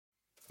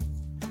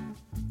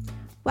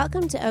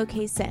Welcome to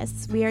OK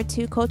Sis. We are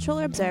two cultural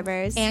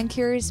observers and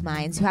curious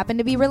minds who happen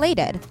to be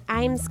related.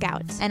 I'm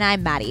Scout. And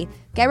I'm Maddie.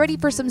 Get ready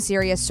for some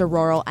serious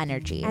sororal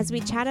energy as we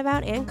chat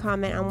about and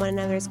comment on one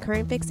another's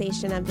current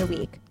fixation of the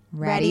week.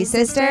 Ready,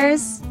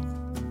 sisters?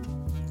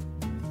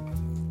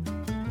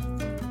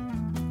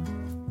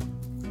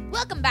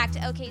 Welcome back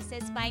to OK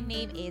Sis. My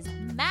name is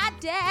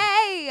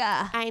Maddie.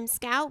 I'm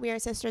Scout. We are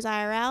sisters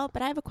IRL,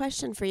 but I have a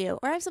question for you,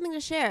 or I have something to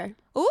share.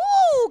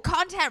 Ooh,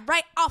 content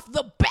right off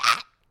the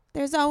bat.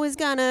 There's always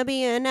gonna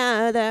be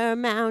another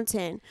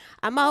mountain.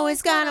 I'm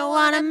always gonna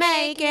wanna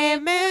make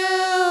it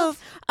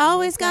move.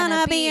 Always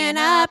gonna be an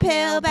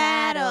uphill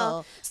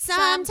battle.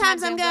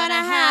 Sometimes I'm gonna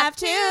have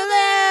to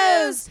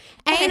lose.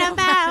 Ain't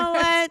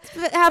about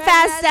how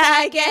fast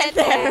I get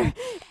there.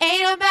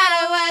 Ain't no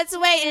matter what's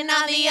waiting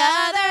on the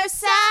other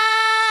side.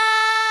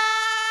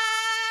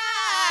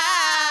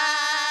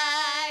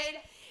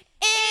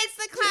 It's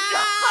the climb.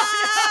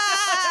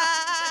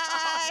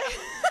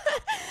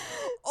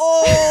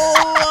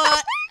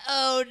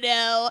 Oh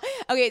no.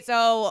 Okay,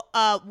 so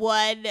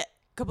one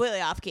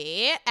completely off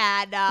key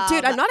and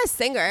dude, I'm not a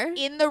singer.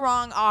 In the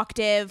wrong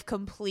octave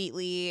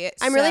completely.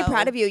 I'm really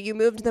proud of you. You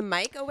moved the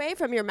mic away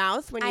from your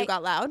mouth when you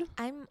got loud.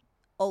 I'm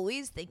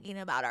always thinking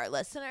about our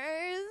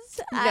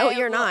listeners. No,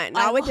 you're not.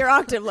 Not with your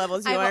octave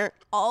levels, you aren't.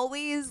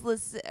 Always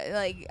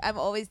I'm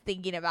always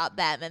thinking about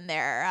them and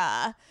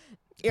their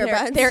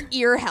earbuds, their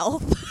ear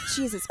health.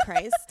 Jesus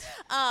Christ.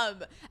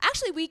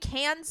 Actually, we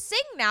can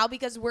sing now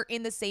because we're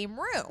in the same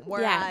room,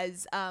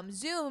 whereas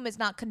Zoom is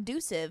not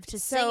conducive to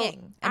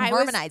singing and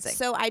harmonizing.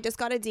 So I just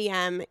got a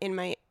DM in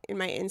my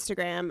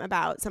Instagram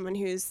about someone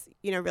who's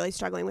really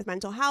struggling with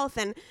mental health,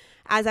 and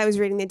as I was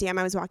reading the DM,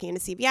 I was walking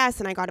into CVS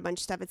and I got a bunch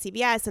of stuff at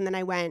CVS, and then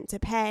I went to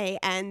pay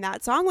and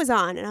that song was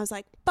on and I was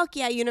like, fuck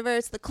yeah,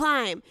 universe, The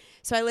Climb.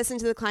 So I listened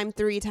to The Climb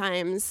 3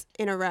 times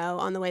in a row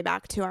on the way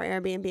back to our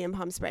Airbnb in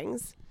Palm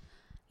Springs.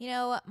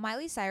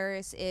 Miley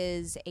Cyrus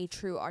is a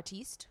true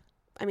artiste.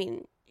 I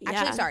mean, yeah.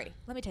 Actually, sorry.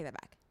 Let me take that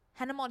back.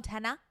 Hannah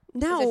Montana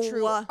is a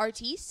true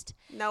artiste.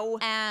 No.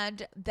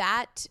 And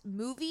that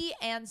movie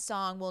and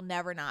song will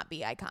never not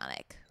be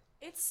iconic.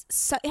 It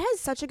has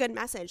such a good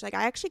message. Like,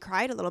 I actually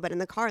cried a little bit in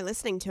the car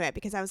listening to it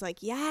because I was like,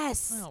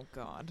 yes. Oh,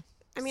 God.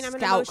 I mean, I'm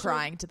Scout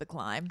crying to The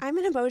Climb. I'm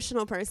an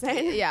emotional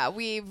person. Yeah,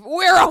 we're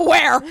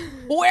aware.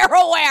 We're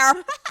aware.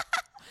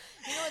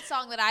 You know what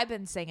song that I've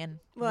been singing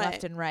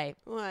left and right?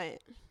 What?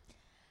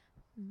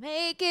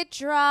 Make it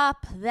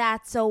drop.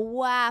 That's a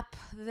whap.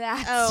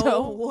 That's a whap.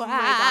 Oh my God.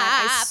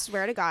 I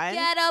swear to God.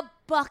 Get a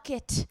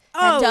bucket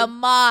and a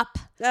mop.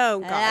 Oh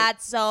God.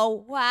 That's a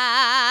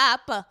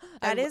whap.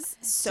 That is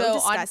so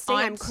disgusting.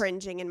 I'm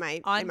cringing in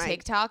my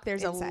TikTok.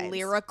 There's insides. A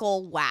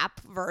lyrical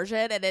WAP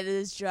version, and it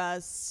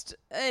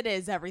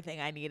is everything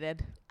I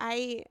needed.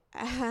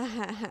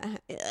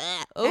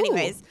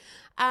 Anyways.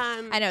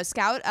 I know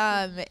Scout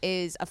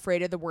is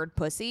afraid of the word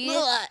pussy.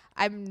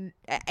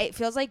 It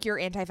feels like you're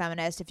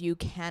anti-feminist if you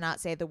cannot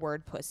say the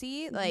word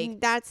pussy.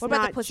 Like, that's what about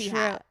not the pussy true.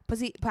 hat?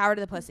 Pussy power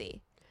to the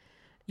pussy.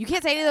 You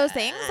can't say any of those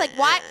things. Like,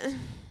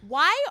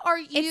 why are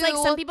you? It's like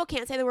some people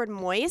can't say the word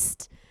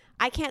moist.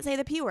 I can't say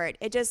the P word.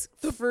 It just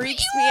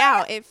freaks me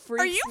out. It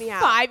freaks me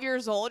out. Are you 5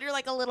 years old? You're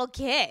like a little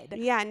kid.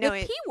 Yeah, no.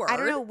 The P word. I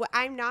don't know.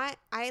 I'm not.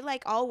 I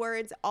like all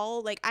words.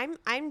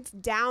 I'm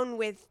down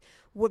with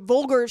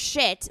vulgar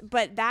shit,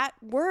 but that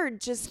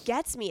word just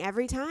gets me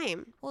every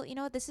time. Well, you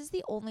know what? This is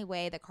the only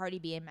way that Cardi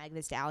B and Megan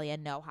Thee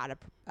Stallion know how to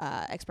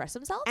express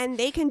themselves. And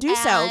they can do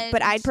so,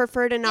 but I'd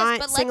prefer to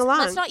not sing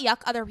along. Let's not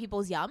yuck other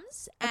people's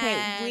yums.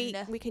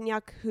 Okay, we can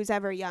yuck whose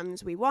ever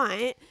yums we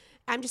want.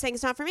 I'm just saying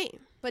it's not for me.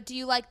 But do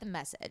you like the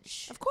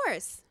message? Of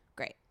course.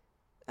 Great.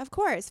 Of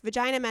course.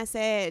 Vagina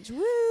message.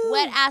 Woo.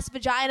 Wet ass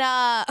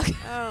vagina.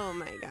 Oh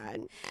my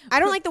God.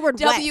 I don't like the word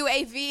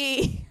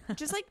WAV.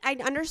 Just like, I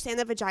understand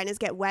that vaginas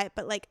get wet,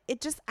 but like,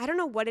 it just, I don't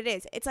know what it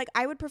is. It's like,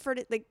 I would prefer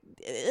to like,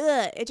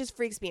 it just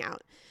freaks me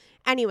out.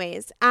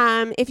 Anyways,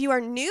 if you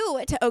are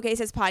new to OK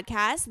Sis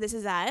Podcast, this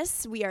is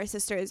us. We are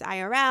sisters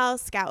IRL.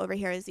 Scout over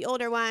here is the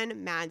older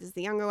one. Mads is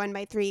the younger one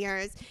by 3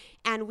 years.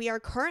 And we are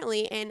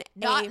currently in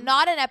not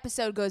an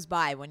episode goes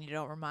by when you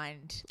don't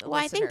remind the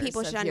I think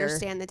people should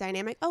understand the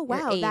dynamic. Oh,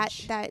 wow.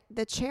 That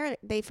the chair,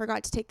 they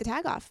forgot to take the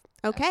tag off.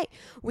 Okay.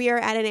 We are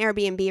at an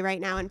Airbnb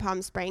right now in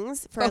Palm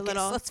Springs for a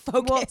little. Let's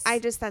focus. Well,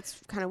 that's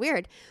kind of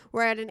weird.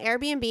 We're at an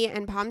Airbnb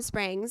in Palm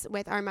Springs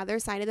with our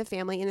mother's side of the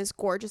family in this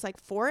gorgeous,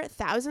 like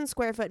 4,000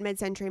 square foot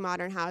mid-century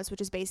modern house,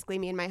 which is basically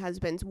me and my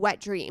husband's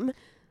wet dream.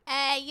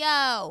 Hey,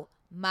 yo,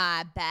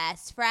 my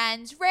best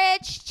friend's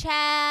rich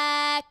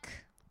check.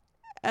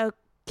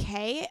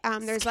 Okay.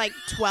 There's like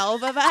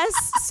 12 of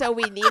us, so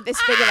we need this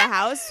big of a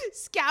house.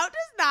 Scout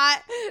does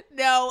not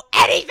know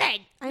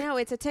anything. I know,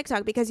 it's a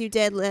TikTok because you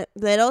did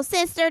little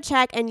sister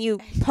check and you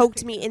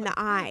poked me in the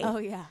eye. Oh,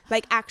 yeah.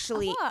 Like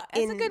actually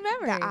in a good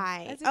memory. The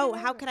eye.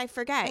 How could I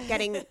forget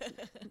getting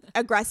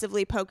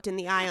aggressively poked in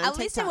the eye on TikTok? At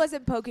least it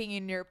wasn't poking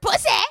in your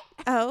pussy.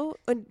 Oh,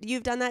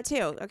 you've done that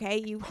too.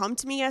 Okay. You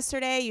humped me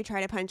yesterday. You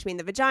tried to punch me in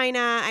the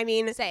vagina. I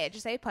mean. Say it.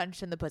 Just say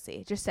punched in the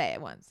pussy. Just say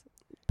it once.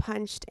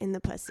 Punched in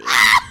the pussy.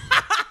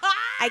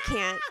 I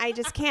can't. I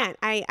just can't.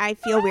 I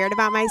feel weird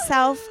about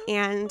myself,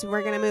 and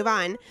we're going to move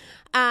on.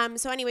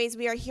 So anyways,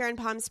 we are here in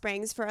Palm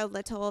Springs for a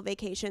little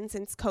vacation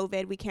since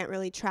COVID. We can't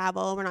really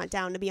travel. We're not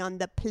down to be on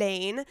the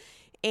plane.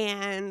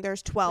 And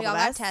there's 12 We all of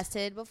got us.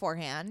 tested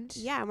beforehand.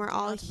 Yeah, and we're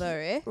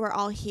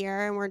all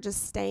here, and we're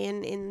just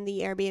staying in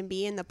the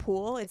Airbnb in the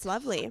pool. It's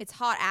lovely. It's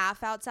hot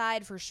AF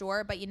outside for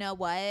sure, but you know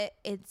what?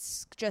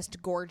 It's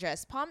just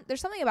gorgeous.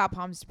 There's something about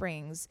Palm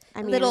Springs.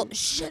 I mean, Little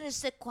je ne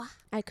sais quoi.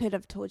 I could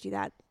have told you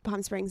that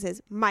Palm Springs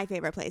is my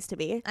favorite place to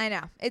be. I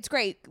know. It's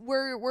great.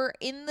 We're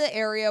in the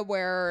area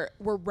where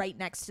we're right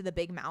next to the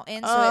big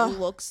mountain, so it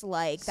looks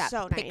like that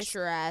so nice.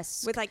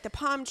 picturesque. With like the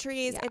palm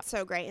trees. Yeah. It's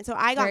so great. And so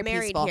I got Very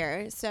married peaceful.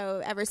 here.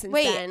 So ever since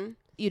Wait. then,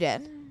 You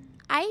did?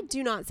 I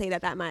do not say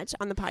that much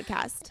on the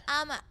podcast.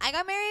 I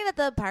got married at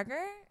the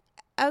Parker.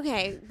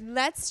 Okay,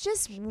 let's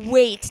just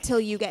wait till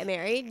you get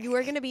married. You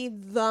are going to be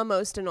the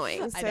most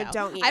annoying, so I know.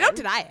 don't even. I don't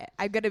deny it.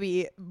 I'm gonna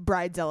be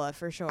bridezilla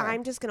for sure.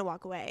 I'm just going to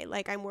walk away.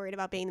 Like, I'm worried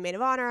about being the maid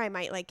of honor. I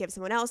might, like, give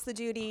someone else the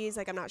duties.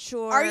 Like, I'm not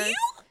sure. Are you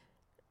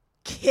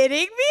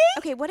kidding me?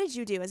 Okay, what did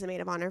you do as a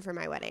maid of honor for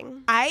my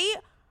wedding?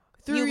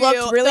 You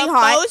looked really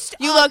hot.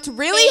 You looked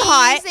really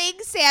hot.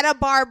 Amazing Santa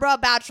Barbara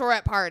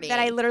bachelorette party. That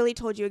I literally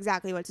told you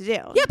exactly what to do.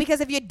 Yeah,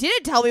 because if you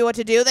didn't tell me what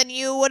to do, then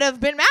you would have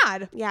been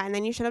mad. Yeah, and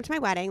then you showed up to my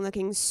wedding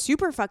looking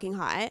super fucking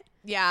hot.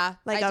 Yeah,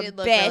 Like I a did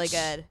look really bitch.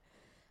 good.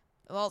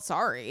 Well,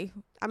 sorry.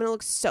 I'm going to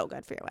look so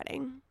good for your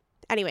wedding.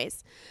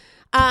 Anyways,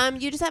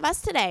 you just have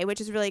us today, which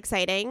is really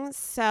exciting.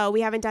 So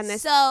we haven't done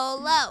this.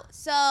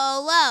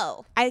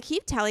 Solo. I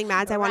keep telling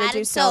Mads I want to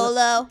do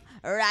solo.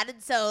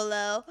 Riding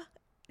solo.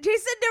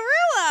 Jason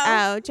Derulo.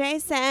 Oh,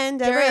 Jason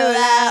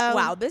Derulo.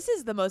 Wow, this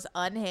is the most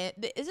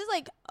unhinged. This is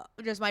like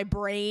just my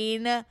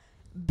brain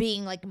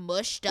being like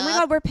mushed up. Oh my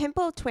God, we're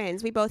pimple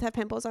twins. We both have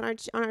pimples on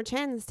our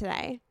chins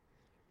today.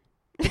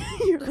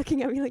 You're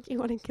looking at me like you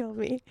want to kill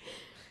me.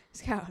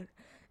 Scout.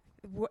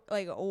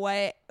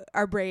 What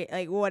our brain,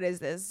 like, what is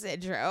this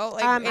intro?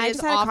 Like, I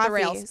just had a off the coffee,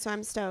 rails. so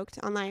I'm stoked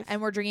on life.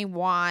 And we're drinking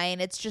wine.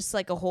 It's just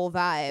like a whole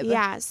vibe.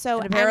 Yeah, so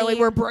And apparently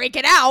we're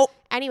breaking out.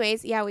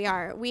 Anyways, yeah, we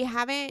are. We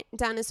haven't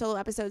done a solo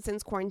episode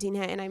since quarantine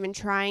hit, and I've been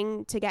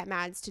trying to get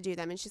Mads to do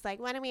them. And she's like,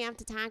 what do we have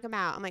to talk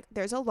about? I'm like,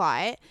 there's a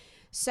lot.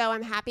 So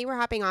I'm happy we're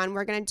hopping on.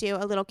 We're going to do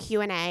a little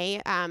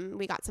Q&A.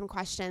 We got some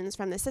questions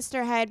from the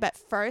sisterhood. But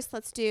first,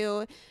 let's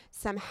do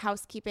some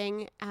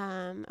housekeeping.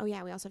 Oh,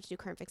 yeah, we also have to do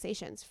current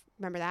fixations.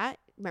 Remember that?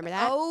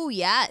 Oh,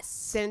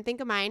 yes. Didn't think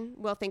of mine.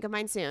 We'll think of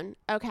mine soon.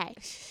 Okay.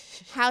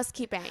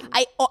 Housekeeping.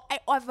 I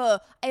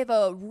have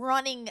a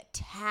running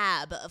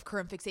tab of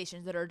current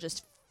fixations that are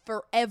just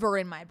forever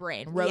in my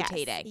brain,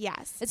 rotating.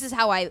 Yes. This is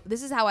how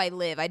I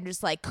live. I'm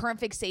just like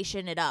current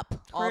fixation it up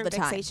all the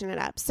time. Fixation it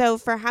up. So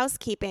for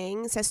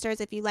housekeeping,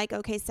 sisters, if you like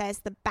OK Sis,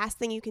 the best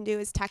thing you can do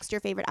is text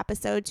your favorite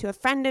episode to a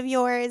friend of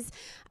yours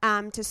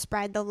to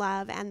spread the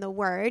love and the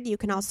word. You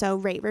can also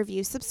rate,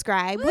 review,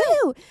 subscribe.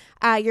 Woo!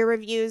 Your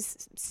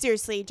reviews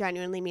seriously,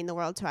 genuinely mean the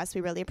world to us.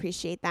 We really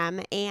appreciate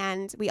them.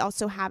 And we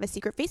also have a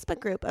secret Facebook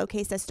group,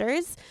 OK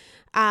Sisters.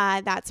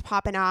 That's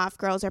popping off.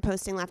 Girls are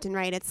posting left and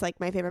right. It's like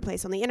my favorite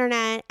place on the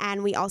internet.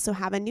 And we also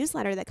have a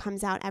newsletter that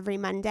comes out every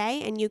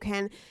Monday, and you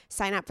can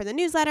sign up for the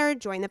newsletter,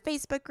 join the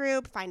Facebook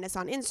group, find us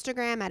on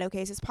Instagram at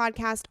OK Sis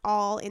Podcast,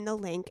 all in the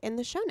link in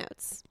the show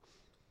notes.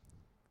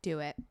 Do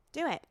it.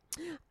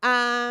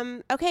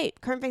 Okay,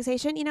 current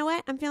fixation. You know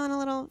what? I'm feeling a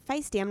little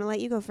feisty. I'm gonna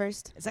let you go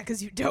first. Is that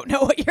because you don't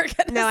know what you're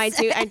gonna No,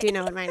 say? I do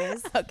know what mine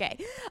is. Okay.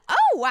 Oh,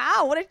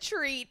 wow. What a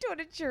treat.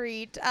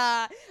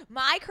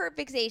 My current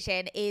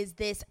fixation is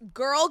this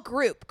girl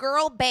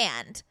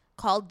band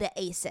called The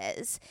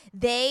Aces.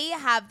 They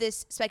have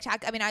this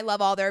spectacular, I mean, I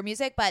love all their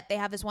music, but they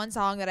have this one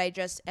song that I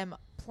just am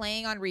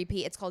playing on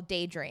repeat. It's called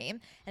Daydream.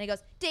 And it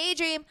goes,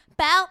 daydream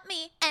about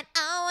me, and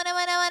I wanna,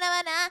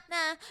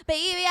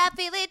 baby, I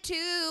feel it too.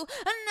 You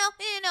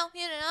know,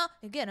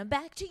 you're getting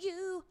back to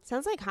you.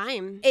 Sounds like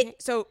Haim.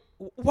 So,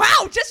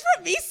 wow, just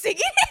from me singing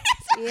it?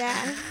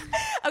 Yeah.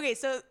 Okay,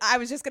 so I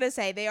was just going to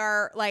say they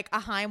are like a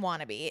Haim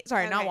wannabe.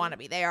 Sorry, not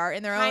wannabe. They are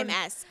in their own.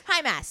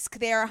 Haim-esque.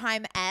 They are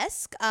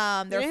Haim-esque.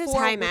 They're who's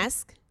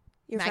Haim-esque?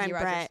 Your Maggie friend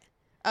Rogers. Brett.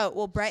 Oh,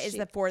 well, Brett is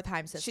the fourth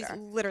Haim sister. She's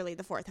literally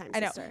the fourth Haim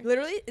sister. I know.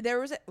 Literally, there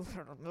was a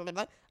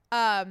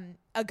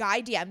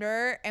guy DM'd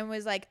her and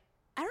was like,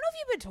 I don't know if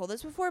you've been told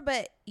this before,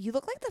 but you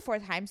look like the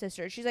fourth Haim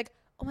sister. She's like,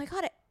 oh my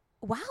God,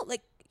 wow,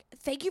 like,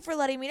 thank you for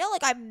letting me know.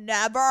 Like, I've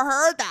never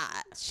heard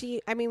that.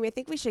 We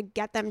think we should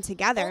get them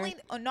together.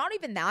 Not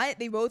even that.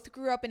 They both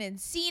grew up in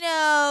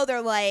Encino.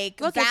 They're like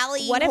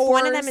Valley. What if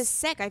one of them is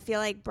sick? I feel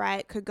like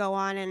Brett could go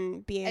on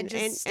and be an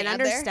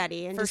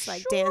understudy and just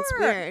like dance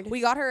weird.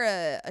 We got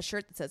her a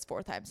shirt that says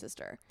fourth Haim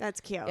sister.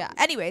 That's cute. Yeah.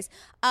 Anyways,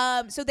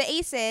 so the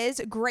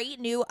Aces, great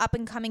new up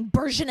and coming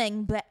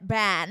burgeoning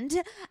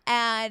band,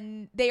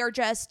 and they're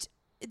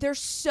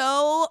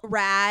so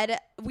rad.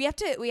 We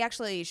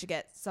actually should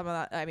get some of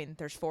that. I mean,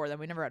 there's 4 of them.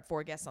 We never had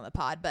 4 guests on the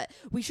pod, but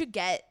we should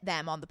get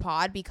them on the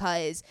pod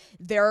because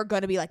they're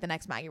going to be like the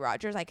next Maggie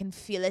Rogers. I can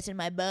feel it in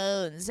my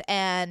bones.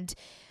 And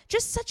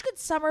just such good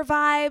summer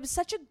vibes,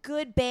 such a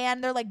good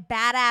band. They're like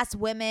badass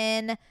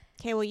women.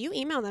 Okay, well, you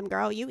email them,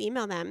 girl. You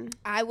email them.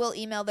 I will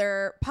email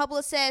their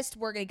publicist.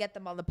 We're going to get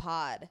them on the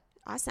pod.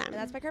 Awesome. And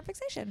that's my current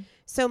fixation.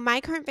 So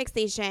my current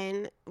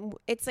fixation,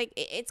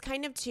 it's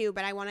kind of two,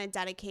 but I want to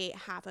dedicate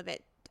half of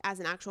it as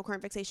an actual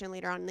current fixation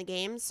later on in the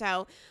game.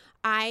 So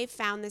I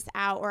found this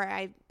out, or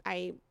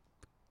I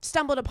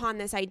stumbled upon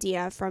this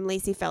idea from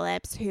Lacey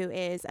Phillips, who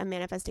is a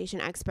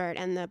manifestation expert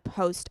and the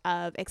host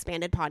of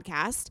Expanded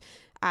Podcast.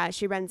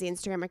 She runs the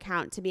Instagram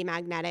account To Be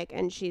Magnetic,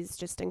 and she's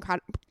just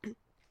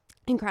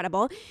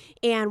incredible.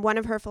 And one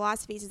of her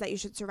philosophies is that you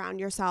should surround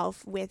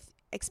yourself with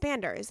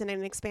expanders. And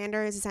an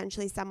expander is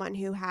essentially someone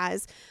who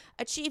has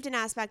achieved an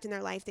aspect in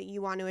their life that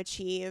you want to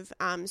achieve,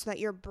 so that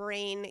your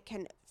brain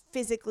can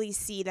physically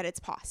see that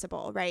it's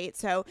possible, right?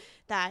 So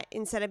that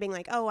instead of being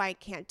like, oh, I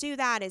can't do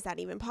that, is that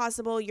even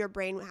possible? Your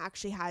brain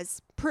actually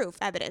has proof,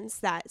 evidence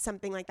that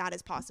something like that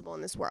is possible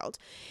in this world.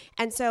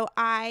 And so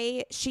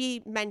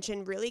she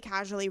mentioned really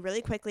casually,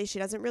 really quickly, she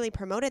doesn't really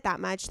promote it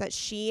that much, that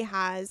she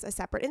has a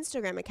separate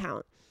Instagram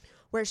account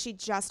where she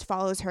just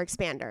follows her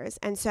expanders.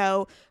 And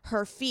so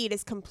her feed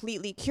is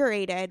completely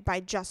curated by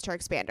just her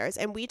expanders.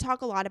 And we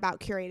talk a lot about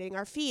curating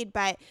our feed,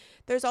 but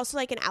there's also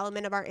like an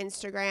element of our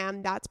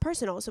Instagram that's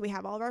personal. So we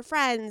have all of our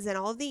friends and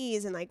all of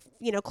these and like,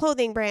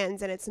 clothing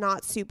brands, and it's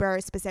not super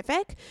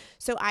specific.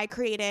 So I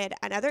created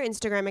another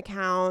Instagram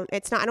account.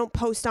 I don't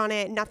post on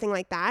it, nothing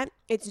like that.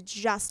 It's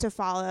just to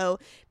follow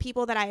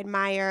people that I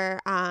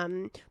admire,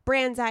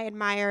 brands I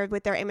admire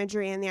with their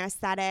imagery and their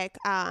aesthetic,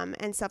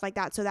 and stuff like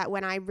that. So that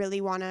when I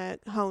really want to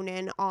hone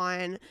in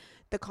on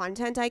the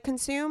content I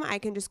consume, I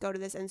can just go to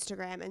this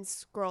Instagram and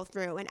scroll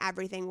through, and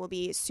everything will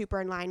be super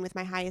in line with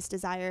my highest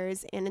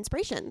desires and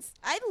inspirations.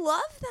 I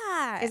love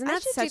that. Isn't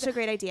that such a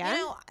great idea?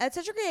 It's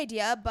such a great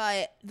idea,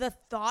 but the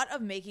thought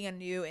of making a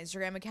new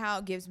Instagram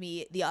account gives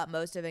me the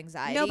utmost of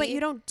anxiety. No, but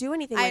you don't do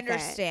anything with it. I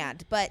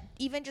understand, but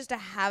even just to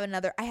have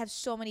I have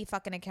so many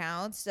fucking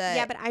accounts.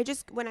 Yeah, but I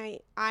just,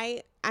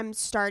 I'm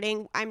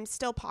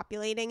still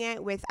populating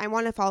it with, I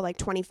want to follow like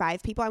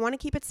 25 people. I want to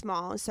keep it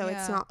small so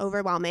it's not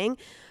overwhelming.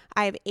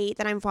 I have 8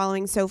 that I'm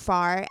following so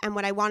far. And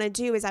what I want to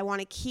do is I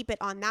want to keep it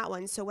on that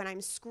one. So when I'm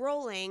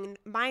scrolling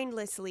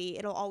mindlessly,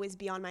 it'll always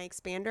be on my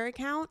expander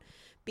account,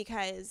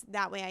 because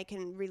that way I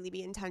can really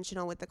be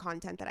intentional with the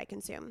content that I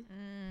consume.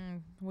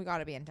 We got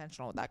to be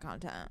intentional with that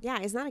content.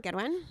 Yeah, isn't that a good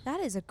one? That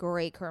is a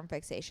great current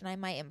fixation. I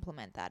might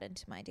implement that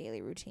into my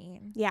daily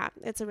routine. Yeah,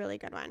 it's a really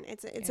good one.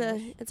 It's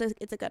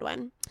a good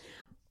one.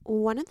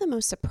 One of the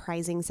most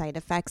surprising side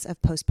effects of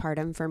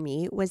postpartum for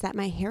me was that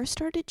my hair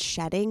started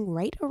shedding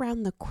right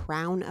around the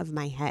crown of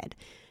my head.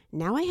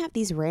 Now I have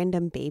these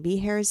random baby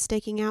hairs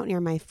sticking out near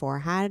my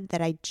forehead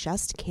that I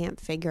just can't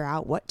figure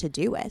out what to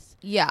do with.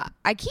 Yeah,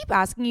 I keep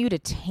asking you to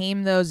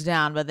tame those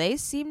down, but they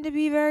seem to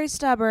be very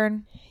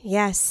stubborn.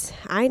 Yes,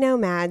 I know,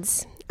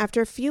 Mads.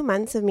 After a few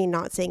months of me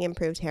not seeing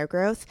improved hair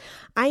growth,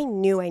 I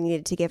knew I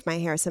needed to give my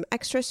hair some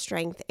extra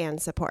strength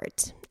and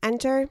support.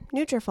 Enter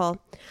Nutrafol.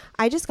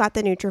 I just got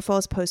the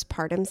Nutrafol's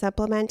postpartum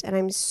supplement, and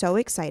I'm so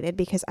excited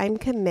because I'm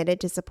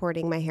committed to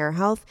supporting my hair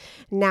health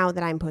now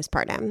that I'm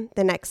postpartum.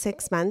 The next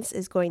 6 months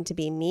is going to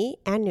be me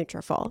and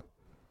Nutrafol.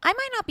 I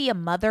might not be a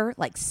mother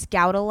like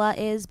Scoutala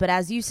is, but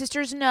as you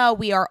sisters know,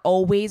 we are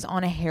always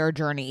on a hair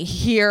journey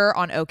here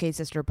on OK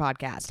Sister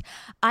Podcast.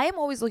 I am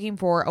always looking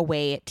for a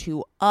way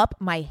to up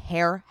my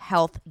hair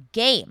health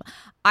game.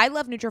 I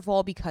love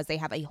Nutrafol because they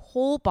have a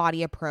whole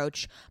body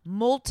approach,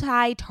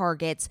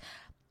 multi-targets,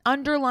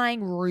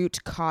 underlying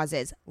root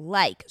causes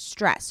like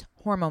stress,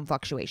 hormone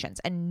fluctuations,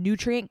 and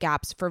nutrient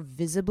gaps for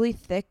visibly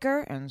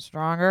thicker and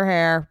stronger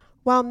hair.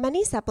 While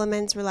many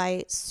supplements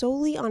rely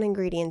solely on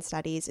ingredient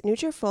studies,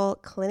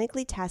 Nutrafol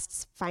clinically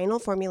tests final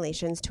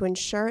formulations to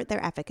ensure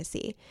their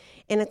efficacy.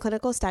 In a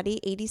clinical study,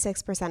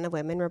 86% of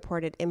women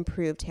reported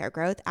improved hair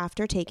growth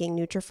after taking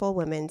Nutrafol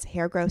Women's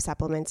Hair Growth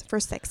Supplements for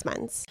 6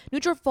 months.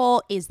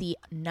 Nutrafol is the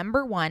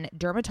 #1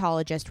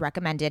 dermatologist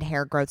recommended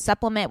hair growth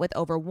supplement, with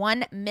over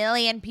 1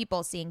 million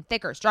people seeing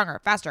thicker, stronger,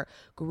 faster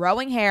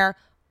growing hair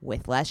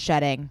with less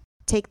shedding.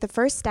 Take the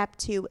first step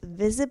to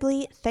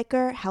visibly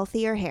thicker,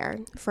 healthier hair.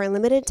 For a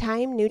limited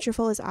time,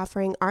 Nutrafol is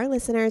offering our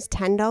listeners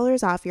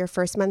 $10 off your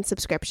first month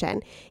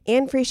subscription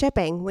and free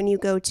shipping when you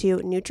go to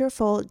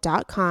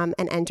Nutrafol.com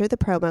and enter the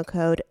promo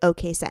code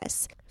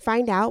OKSIS.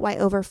 Find out why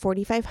over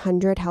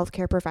 4,500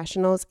 healthcare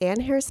professionals and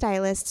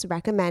hairstylists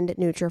recommend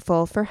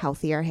Nutrafol for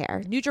healthier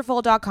hair.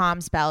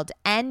 Nutrafol.com, spelled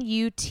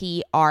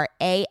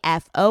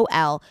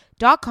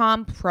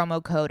Nutrafol.com,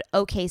 promo code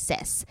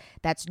OKSIS.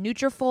 That's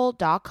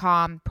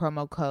Nutrafol.com,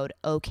 promo code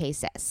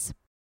OKSIS.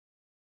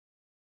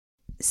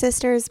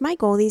 Sisters, my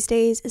goal these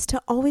days is to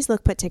always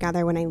look put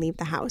together when I leave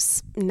the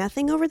house.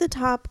 Nothing over the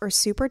top or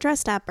super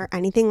dressed up or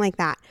anything like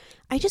that.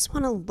 I just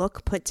want to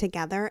look put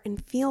together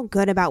and feel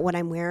good about what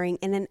I'm wearing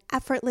in an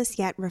effortless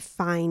yet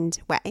refined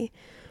way.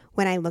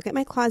 When I look at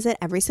my closet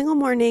every single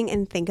morning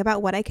and think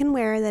about what I can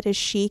wear that is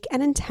chic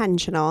and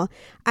intentional,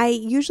 I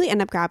usually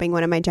end up grabbing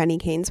one of my Jenni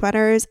Kayne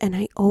sweaters, and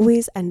I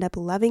always end up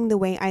loving the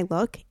way I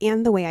look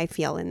and the way I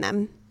feel in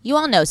them. You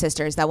all know,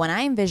 sisters, that when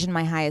I envision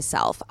my highest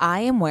self,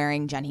 I am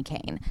wearing Jenni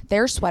Kayne.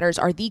 Their sweaters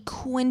are the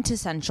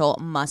quintessential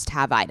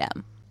must-have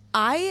item.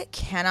 I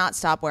cannot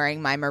stop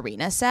wearing my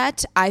Marina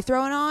set. I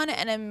throw it on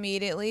and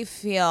immediately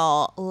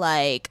feel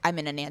like I'm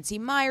in a Nancy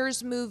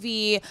Meyers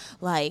movie,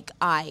 like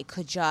I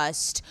could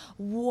just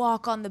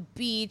walk on the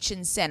beach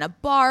in Santa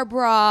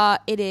Barbara.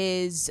 It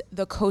is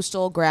the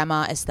coastal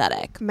grandma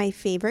aesthetic. My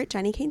favorite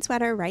Jenny Kane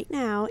sweater right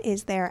now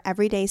is their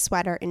everyday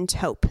sweater in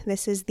taupe.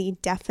 This is the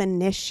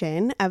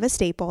definition of a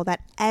staple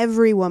that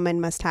every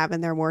woman must have in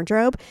their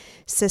wardrobe.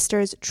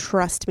 Sisters,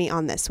 trust me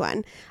on this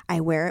one. I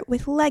wear it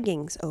with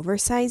leggings,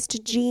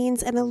 oversized jeans,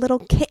 and a little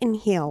kitten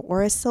heel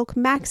or a silk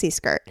maxi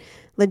skirt.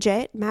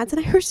 Legit, Mads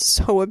and I are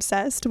so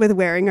obsessed with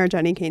wearing our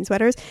Jenny Kane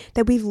sweaters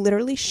that we've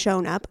literally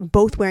shown up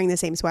both wearing the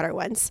same sweater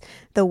once.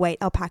 The white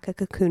alpaca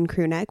cocoon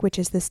crew neck, which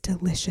is this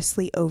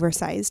deliciously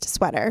oversized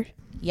sweater.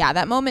 Yeah,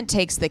 that moment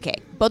takes the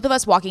cake. Both of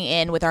us walking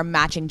in with our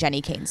matching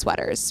Jenny Kane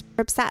sweaters.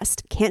 We're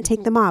obsessed. Can't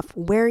take them off.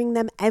 Wearing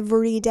them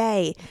every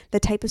day.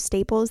 The type of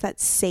staples that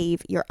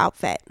save your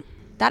outfit.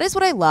 That is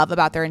what I love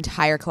about their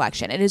entire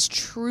collection. It is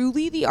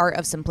truly the art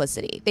of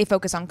simplicity. They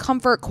focus on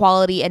comfort,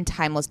 quality, and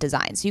timeless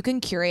design, so you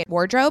can curate a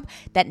wardrobe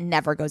that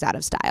never goes out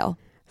of style.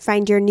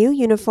 Find your new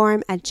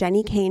uniform at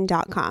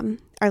jennykane.com.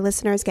 Our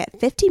listeners get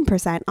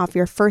 15% off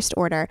your first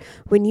order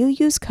when you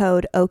use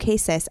code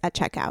OKSIS at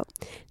checkout.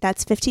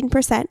 That's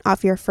 15%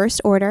 off your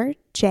first order,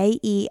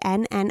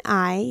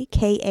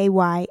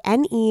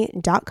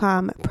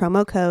 JENNIKAYNE.com,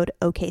 promo code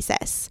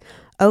OKSIS.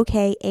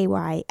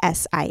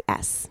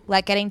 OKAYSIS.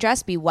 Let getting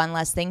dressed be one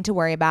less thing to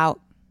worry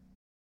about.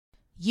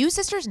 You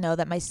sisters know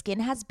that my skin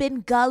has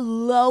been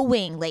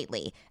glowing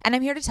lately, and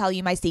I'm here to tell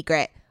you my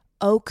secret.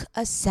 Oak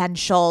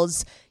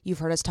Essentials. You've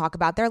heard us talk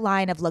about their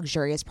line of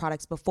luxurious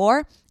products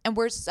before, and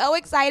we're so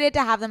excited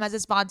to have them as a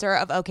sponsor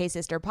of OK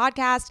Sister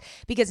Podcast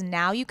because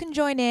now you can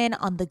join in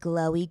on the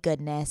glowy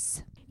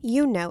goodness.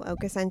 You know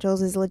Oak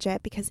Essentials is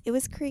legit because it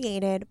was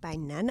created by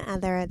none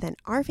other than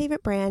our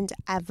favorite brand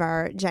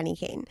ever, Jenny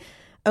Kane.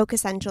 Oak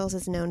Essentials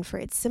is known for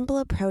its simple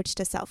approach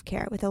to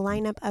self-care with a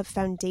lineup of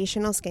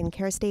foundational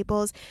skincare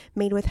staples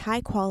made with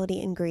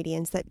high-quality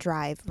ingredients that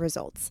drive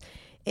results.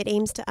 It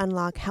aims to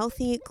unlock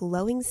healthy,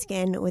 glowing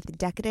skin with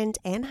decadent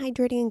and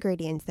hydrating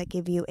ingredients that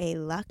give you a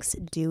luxe,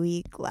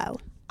 dewy glow.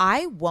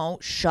 I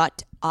won't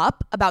shut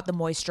up about the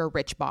Moisture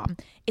Rich Balm.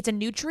 It's a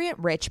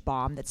nutrient-rich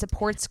balm that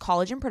supports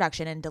collagen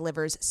production and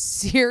delivers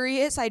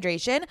serious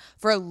hydration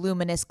for a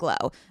luminous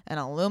glow. And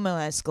a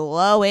luminous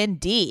glow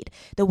indeed.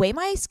 The way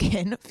my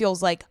skin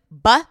feels like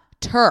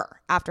butter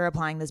after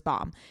applying this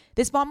balm.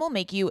 This balm will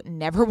make you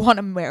never want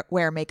to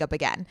wear makeup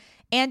again.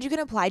 And you can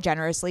apply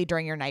generously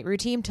during your night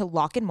routine to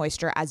lock in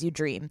moisture as you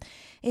dream.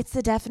 It's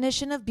the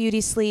definition of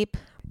beauty sleep.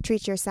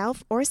 Treat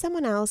yourself or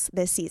someone else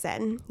this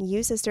season.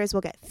 You sisters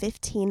will get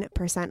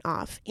 15%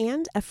 off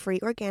and a free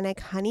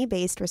organic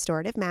honey-based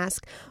restorative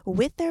mask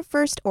with their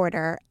first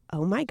order.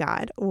 Oh my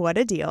God, what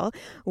a deal.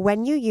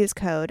 When you use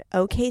code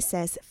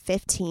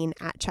OKSIS15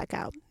 at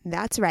checkout.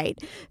 That's right,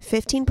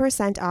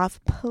 15% off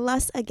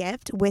plus a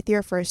gift with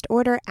your first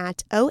order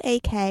at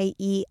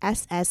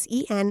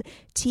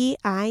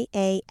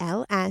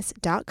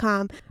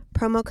OAKESSENTIALS.com.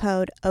 Promo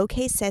code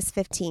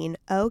OKSIS15,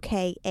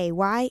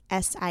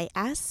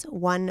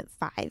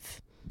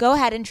 OKAYSIS15. Go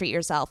ahead and treat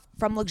yourself.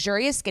 From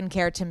luxurious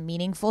skincare to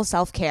meaningful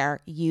self-care,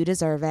 you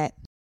deserve it.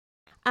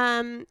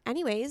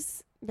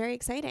 Anyways, very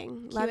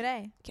exciting.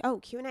 Q&A. Oh,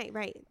 Q&A,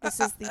 right. This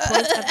is the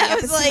point of the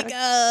episode.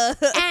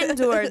 And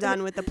we're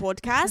done with the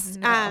podcast.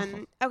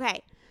 No.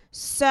 Okay.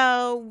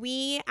 So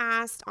we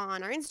asked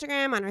on our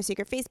Instagram, on our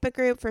secret Facebook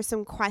group for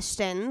some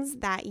questions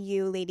that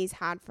you ladies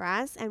had for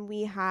us, and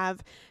we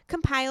have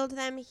compiled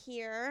them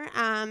here.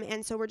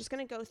 And so we're just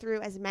going to go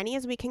through as many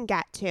as we can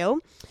get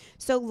to.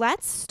 So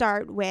let's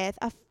start with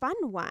a fun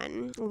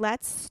one.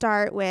 Let's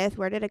start with,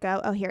 where did it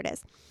go? Oh, here it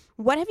is.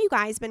 What have you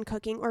guys been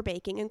cooking or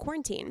baking in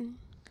quarantine?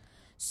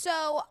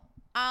 So,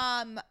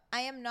 I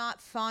am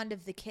not fond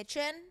of the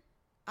kitchen.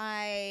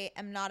 I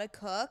am not a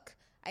cook.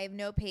 I have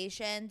no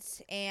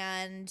patience,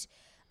 and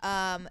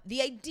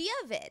the idea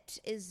of it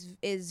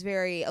is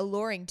very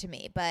alluring to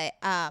me. But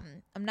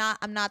I'm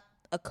not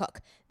a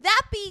cook.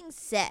 That being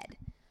said,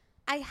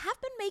 I have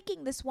been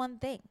making this one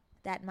thing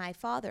that my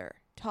father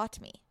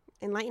taught me.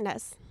 Enlighten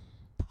us.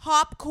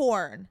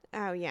 Popcorn.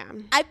 Oh yeah.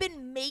 I've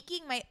been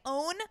making my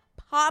own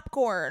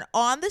popcorn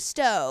on the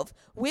stove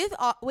with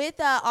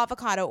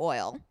avocado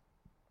oil.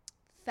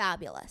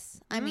 Fabulous.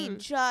 I mean,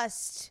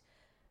 just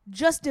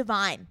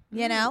divine.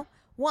 You know,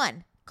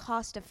 1.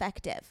 Cost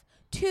effective.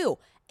 2,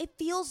 it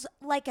feels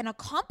like an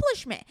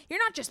accomplishment. You're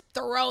not just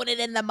throwing it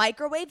in the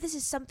microwave. This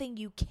is something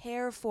you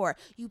care for,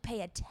 you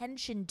pay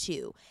attention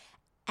to.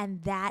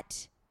 And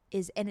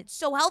it's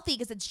so healthy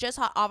because it's just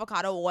hot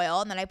avocado oil.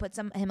 And then I put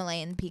some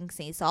Himalayan pink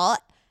sea salt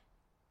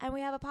and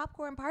we have a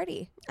popcorn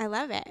party. I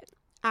love it.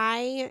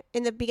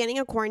 In the beginning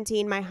of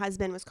quarantine, my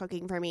husband was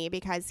cooking for me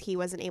because he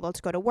wasn't able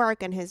to go to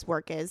work and his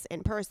work is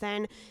in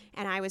person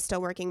and I was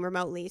still working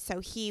remotely.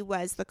 So he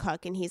was the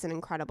cook and he's an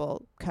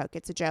incredible cook.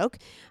 It's a joke.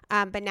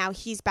 But now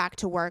he's back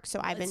to work. So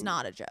It's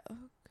not a joke.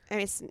 I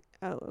mean,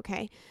 oh,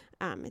 okay.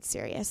 It's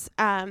serious.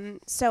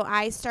 So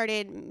I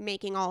started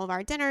making all of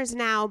our dinners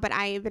now, but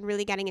I've been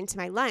really getting into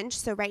my lunch.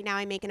 So right now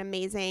I make an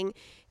amazing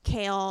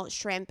kale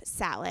shrimp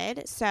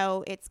salad.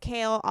 So it's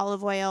kale,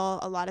 olive oil,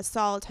 a lot of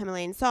salt,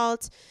 Himalayan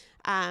salt,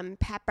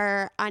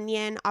 pepper,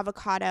 onion,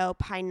 avocado,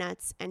 pine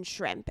nuts, and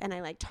shrimp. And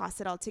I like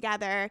toss it all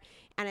together.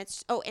 And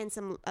it's, and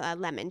some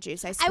lemon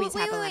juice. I squeeze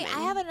half a lemon.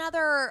 I have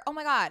another, oh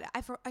my God.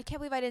 I can't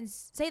believe I didn't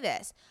say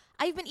this.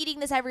 I've been eating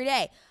this every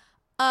day.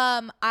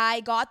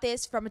 I got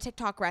this from a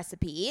TikTok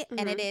recipe,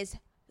 and it is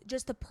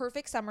just the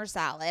perfect summer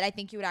salad. I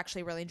think you would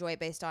actually really enjoy it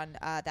based on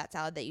that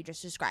salad that you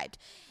just described.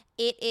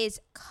 It is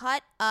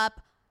cut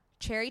up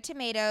cherry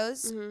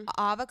tomatoes,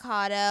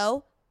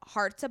 avocado,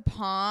 hearts of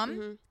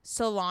palm,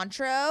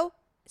 cilantro,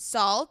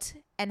 salt,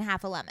 and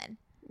half a lemon.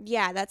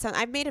 Yeah,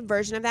 I've made a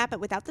version of that, but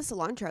without the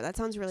cilantro. That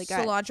sounds really good.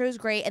 Cilantro is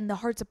great, and the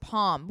hearts of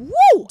palm.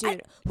 Woo!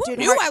 Who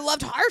knew I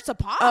loved hearts of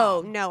palm?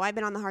 Oh, no, I've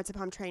been on the hearts of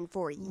palm train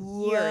for years.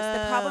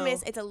 The problem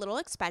is it's a little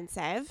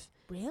expensive.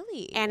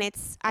 Really? And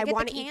I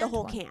want to eat the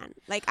whole can.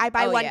 Like, I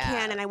buy one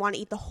can, and I want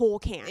to eat the whole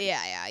can.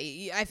 Yeah.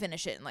 I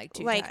finish it in like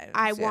 2 times. Like,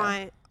 I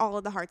want all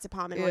of the hearts of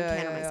palm in one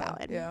can of my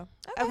salad. Yeah.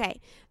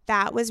 Okay.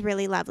 That was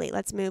really lovely.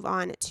 Let's move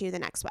on to the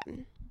next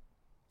one.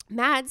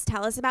 Mads,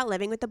 tell us about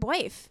living with the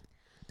boyf.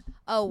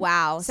 Oh,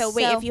 wow. So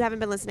wait, if you haven't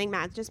been listening,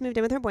 Mads just moved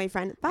in with her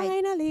boyfriend.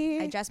 Finally.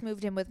 I just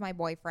moved in with my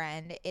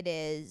boyfriend. It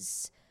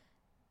is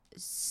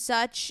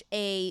such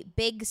a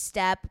big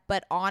step,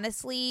 but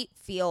honestly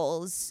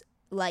feels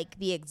like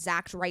the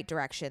exact right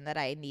direction that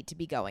I need to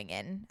be going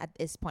in at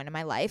this point in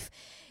my life.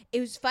 It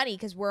was funny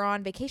because we're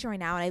on vacation right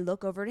now, and I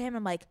look over to him.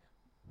 I'm like,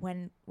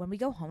 when we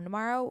go home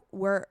tomorrow,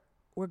 we're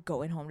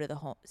going home to the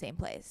same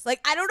place. Like,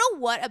 I don't know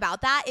what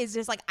about that is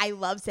just like, I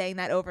love saying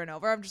that over and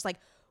over. I'm just like,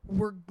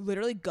 we're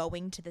literally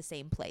going to the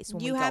same place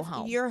when we go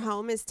home. Your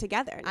home is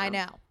together now. I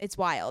know. It's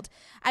wild.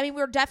 I mean,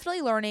 we're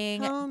definitely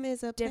learning. Home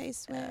is a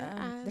place where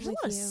there's a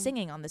lot of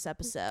singing on this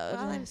episode.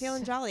 Well, I'm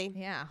feeling jolly.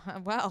 Yeah.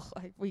 Well,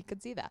 we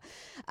could see that.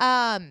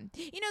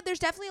 There's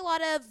definitely a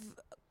lot of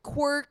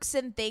quirks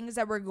and things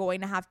that we're going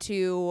to have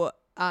to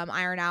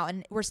iron out,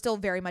 and we're still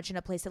very much in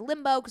a place of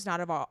limbo because not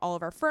all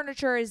of our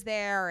furniture is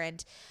there,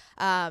 and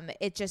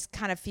it just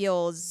kind of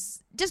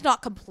feels just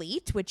not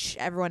complete, which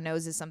everyone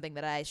knows is something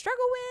that I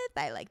struggle with.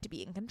 I like to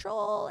be in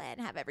control and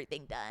have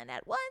everything done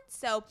at once,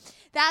 so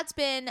that's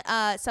been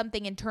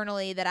something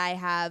internally that I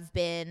have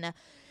been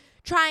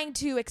trying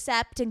to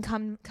accept and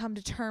come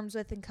to terms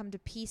with and come to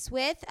peace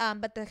with.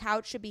 But the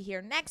couch should be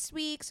here next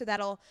week, so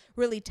that'll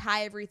really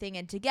tie everything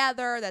in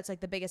together. That's like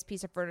the biggest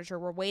piece of furniture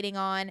we're waiting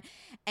on.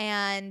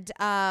 And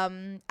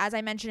as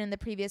I mentioned in the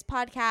previous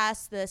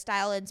podcast, the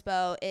style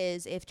inspo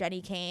is if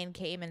Jenny Kane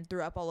came and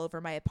threw up all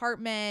over my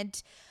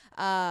apartment.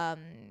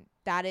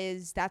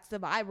 That's the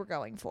vibe we're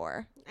going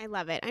for. I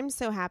love it. I'm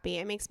so happy.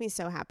 It makes me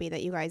so happy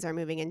that you guys are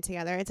moving in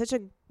together. It's such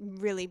a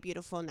really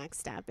beautiful next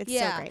step. It's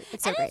so great.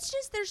 It's so great. It's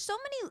just,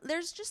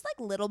 there's just like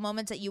little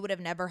moments that you would have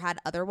never had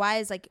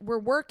otherwise. Like, we're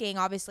working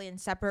obviously in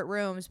separate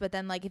rooms, but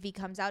then like if he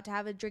comes out to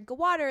have a drink of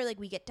water, like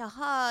we get to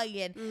hug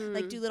and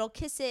like do little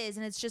kisses,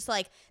 and it's just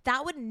like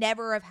that would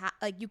never have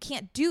like you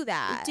can't do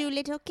that. We do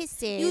little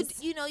kisses.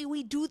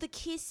 We do the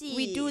kisses.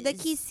 We do the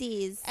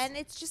kisses. And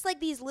it's just like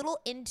these little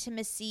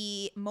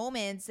intimacy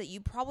moments that you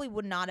probably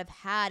would not have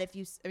had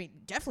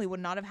definitely would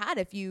not have had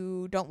if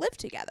you don't live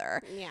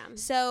together. Yeah.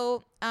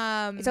 So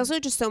it's also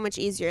just so much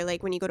easier.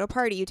 Like when you go to a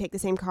party, you take the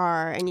same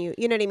car, and you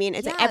know what I mean?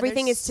 It's like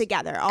everything is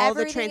together. All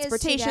the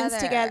transportation's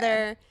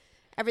together.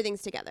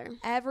 Everything's together.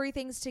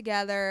 Everything's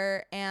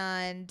together.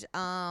 And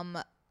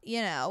I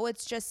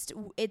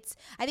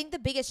think the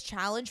biggest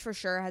challenge for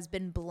sure has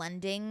been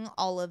blending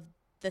all of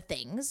the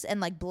things and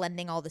like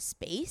blending all the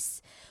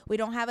space. We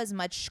don't have as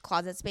much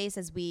closet space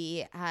as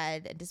we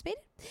had anticipated,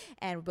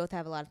 and we both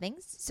have a lot of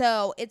things,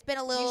 so it's been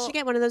a little. You should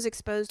get one of those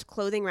exposed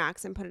clothing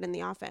racks and put it in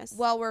the office.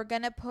 Well, we're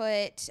gonna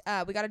put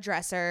we got a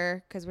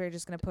dresser because we're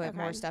just gonna put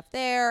more stuff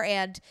there,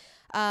 and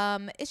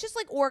it's just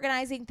like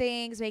organizing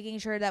things, making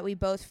sure that we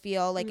both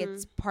feel like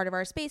it's part of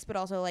our space, but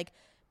also like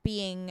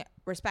being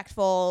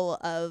respectful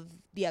of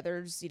the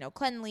other's,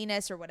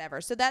 cleanliness or whatever.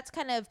 So that's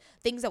kind of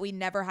things that we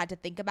never had to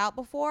think about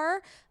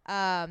before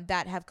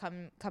that have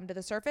come to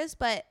the surface.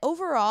 But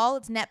overall,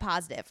 it's net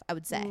positive, I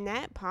would say.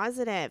 Net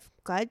positive.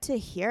 Glad to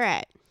hear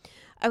it.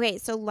 Okay,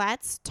 so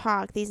let's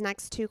talk. These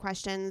next 2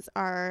 questions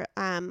are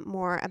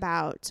more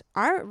about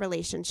our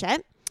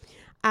relationship.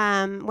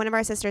 One of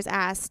our sisters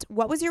asked,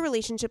 what was your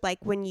relationship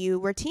like when you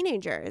were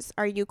teenagers?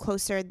 Are you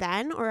closer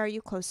then, or are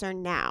you closer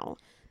now?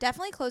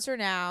 Definitely closer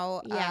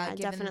now. Yeah,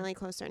 definitely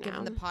closer now.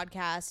 Given the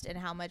podcast and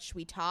how much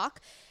we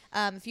talk.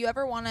 If you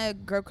ever want to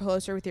grow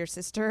closer with your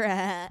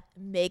sister,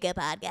 make a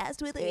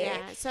podcast with her. Yeah.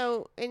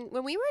 So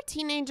when we were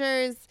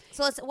teenagers.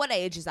 So what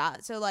age is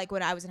that? So like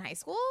when I was in high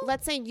school?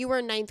 Let's say you were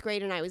in 9th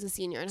grade and I was a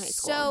senior in high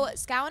school. So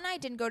Scout and I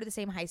didn't go to the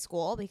same high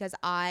school because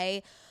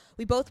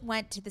we both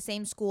went to the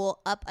same school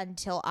up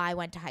until I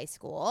went to high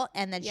school.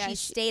 And then she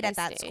stayed at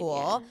that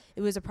school. Yeah.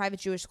 It was a private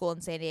Jewish school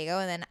in San Diego.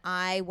 And then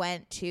I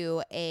went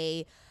to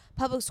a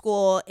public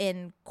school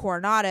in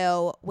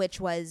Coronado, which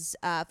was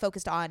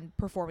focused on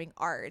performing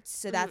arts.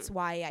 So that's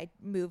why I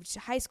moved to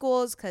high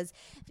schools, because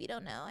if you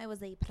don't know, I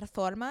was a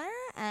performer,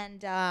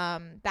 and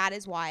that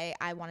is why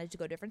I wanted to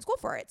go to a different school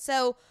for it.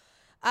 So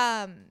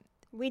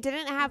we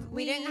didn't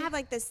have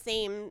like the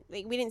same,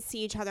 like, we didn't see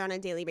each other on a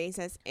daily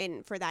basis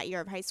for that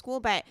year of high school,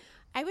 but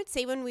I would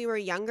say when we were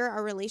younger,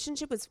 our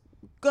relationship was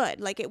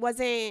good. Like, it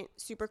wasn't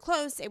super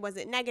close, it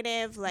wasn't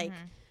negative, like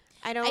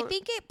I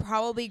think it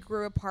probably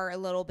grew apart a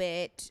little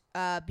bit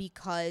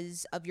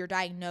because of your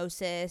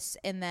diagnosis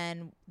and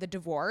then the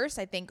divorce.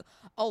 I think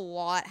a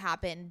lot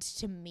happened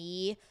to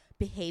me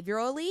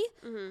behaviorally.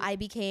 I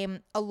became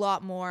a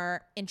lot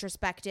more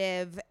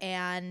introspective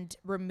and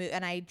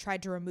I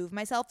tried to remove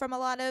myself from a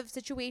lot of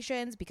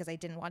situations because I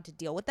didn't want to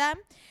deal with them,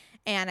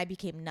 and I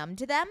became numb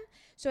to them.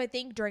 So I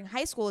think during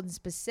high school, and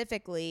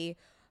specifically,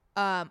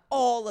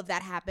 all of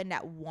that happened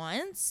at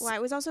once. Well, I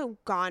was also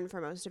gone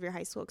for most of your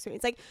high school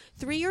experience. Like,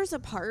 3 years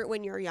apart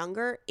when you're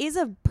younger is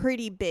a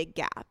pretty big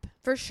gap.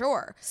 For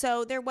sure.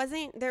 So there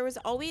was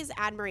always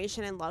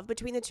admiration and love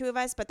between the two of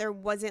us, but there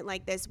wasn't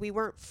like this. We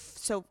weren't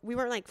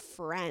like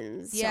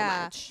friends so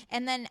much.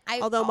 And then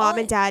although mom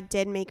and dad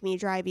did make me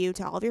drive you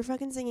to all of your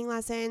fucking singing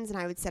lessons, and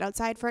I would sit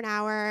outside for an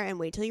hour and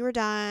wait till you were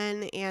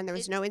done, and there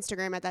was no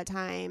Instagram at that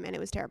time, and it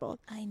was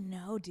terrible. I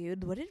know,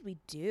 dude. What did we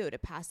do to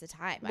pass the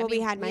time? Well, we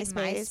had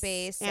MySpace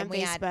and we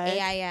Facebook,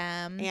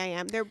 had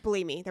AIM.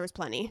 Believe me, there was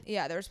plenty.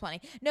 Yeah, there was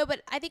plenty. No,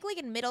 but I think like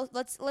in middle,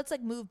 let's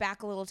like move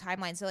back a little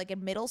timeline. So like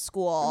in middle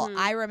school,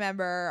 I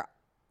remember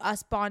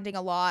us bonding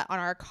a lot on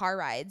our car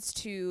rides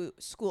to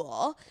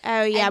school.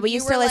 Oh yeah, we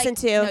used to listen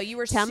to. No, you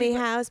were Tell me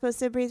how I was supposed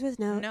to breathe with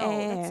no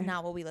air. That's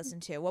not what we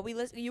listened to.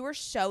 You were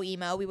so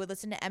emo. We would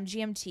listen to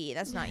MGMT.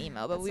 That's not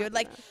emo, but we would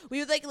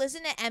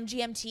listen to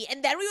MGMT,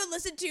 and then we would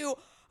listen to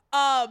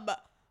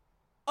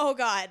oh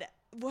god,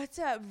 what's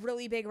a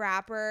really big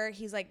rapper?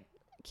 He's like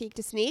Keek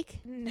to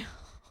Sneak. No.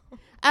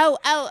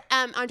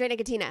 Andre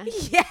Nicotina.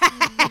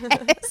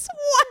 Yes.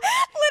 What?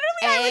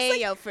 Literally, I was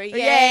like, yo, for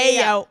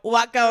yo,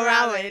 walk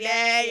around with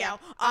yo,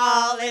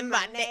 all in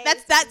my name.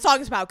 That song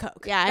is about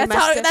coke. Yeah,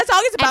 that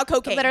song is about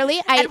cocaine.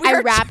 Literally,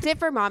 I rapped it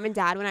for mom and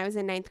dad when I was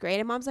in 9th grade,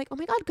 and mom's like, "Oh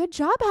my god, good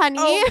job, honey."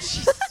 Oh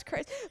Jesus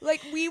Christ!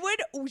 Like you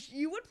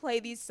would play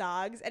these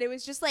songs, and it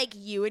was just like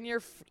you and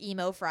your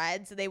emo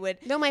friends. They would.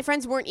 No, my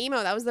friends weren't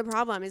emo. That was the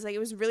problem. It's like it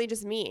was really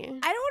just me. I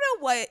don't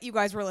know what you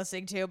guys were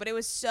listening to, but it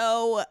was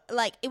so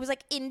like it was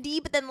like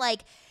indie, but then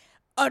like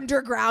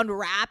underground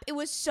rap. It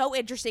was so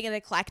interesting and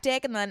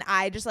eclectic, and then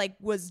I just like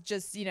was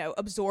just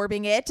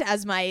absorbing it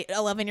as my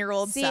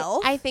 11-year-old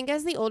self. I think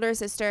as the older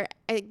sister,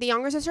 the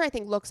younger sister I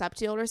think looks up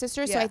to the older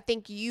sister, so I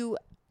think you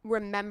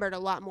remembered a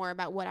lot more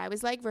about what I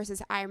was like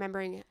versus I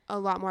remembering a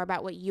lot more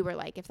about what you were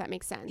like, if that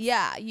makes sense.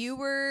 Yeah, you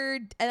were,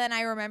 and then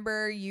I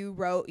remember you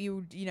wrote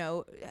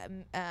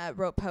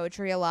wrote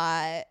poetry a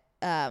lot.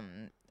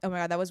 Oh my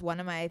god, that was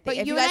one of my things.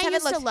 But you guys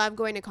used to love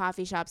going to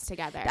coffee shops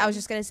together. I was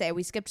just gonna say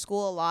we skipped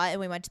school a lot and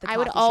we went to the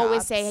coffee shops. I would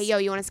always say, "Hey, yo,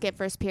 you want to skip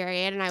first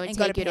period?" And I would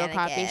take you to a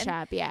coffee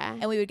shop. Yeah,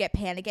 and we would get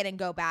Panic and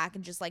go back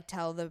and just like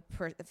tell the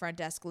front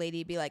desk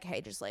lady, be like, "Hey,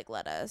 just like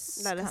let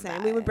us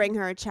in." We would bring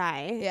her a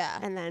chai. Yeah,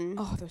 and then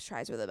those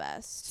chais were the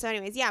best. So,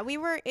 anyways, yeah, we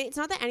were. It's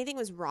not that anything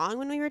was wrong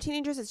when we were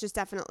teenagers. It's just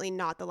definitely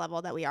not the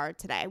level that we are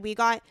today.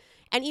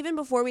 And even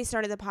before we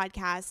started the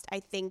podcast,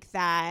 I think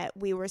that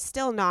we were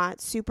still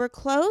not super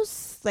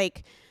close.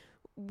 Like,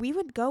 we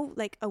would go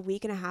like a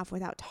week and a half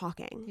without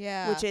talking.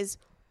 Yeah. Which is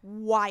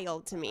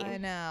wild to me. I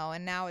know.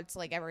 And now it's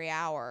like every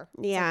hour.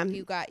 Yeah.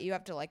 Like you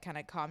have to like kind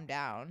of calm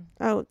down.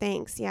 Oh,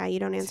 thanks. Yeah, you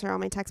don't answer all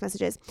my text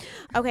messages.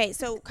 Okay,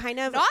 so kind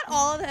of not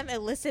all of them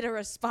elicit a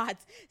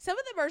response. Some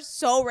of them are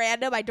so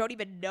random I don't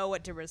even know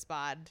what to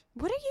respond.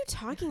 What are you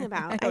talking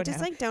about? I just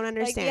like don't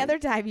understand. Like the other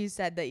time you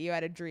said that you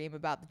had a dream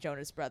about the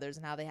Jonas Brothers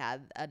and how they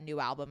had a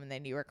new album and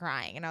then you were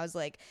crying. And I was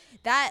like,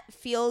 that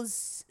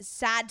feels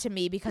sad to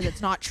me because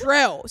it's not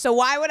true. So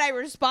why would I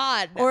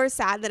respond? Or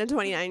sad that a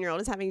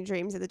 29-year-old is having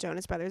dreams that the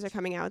Jonas Brothers are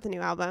coming out with a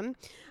new album.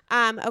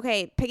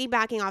 Okay,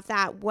 piggybacking off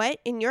that, what,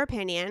 in your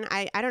opinion,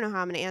 I don't know how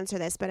I'm going to answer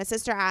this, but a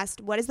sister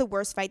asked, what is the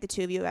worst fight the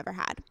two of you have ever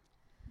had?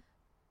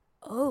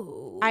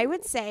 Oh, I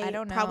would say I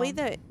don't know. Probably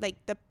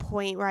the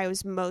point where I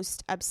was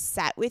most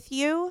upset with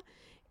you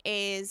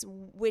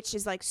which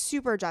is like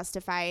super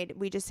justified.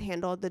 We just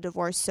handled the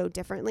divorce so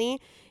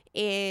differently,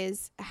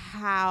 is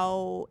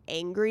how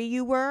angry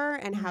you were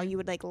and how you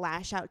would like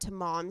lash out to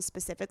mom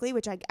specifically,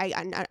 which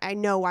I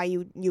know why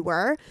you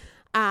were.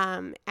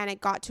 And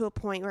it got to a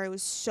point where it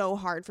was so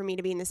hard for me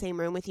to be in the same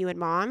room with you and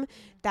mom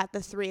that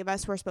the three of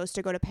us were supposed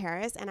to go to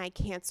Paris, and I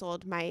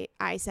told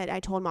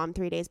mom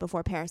 3 days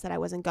before Paris that I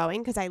wasn't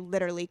going because I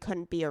literally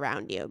couldn't be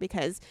around you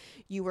because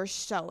you were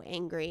so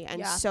angry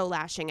and so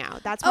lashing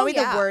out. That's probably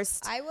the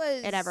worst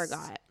it ever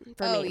got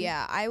for me. Oh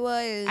yeah,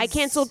 I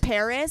canceled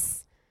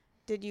Paris.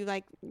 Did you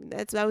like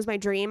that was my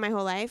dream my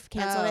whole life.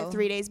 Canceled it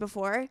 3 days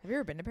before. Have you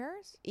ever been to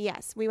Paris?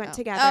 Yes, we went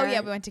together. Oh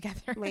yeah, we went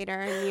together later,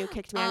 and you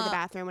kicked me out of the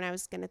bathroom when I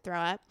was gonna throw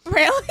up.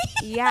 Really?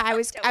 Yeah, I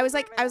was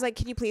like,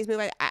 can you please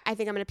move? I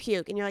think I'm gonna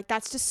puke. And you're like,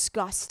 that's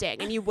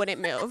disgusting, and you wouldn't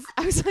move.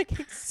 I was like,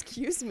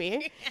 excuse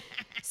me.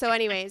 So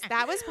anyways,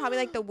 that was probably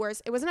like the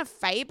worst. It wasn't a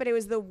fight, but it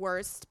was the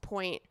worst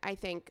point, I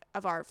think,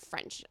 of our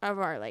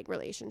like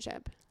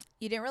relationship.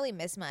 You didn't really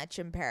miss much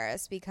in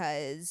Paris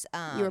because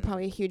You were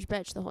probably a huge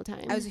bitch the whole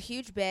time. I was a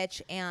huge bitch,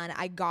 and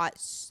I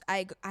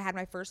had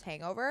my first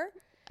hangover.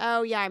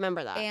 Oh yeah, I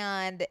remember that.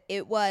 And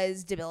it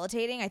was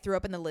debilitating. I threw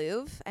up in the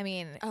Louvre. I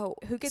mean,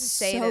 who can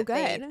say so that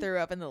good. they threw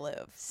up in the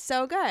Louvre?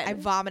 So good. I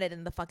vomited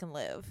in the fucking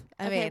Louvre.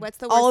 I mean, what's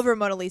the all worst- over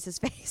Mona Lisa's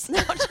face. No,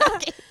 I'm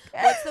joking.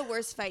 What's the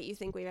worst fight you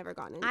think we've ever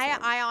gotten into?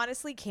 I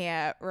honestly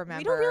can't remember.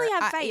 We don't really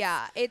have fights.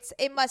 Yeah,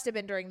 it must have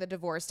been during the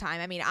divorce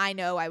time. I mean, I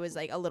know I was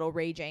like a little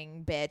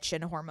raging bitch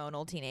and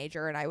hormonal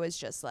teenager, and I was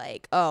just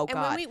like, oh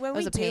god. And when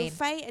we do pain.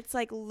 fight, it's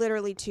like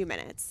literally 2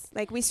 minutes.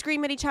 Like we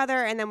scream at each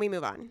other and then we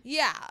move on.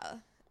 Yeah,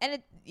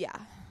 and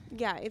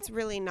Yeah, it's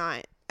really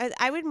not.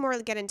 I would more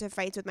get into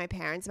fights with my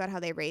parents about how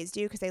they raised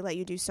you because they let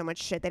you do so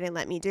much shit they didn't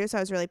let me do. So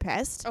I was really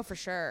pissed. Oh, for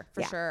sure.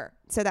 For Yeah. sure.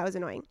 So that was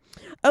annoying.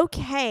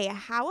 Okay,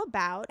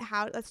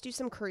 let's do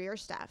some career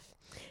stuff.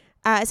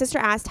 A sister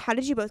asked, how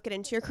did you both get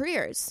into your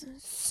careers?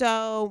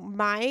 So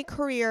my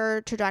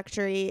career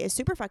trajectory is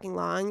super fucking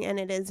long and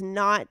it is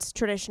not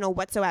traditional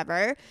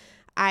whatsoever.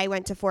 I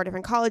went to 4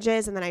 different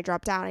colleges and then I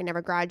dropped out. I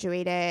never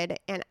graduated.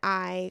 And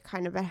I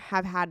kind of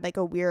have had like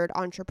a weird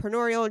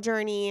entrepreneurial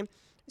journey.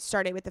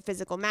 Started with the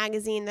physical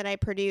magazine that I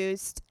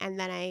produced, and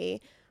then I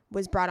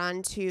was brought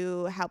on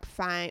to help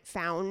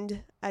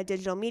found a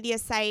digital media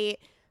site.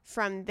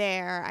 From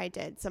there, I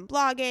did some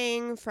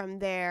blogging. From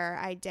there,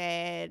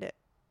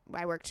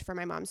 I worked for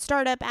my mom's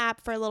startup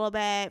app for a little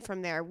bit.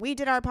 From there, we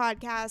did our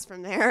podcast.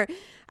 From there,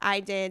 I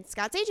did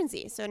Scott's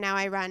agency. So now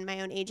I run my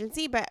own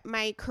agency, but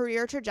my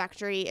career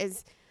trajectory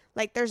is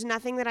like, there's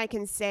nothing that I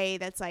can say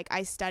that's like,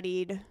 I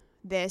studied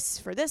this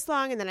for this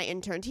long and then I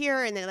interned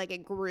here and then like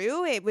it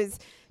grew. It was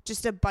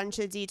just a bunch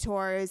of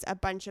detours, a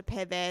bunch of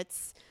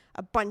pivots,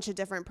 a bunch of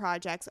different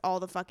projects all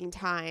the fucking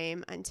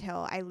time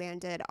until I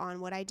landed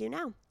on what I do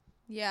now.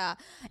 Yeah.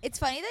 It's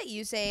funny that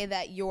you say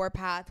that your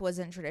path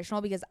wasn't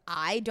traditional because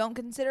I don't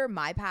consider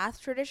my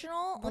path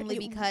traditional What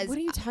are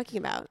you talking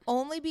about?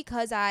 Only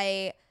because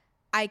I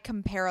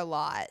compare a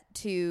lot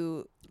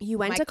to You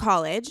went to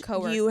college.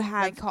 coworkers, You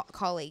have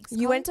colleagues.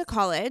 You went to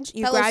college.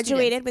 You Fellow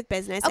graduated students. with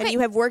business, Okay. and you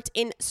have worked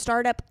in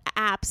startup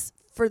apps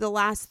for the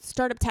last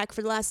startup tech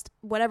for the last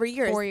whatever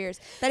years. 4 years.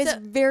 That is So-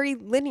 very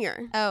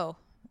linear. Oh,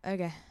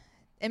 okay.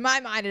 In my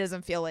mind, it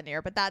doesn't feel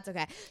linear, but that's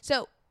okay.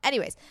 So,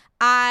 anyways,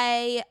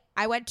 I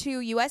went to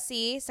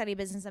USC, study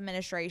business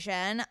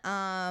administration.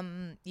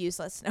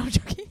 Useless. No, I'm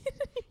joking.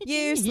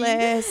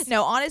 Useless.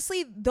 No,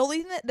 honestly,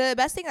 the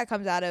best thing that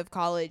comes out of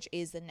college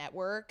is the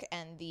network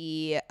and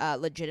the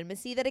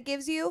legitimacy that it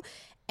gives you.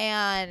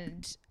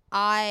 And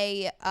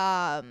I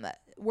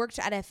worked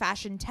at a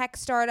fashion tech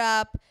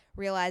startup.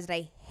 Realized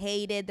I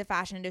hated the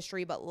fashion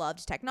industry but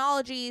loved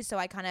technology, so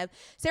I kind of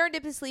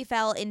serendipitously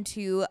fell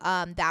into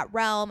that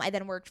realm. I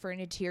then worked for an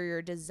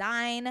interior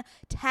design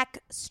tech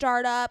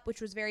startup, which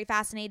was very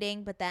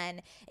fascinating, but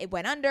then it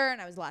went under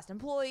and I was the last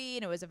employee,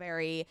 and it was a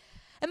very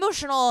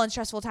emotional and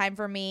stressful time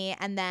for me.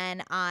 And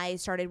then I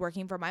started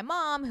working for my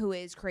mom, who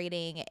is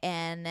creating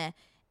an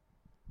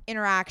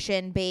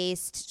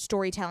interaction-based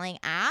storytelling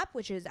app,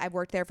 which is I've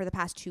worked there for the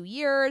past 2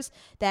 years.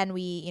 Then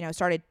we,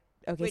 started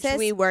Okay Which Sis.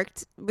 we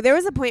worked. There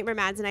was a point where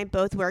Mads and I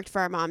both worked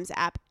for our mom's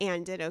app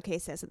and did Okay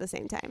Sis at the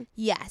same time.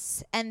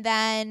 Yes. And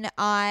then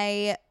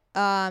I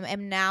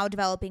am now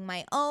developing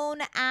my own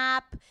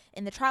app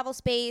in the travel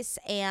space,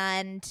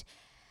 and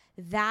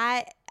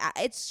that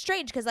it's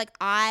strange because like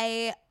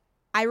I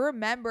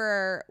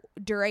remember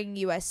during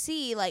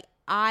USC, like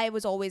I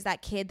was always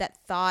that kid that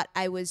thought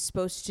I was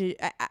supposed to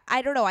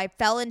I don't know, I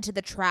fell into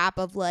the trap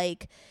of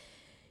like,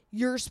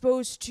 you're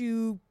supposed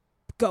to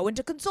go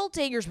into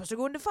consulting, you're supposed to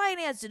go into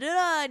finance,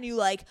 and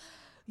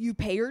you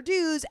pay your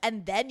dues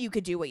and then you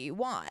could do what you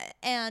want.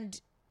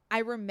 And I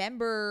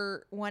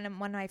remember one of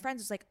my friends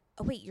was like,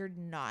 oh wait, you're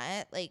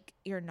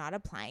not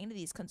applying to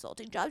these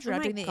consulting jobs, you're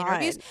not doing the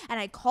interviews. And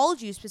I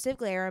called you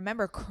specifically. I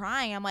remember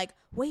crying. I'm like,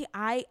 wait,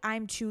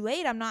 I'm too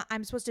late.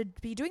 I'm supposed to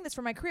be doing this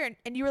for my career.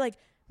 And you were like,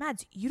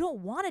 Mads, you don't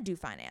want to do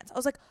finance. I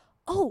was like,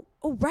 oh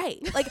right.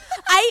 Like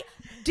I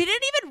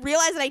didn't even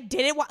realize that I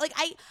didn't want, like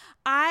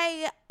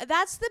I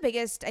that's the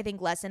biggest, I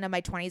think, lesson of my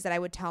 20s that I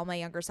would tell my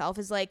younger self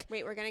is like,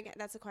 wait, we're gonna get,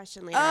 that's a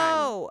question later on.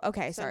 Oh,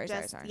 okay. So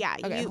Sorry. Yeah.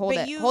 Okay,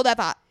 you, hold that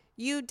thought.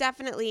 You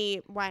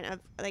definitely went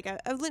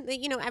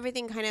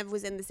everything kind of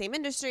was in the same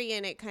industry,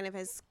 and it kind of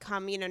has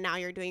come, now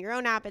you're doing your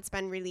own app. It's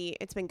been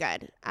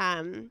good.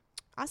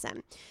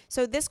 Awesome.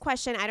 So this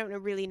question, I don't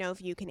really know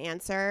if you can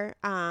answer,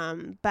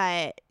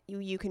 but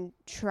you can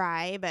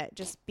try, but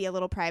just be a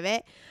little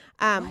private.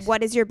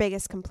 What is your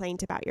biggest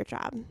complaint about your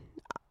job?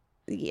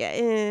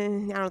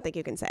 I don't think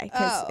you can say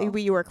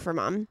because you work for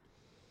mom.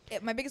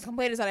 My biggest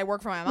complaint is that I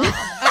work for my mom.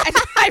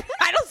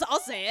 I'll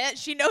say it.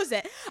 She knows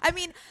it. I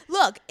mean,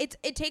 look,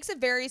 it takes a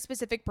very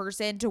specific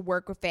person to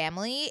work with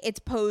family. It's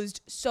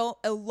posed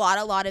a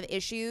lot of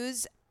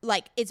issues.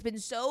 Like it's been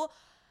so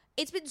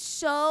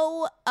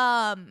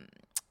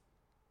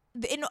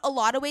in a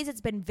lot of ways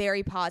it's been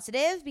very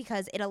positive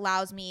because it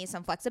allows me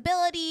some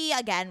flexibility.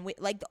 Again,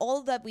 like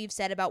all that we've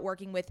said about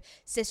working with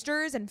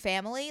sisters and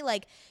family,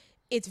 like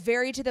it's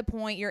very to the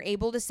point. You're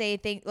able to say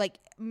things like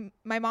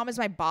my mom is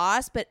my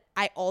boss, but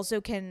I also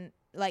can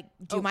like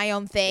do my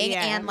own thing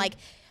and like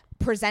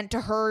present to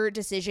her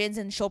decisions,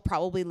 and she'll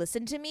probably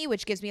listen to me,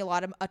 which gives me a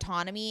lot of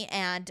autonomy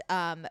and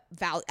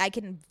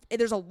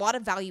there's a lot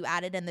of value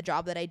added in the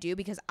job that I do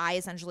because I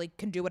essentially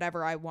can do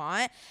whatever I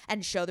want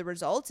and show the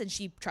results, and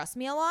she trusts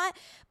me a lot.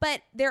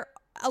 But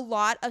a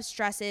lot of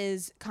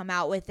stresses come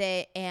out with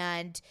it,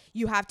 and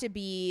you have to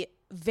be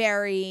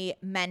very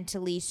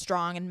mentally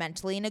strong and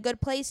mentally in a good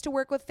place to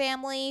work with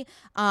family.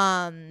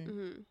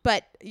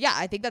 But yeah,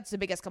 I think that's the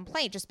biggest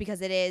complaint, just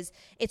because I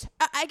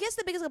guess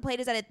the biggest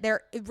complaint is that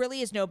there really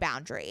is no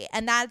boundary.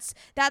 And that's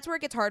where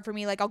it gets hard for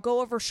me. Like I'll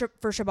go over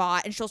for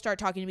Shabbat and she'll start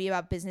talking to me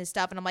about business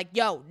stuff. And I'm like,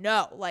 yo,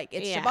 no, like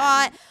it's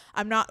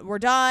Shabbat. We're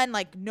done.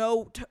 Like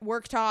no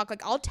work talk.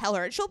 Like I'll tell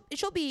her,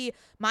 she'll be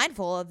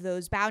mindful of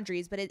those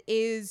boundaries, but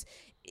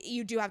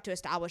you do have to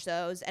establish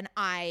those, and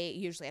I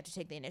usually have to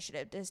take the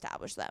initiative to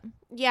establish them.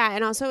 Yeah,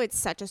 and also it's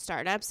such a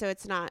startup, so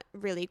it's not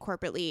really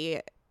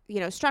corporately,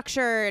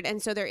 structured,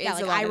 and so there is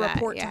a lot I of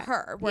report that. to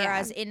her,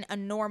 whereas in a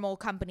normal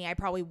company, I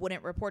probably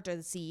wouldn't report to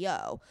the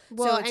CEO.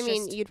 Well, so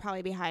you'd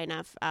probably be high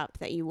enough up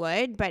that you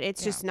would, but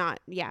it's just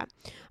not. Yeah.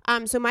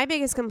 So my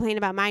biggest complaint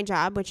about my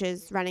job, which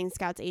is running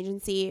Scout's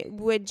agency,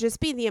 would just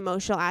be the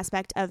emotional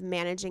aspect of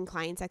managing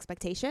clients'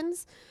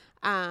 expectations.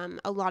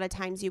 A lot of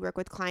times you work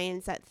with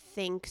clients that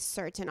think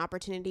certain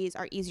opportunities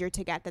are easier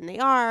to get than they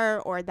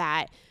are, or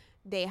that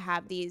they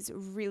have these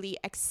really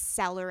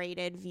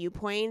accelerated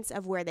viewpoints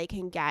of where they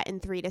can get in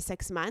 3 to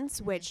 6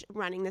 months, which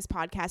running this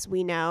podcast,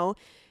 we know,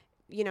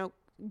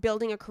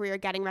 building a career,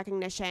 getting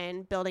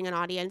recognition, building an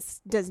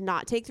audience does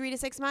not take 3 to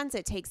 6 months.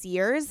 It takes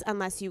years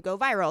unless you go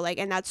viral.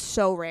 And that's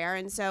so rare.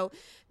 And so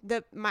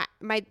the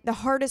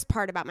hardest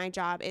part about my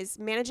job is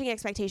managing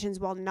expectations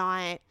while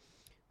not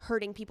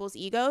hurting people's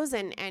egos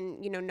and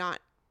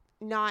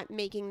not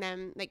making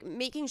them, like,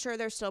 making sure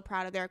they're still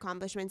proud of their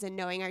accomplishments and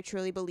knowing I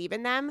truly believe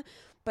in them,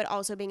 but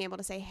also being able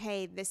to say,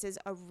 hey, this is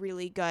a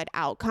really good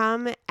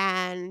outcome,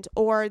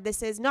 or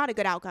this is not a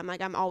good outcome. Like,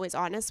 I'm always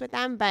honest with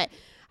them. But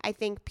I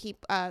think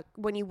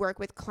when you work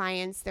with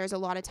clients, there's a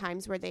lot of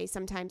times where they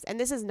sometimes, and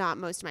this is not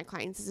most of my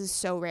clients, this is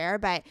so rare,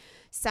 but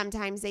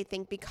sometimes they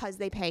think because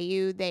they pay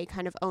you, they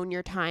kind of own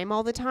your time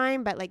all the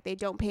time. But like, they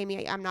don't pay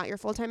me. I'm not your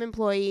full-time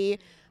employee.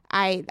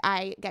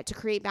 I get to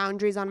create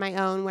boundaries on my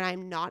own when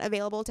I'm not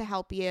available to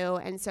help you.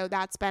 And so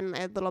that's been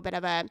a little bit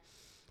of a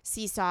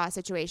seesaw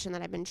situation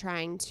that I've been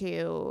trying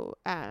to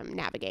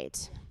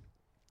navigate,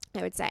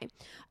 I would say.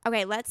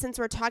 Okay, since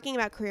we're talking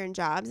about career and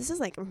jobs, this is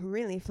like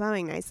really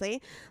flowing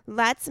nicely.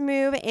 Let's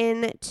move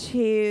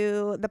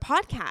into the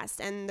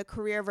podcast and the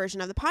career version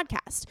of the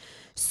podcast.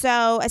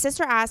 So a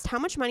sister asked, how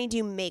much money do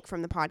you make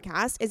from the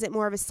podcast? Is it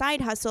more of a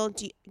side hustle?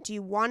 Do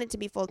you want it to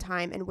be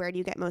full-time? And where do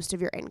you get most of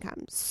your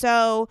income?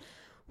 So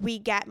we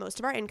get most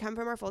of our income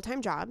from our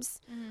full-time jobs.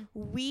 Mm-hmm.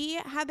 We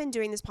have been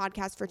doing this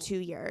podcast for 2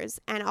 years.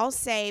 And I'll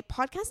say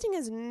podcasting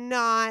is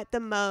not the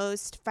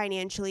most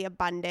financially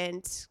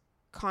abundant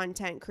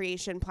content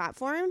creation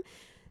platform.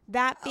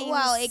 That being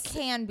it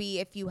can be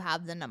if you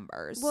have the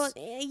numbers. Well,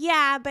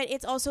 yeah, but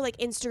it's also like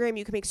Instagram.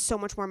 You can make so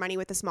much more money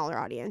with a smaller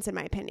audience, in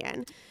my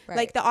opinion. Right.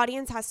 Like the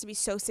audience has to be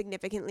so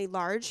significantly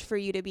large for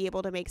you to be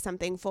able to make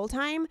something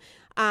full-time.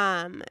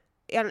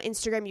 On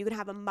Instagram, you can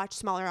have a much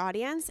smaller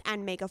audience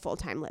and make a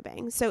full-time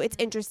living. So it's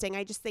interesting.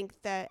 I just think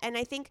and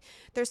I think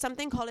there's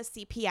something called a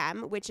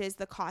CPM, which is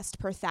the cost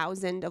per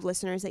 1,000 of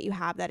listeners that you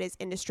have. That is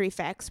industry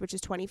fixed, which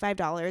is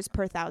 $25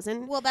 per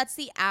 1,000. Well, that's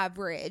the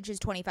average is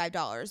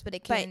 $25,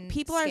 but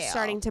people are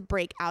starting to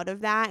break out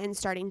of that and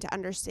starting to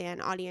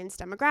understand audience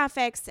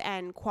demographics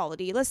and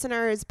quality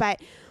listeners.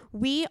 But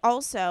we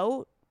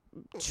also,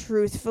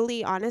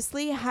 truthfully,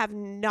 honestly, have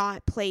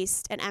not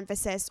placed an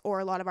emphasis or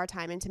a lot of our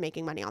time into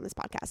making money on this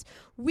podcast.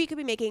 We could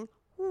be making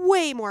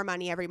way more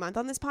money every month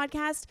on this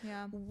podcast.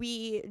 Yeah.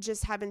 We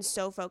just have been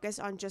so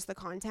focused on just the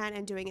content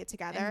and doing it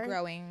together and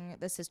growing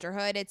the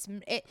sisterhood.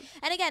 And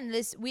again,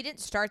 we didn't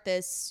start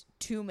this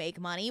to make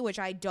money, which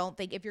I don't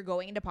think, if you're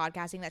going into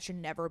podcasting, that should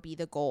never be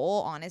the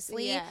goal,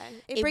 honestly. Yeah.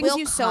 It brings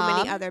you so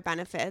many other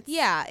benefits.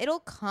 Yeah,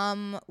 it'll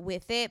come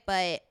with it,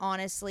 but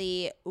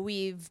honestly,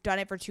 we've done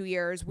it for 2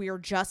 years. We are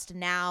just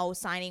now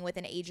signing with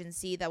an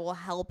agency that will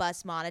help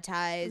us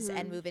monetize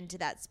and move into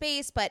that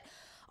space, but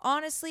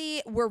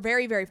honestly, we're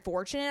very, very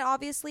fortunate,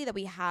 obviously, that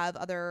we have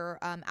other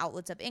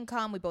outlets of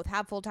income. We both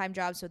have full-time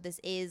jobs, so this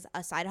is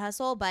a side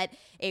hustle, but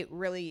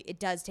it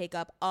does take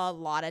up a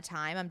lot of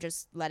time. I'm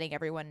just letting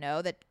everyone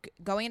know that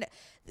going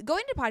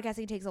into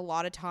podcasting takes a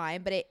lot of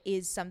time, but it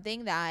is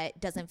something that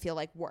doesn't feel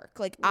like work.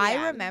 Like, yeah.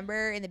 I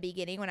remember in the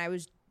beginning when I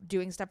was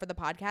doing stuff for the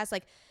podcast,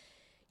 like,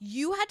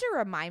 you had to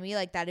remind me,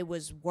 like, that it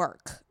was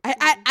work.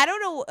 I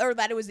don't know, or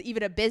that it was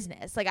even a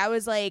business. Like, I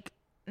was like,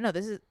 no,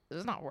 this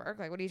is not work.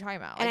 Like, what are you talking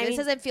about? Like, this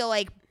doesn't feel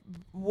like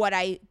what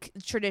I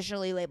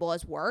traditionally label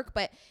as work.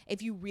 But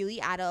if you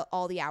really add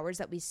all the hours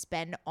that we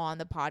spend on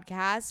the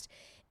podcast,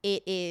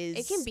 it is.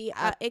 It can be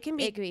it could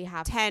be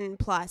half 10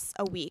 plus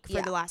a week for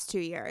Yeah. the last 2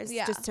 years.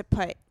 Yeah. Just to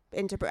put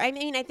into, I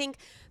mean, I think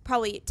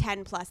probably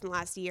 10 plus in the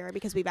last year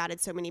because we've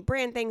added so many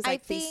brand things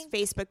like these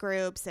Facebook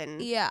groups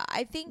and Yeah,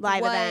 I think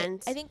live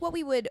events. I think what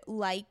we would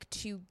like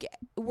to get,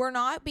 we're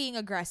not being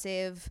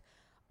aggressive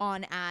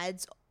on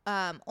ads.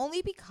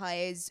 Only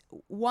because,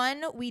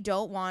 one, we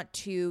don't want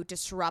to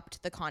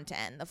disrupt the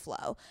content and the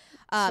flow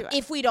Sure.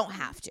 if we don't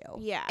have to.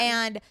 Yeah.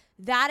 And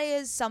that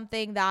is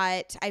something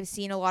that I've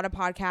seen a lot of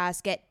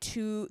podcasts get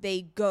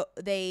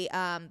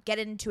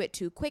into it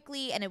too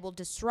quickly, and it will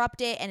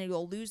disrupt it, and it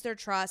will lose their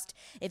trust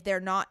if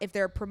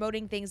they're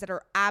promoting things that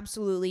are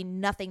absolutely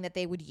nothing that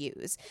they would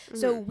use.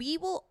 So we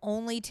will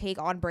only take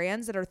on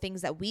brands that are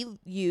things that we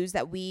use,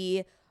 that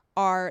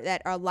are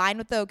aligned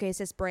with the OK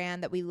Sis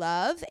brand that we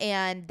love,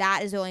 and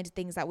that is the only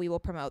things that we will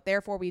promote.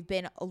 Therefore, we've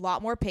been a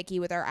lot more picky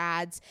with our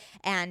ads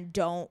and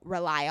don't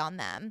rely on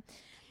them.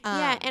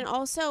 Yeah, and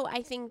also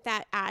I think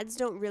that ads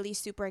don't really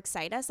super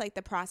excite us, like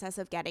the process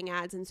of getting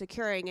ads and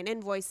securing and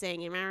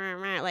invoicing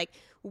and like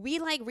we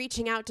like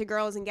reaching out to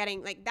girls and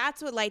getting, like,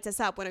 that's what lights us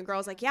up when a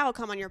girl's like, yeah, I'll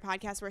come on your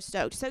podcast. We're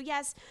stoked. So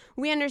yes,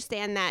 we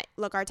understand that,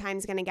 look, our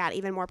time's going to get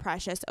even more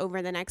precious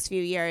over the next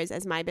few years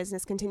as my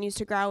business continues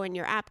to grow and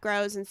your app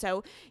grows. And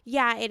so,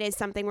 yeah, it is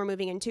something we're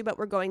moving into, but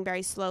we're going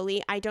very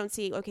slowly. I don't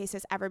see OK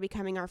Sis ever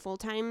becoming our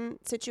full-time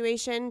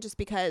situation just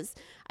because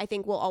I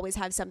think we'll always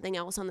have something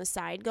else on the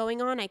side going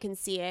on. I can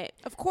see it,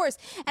 of course,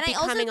 and becoming I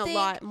also think a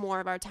lot more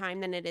of our time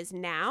than it is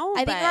now.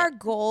 I think our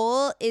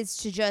goal is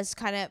to just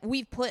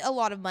we've put a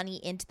lot of money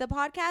into the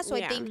podcast, so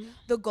I think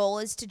the goal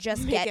is to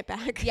just make it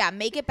back. Yeah,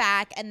 make it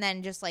back, and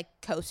then just like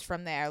coast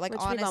from there. Like,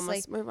 which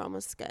honestly, we're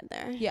almost good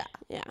there. Yeah.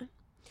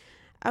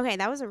 Okay,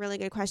 that was a really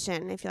good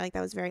question. I feel like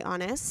that was very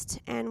honest,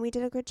 and we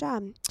did a good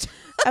job.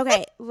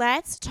 Okay,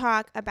 let's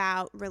talk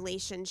about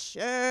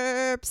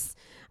relationships.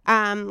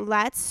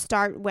 Let's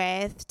start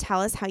with,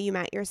 tell us how you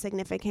met your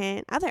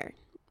significant other.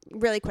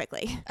 Really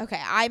quickly.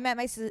 Okay, I met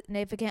my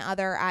significant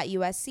other at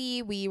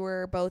USC. We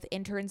were both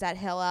interns at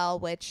Hillel,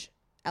 which,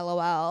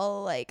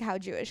 LOL, like, how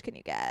Jewish can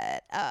you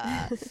get?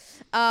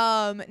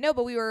 No,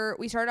 but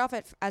we started off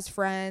as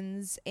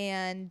friends,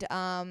 and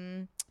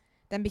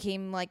then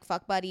became like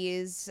fuck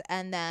buddies,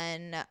 and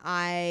then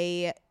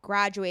I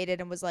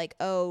graduated and was like,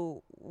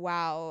 oh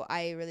wow,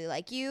 I really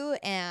like you,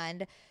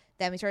 and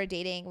then we started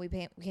dating. We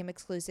became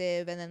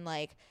exclusive, and then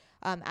like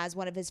as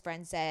one of his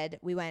friends said,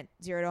 we went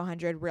 0 to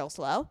 100 real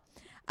slow.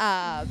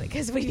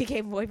 Because we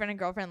became boyfriend and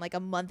girlfriend like a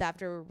month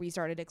after we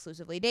started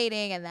exclusively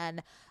dating, and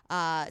then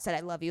said I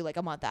love you like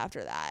a month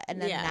after that,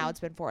 and then now it's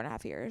been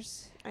 4.5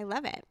 years. I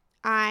love it.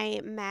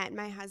 I met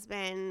my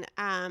husband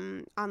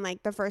on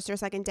like the first or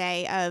second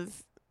day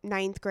of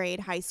 9th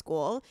grade high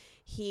school.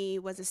 He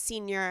was a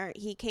senior.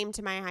 He came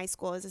to my high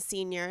school as a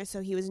senior, so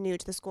he was new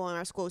to the school, and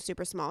our school was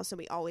super small, so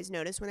we always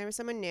noticed when there was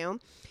someone new.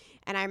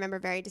 And I remember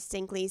very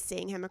distinctly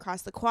seeing him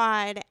across the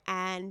quad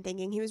and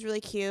thinking he was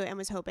really cute and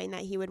was hoping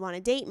that he would want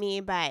to date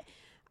me, but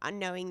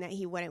knowing that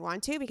he wouldn't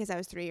want to because I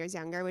was 3 years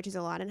younger, which is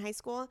a lot in high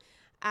school.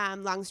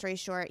 Long story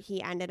short,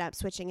 he ended up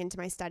switching into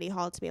my study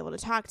hall to be able to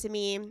talk to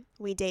me.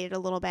 We dated a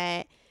little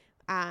bit.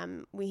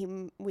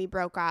 We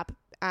broke up,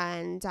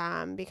 and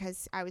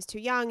because I was too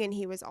young, and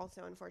he was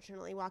also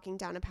unfortunately walking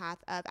down a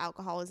path of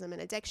alcoholism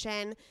and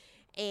addiction.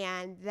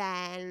 And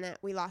then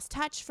we lost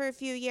touch for a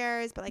few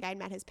years, but like I'd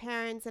met his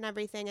parents and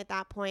everything at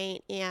that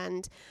point.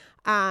 And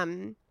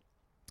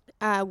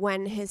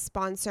when his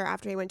sponsor,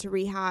 after he went to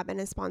rehab and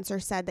his sponsor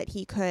said that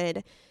he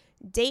could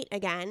date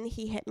again,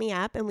 he hit me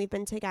up, and we've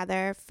been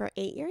together for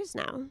 8 years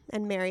now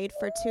and married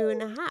for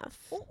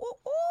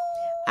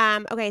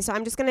 2.5. Okay, so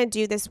I'm just going to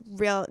do this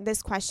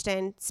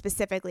question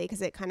specifically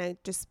because it kind of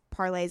just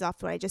parlays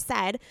off what I just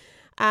said.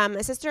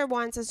 A sister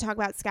wants us to talk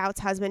about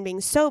Scout's husband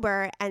being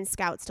sober and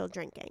Scout still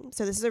drinking.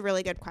 So this is a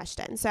really good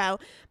question. So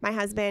my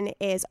husband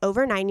is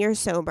over 9 years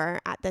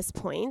sober at this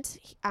point,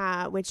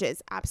 which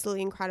is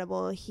absolutely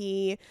incredible.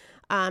 He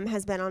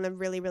has been on a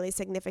really, really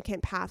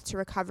significant path to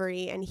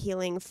recovery and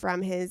healing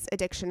from his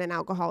addiction and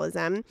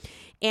alcoholism.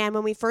 And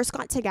when we first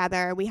got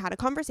together, we had a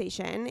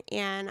conversation,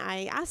 and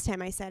I asked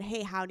him, I said,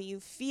 hey, how do you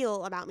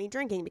feel about me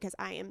drinking? Because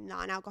I am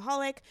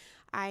non-alcoholic.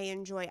 I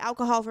enjoy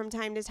alcohol from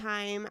time to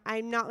time.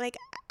 I'm not like,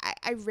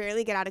 I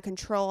rarely get out of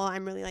control.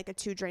 I'm really like a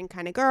 2-drink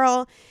kind of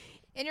girl.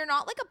 And you're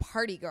not like a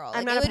party girl.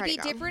 I'm like, not a it party would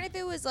be girl. Different if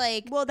it was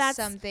like that's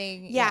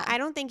something. Yeah, I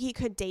don't think he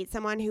could date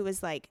someone who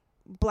was like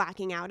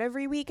blacking out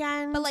every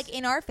weekend. But like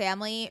in our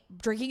family,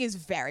 drinking is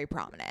very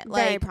prominent.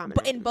 Very like,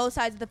 prominent. In both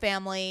sides of the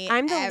family.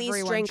 I'm the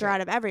least drinker out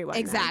of everyone.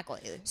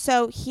 Exactly. Then.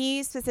 So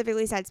he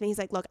specifically said to me, he's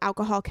like, look,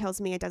 alcohol kills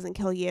me. It doesn't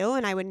kill you.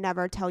 And I would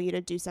never tell you to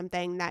do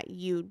something that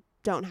you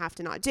don't have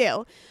to not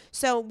do.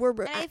 So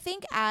I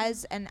think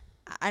and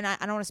I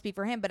don't want to speak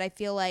for him, but I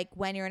feel like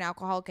when you're an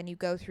alcoholic and you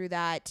go through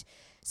that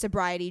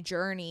sobriety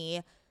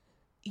journey,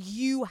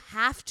 you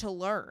have to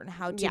learn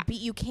how to be.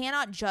 You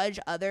cannot judge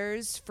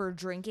others for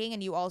drinking,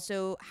 and you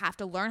also have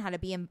to learn how to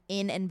be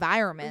in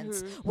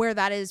environments where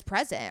that is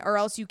present, or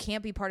else you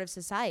can't be part of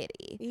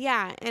society.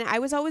 Yeah, and I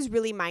was always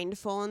really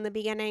mindful in the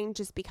beginning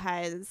just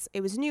because it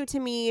was new to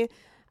me.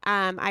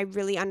 I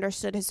really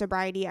understood his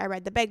sobriety. I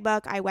read the big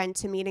book. I went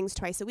to meetings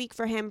twice a week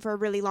for him for a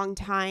really long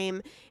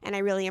time. And I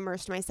really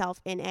immersed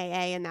myself in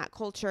AA and that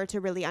culture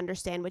to really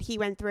understand what he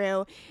went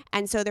through.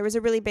 And so there was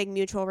a really big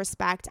mutual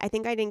respect. I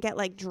think I didn't get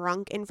like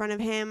drunk in front of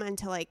him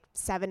until like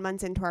 7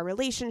 months into our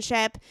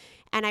relationship.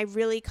 And I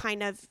really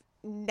kind of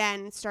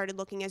then started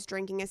looking as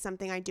drinking as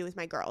something I do with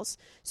my girls.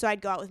 So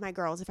I'd go out with my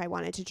girls if I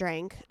wanted to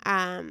drink.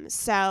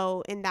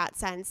 So in that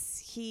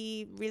sense,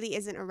 he really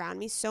isn't around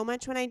me so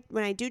much when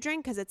I do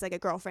drink, because it's like a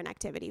girlfriend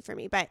activity for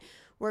me. But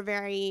we're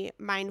very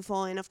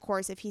mindful. And of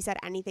course, if he said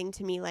anything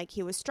to me like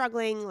he was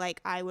struggling, like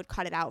I would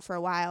cut it out for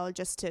a while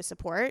just to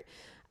support.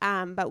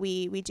 But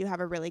we do have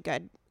a really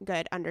good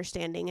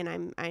understanding,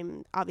 and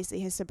I'm obviously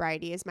his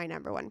sobriety is my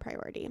number one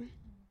priority.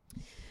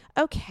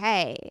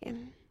 Okay.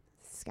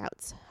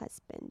 Scout's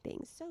husband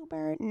being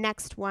sober.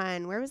 Next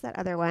one. Where was that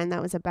other one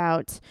that was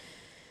about?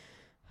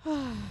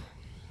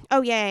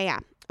 Oh, yeah.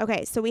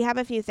 Okay, so we have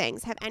a few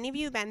things. Have any of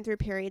you been through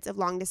periods of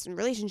long distance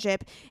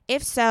relationship?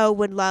 If so,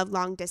 would love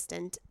long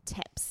distance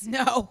tips.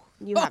 No.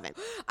 You haven't.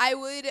 I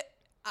would.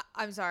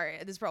 I'm sorry.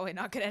 This is probably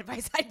not good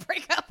advice. I'd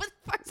break up as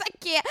far as I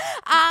can.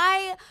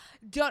 I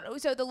don't know.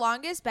 So the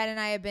longest Ben and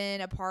I have been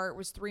apart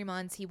was 3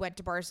 months. He went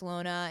to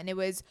Barcelona, and it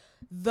was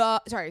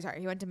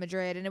he went to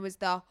Madrid, and it was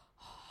the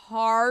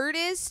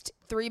hardest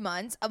 3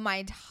 months of my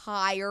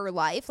entire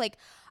life. Like,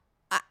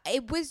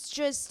 it was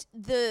just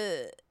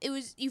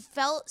you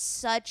felt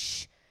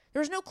such, there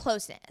was no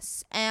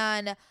closeness.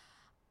 And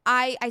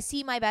I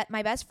see my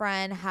best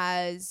friend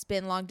has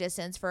been long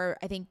distance for,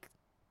 I think,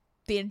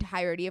 the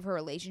entirety of her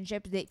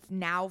relationship.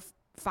 Now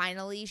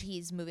finally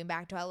he's moving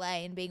back to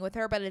LA and being with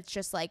her, but it's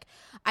just like,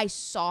 I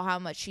saw how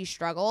much she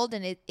struggled,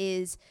 and it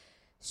is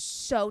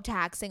so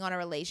taxing on a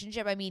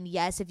relationship. I mean,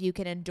 yes, if you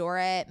can endure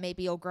it,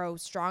 maybe you'll grow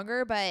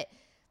stronger, but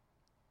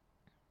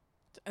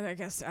I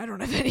guess I don't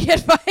have any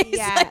advice.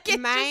 Yeah, like, it's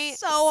just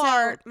so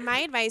hard. My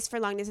advice for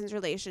long distance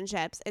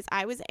relationships is,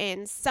 I was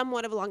in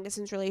somewhat of a long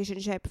distance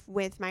relationship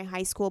with my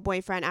high school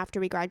boyfriend after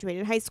we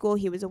graduated high school.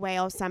 He was away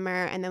all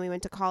summer, and then we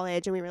went to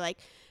college, and we were like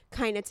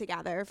kind of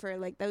together for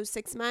like those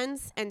 6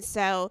 months. And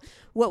so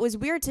what was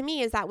weird to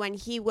me is that when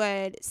he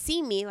would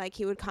see me, like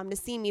he would come to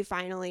see me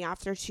finally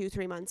after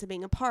 2-3 months of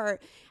being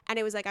apart, and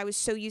it was like I was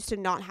so used to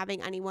not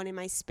having anyone in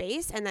my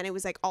space, and then it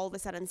was like all of a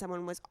sudden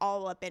someone was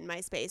all up in my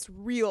space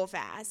real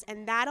fast,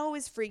 and that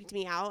always freaked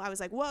me out. I was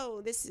like,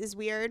 whoa, this is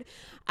weird.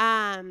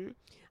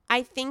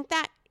 I think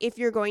that if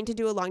you're going to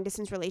do a long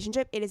distance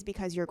relationship, it is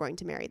because you're going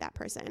to marry that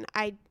person.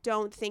 I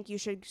don't think you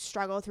should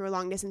struggle through a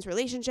long distance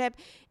relationship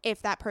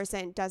if that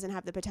person doesn't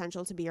have the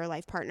potential to be your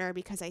life partner,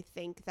 because I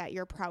think that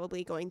you're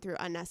probably going through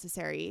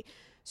unnecessary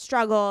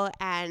struggle,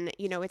 and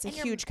it's a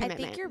huge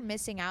commitment. I think you're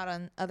missing out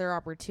on other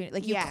opportunities.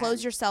 Like, you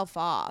close yourself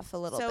off a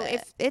little bit. So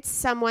if it's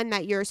someone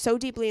that you're so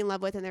deeply in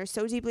love with, and they're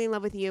so deeply in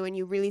love with you, and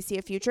you really see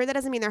a future, that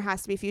doesn't mean there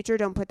has to be a future.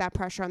 Don't put that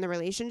pressure on the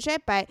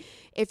relationship. But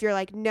if you're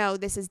like, no,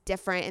 this is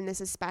different and this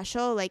is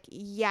special, like,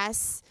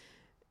 yes,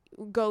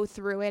 go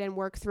through it and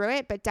work through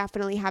it, but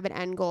definitely have an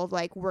end goal of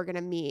like, we're gonna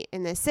meet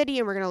in this city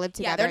and we're gonna live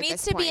together. Yeah, there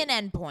needs to be an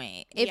end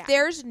point. If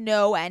there's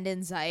no end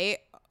in sight,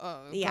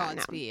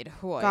 Godspeed.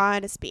 No.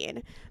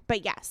 Godspeed.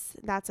 But yes,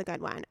 that's a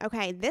good one.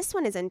 Okay, this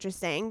one is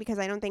interesting because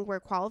I don't think we're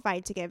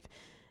qualified to give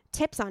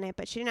tips on it,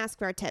 but she didn't ask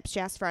for our tips. She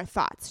asked for our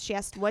thoughts. She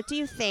asked, what do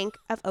you think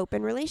of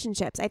open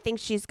relationships? I think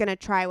she's going to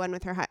try one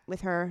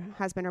with her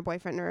husband or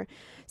boyfriend or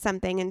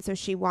something, and so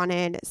she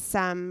wanted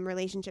some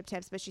relationship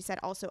tips, but she said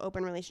also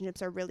open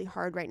relationships are really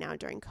hard right now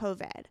during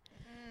COVID.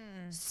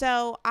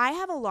 So I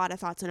have a lot of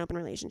thoughts on open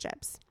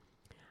relationships.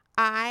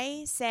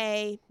 I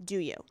say, do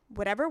you.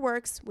 Whatever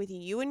works with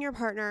you and your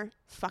partner,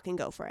 fucking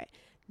go for it.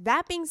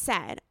 That being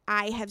said,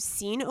 I have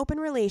seen open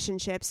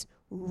relationships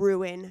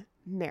ruin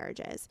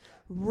marriages,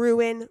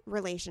 ruin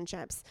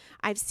relationships.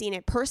 I've seen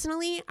it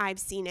personally. I've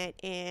seen it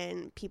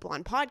in people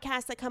on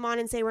podcasts that come on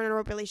and say we're in a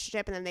open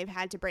relationship, and then they've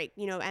had to break,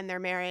 end their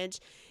marriage.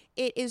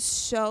 It is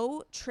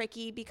so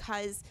tricky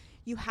because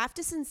you have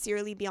to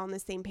sincerely be on the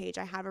same page.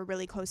 I have a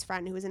really close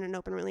friend who was in an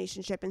open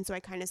relationship, and so I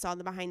kind of saw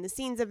the behind the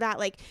scenes of that.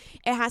 Like,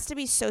 it has to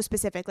be so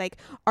specific. Like,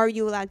 are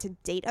you allowed to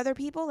date other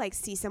people? Like,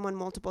 see someone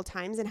multiple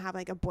times and have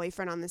like a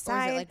boyfriend on the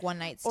side? Or is it like one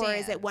night stands? Or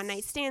is it one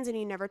night stands and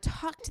you never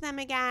talk to them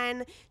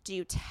again? Do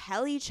you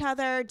tell each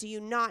other? Do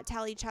you not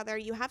tell each other?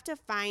 You have to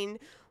find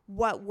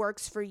what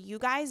works for you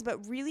guys,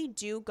 but really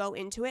do go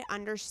into it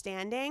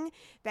understanding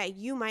that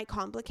you might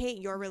complicate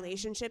your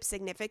relationship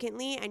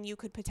significantly, and you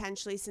could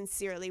potentially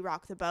sincerely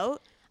rock the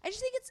boat. I just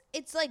think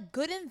it's like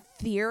good in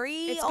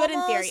theory. It's good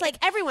in theory.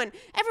 Like everyone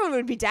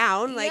would be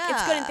down. Like,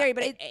 it's good in theory,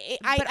 but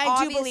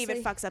I do believe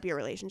it fucks up your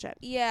relationship.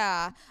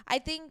 Yeah, I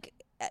think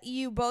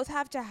you both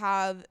have to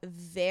have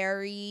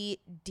very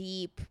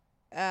deep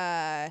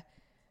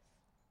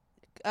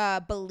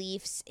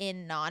beliefs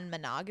in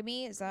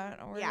non-monogamy. Is that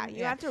a word? Yeah,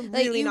 you have to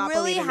really not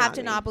really believe in have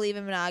to monogamy. Not believe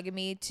in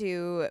monogamy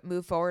to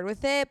move forward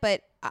with it.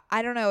 But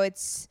I don't know.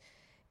 It's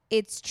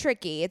it's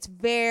tricky. It's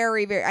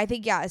very, very, I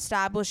think, yeah,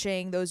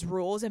 establishing those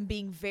rules and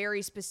being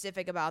very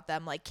specific about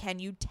them. Like, can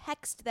you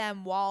text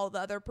them while the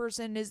other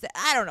person is there?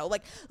 I don't know,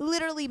 like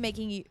literally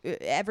making you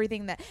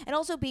everything that, and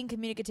also being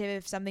communicative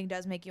if something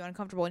does make you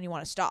uncomfortable and you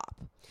want to stop.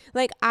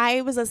 Like,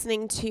 I was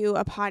listening to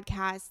a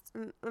podcast.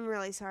 I'm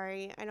really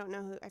sorry. I don't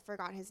know who, I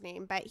forgot his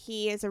name, but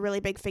he is a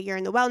really big figure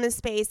in the wellness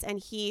space. And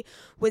he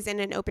was in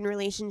an open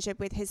relationship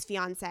with his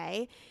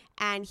fiance,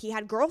 and he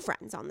had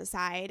girlfriends on the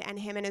side, and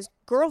him and his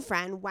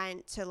girlfriend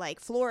went to like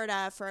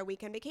Florida for a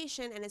weekend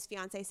vacation, and his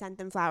fiance sent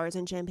them flowers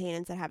and champagne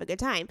and said, have a good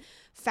time.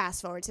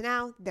 Fast forward to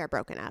now, they're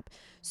broken up.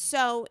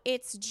 So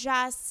it's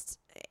just,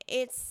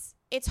 it's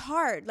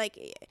hard. Like,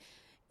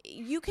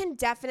 you can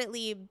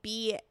definitely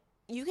be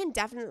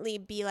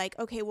like,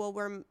 okay, well,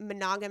 we're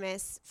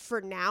monogamous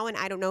for now, and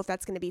I don't know if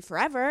that's going to be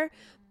forever.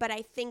 But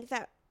I think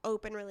that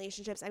open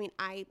relationships, I mean,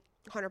 I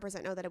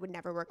 100% know that it would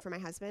never work for my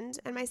husband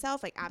and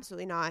myself, like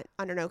absolutely not,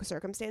 under no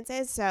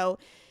circumstances. So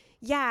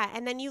yeah,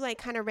 and then you like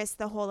kind of risk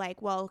the whole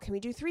like, well, can we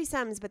do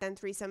threesomes? But then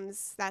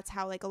threesomes, that's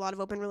how like a lot of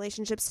open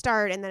relationships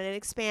start, and then it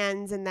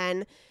expands, and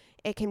then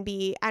it can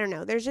be, I don't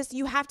know, there's just,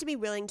 you have to be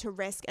willing to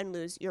risk and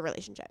lose your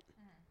relationship,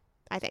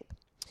 I think.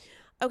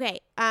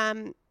 Okay,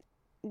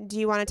 do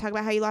you want to talk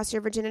about how you lost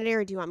your virginity,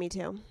 or do you want me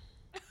to?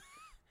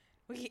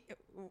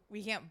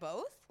 We can't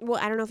both? Well,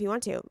 I don't know if you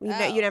want to.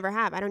 You never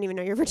have. I don't even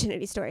know your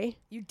virginity story.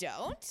 You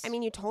don't? I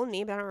mean, you told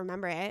me, but I don't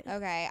remember it.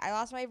 Okay. I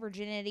lost my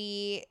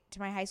virginity to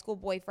my high school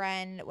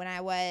boyfriend when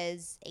I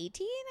was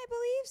 18, I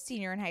believe,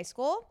 senior in high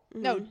school.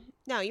 Mm-hmm.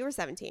 No, you were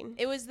 17.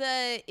 It was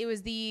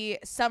the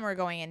summer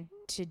going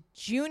into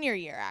junior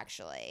year,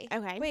 actually.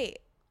 Okay. Wait.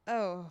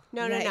 Oh.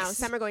 No.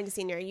 Summer going to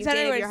senior. You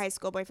dated your high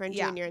school boyfriend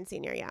junior and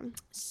senior, yeah.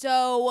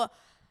 So,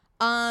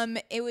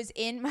 it was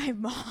in my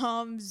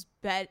mom's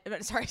bed.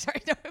 Sorry.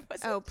 No, it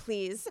wasn't. Oh,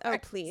 please. Sorry.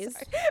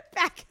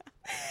 Back up.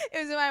 It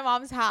was in my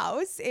mom's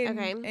house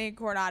in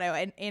Coronado,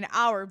 and in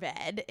our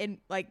bed, and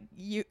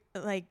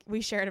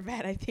we shared a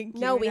bed, I think.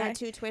 No, we had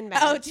two twin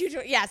beds.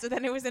 Oh, yeah. So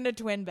then it was in a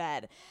twin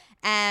bed,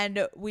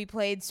 and we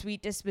played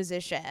Sweet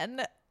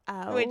Disposition.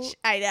 Oh, which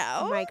I know.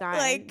 Oh my God.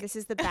 Like, this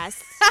is the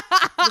best.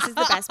 This is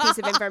the best piece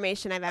of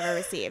information I've ever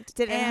received.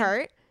 Did it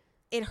hurt?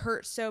 It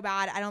hurt so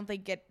bad. I don't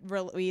think it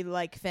really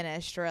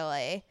finished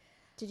really.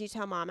 Did you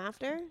tell mom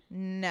after?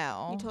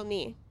 No. You told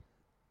me.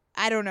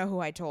 I don't know who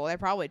I told. I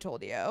probably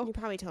told you. You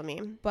probably told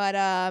me. But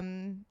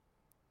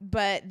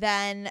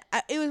then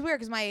it was weird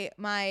because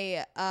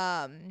my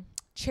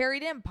cherry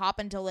didn't pop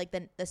until like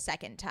the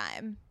second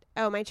time.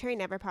 Oh, my cherry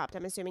never popped.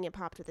 I'm assuming it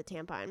popped with a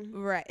tampon.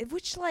 Right.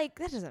 Which, like,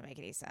 that doesn't make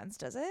any sense,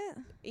 does it?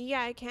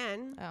 Yeah, it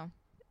can. Oh.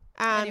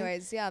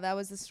 Anyways, yeah, that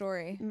was the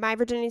story. My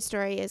virginity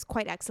story is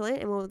quite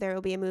excellent, and there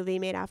will be a movie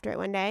made after it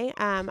one day.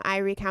 I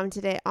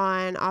recounted it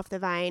on Off the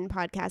Vine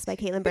podcast by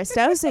Caitlin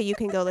Bristow, so you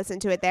can go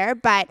listen to it there.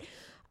 But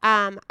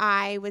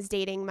I was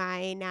dating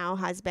my now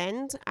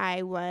husband.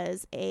 I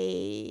was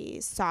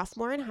a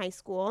sophomore in high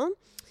school.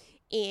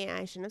 And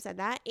I shouldn't have said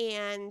that.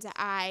 And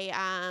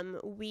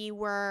we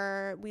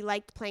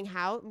liked playing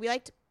house. We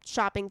liked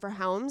shopping for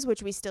homes,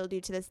 which we still do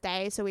to this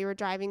day. So we were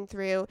driving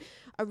through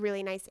a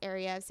really nice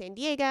area of San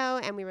Diego,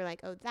 and we were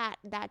like, oh,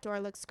 that door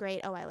looks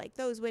great. Oh, I like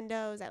those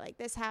windows. I like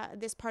this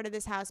part of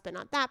this house, but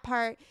not that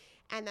part.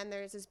 And then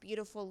there's this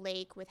beautiful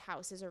lake with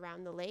houses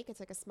around the lake. It's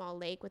like a small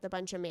lake with a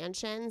bunch of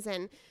mansions.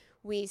 And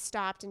we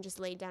stopped and just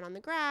laid down on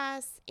the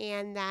grass,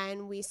 and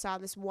then we saw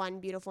this one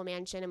beautiful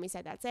mansion, and we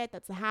said, that's it.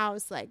 That's the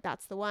house. Like,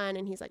 that's the one.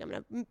 And he's like, I'm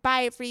going to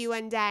buy it for you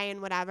one day and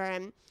whatever.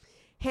 And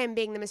him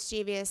being the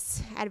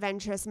mischievous,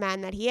 adventurous man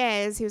that he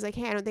is, he was like,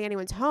 hey, I don't think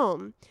anyone's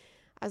home.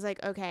 I was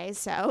like, okay,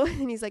 so.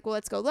 And he's like, well,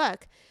 let's go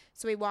look.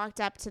 So we walked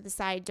up to the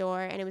side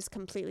door, and it was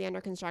completely under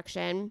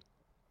construction.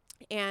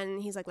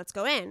 And he's like, let's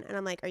go in. And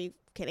I'm like, are you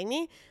kidding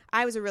me?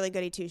 I was a really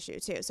goody two-shoe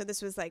too. So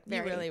this was like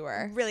really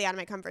out of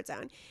my comfort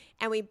zone.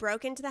 And we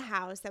broke into the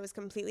house that was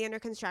completely under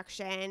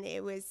construction.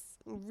 It was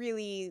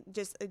really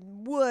just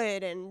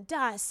wood and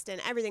dust,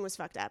 and everything was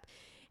fucked up.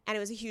 And it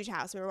was a huge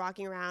house. We were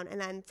walking around. And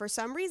then for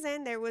some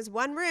reason, there was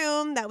one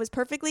room that was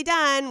perfectly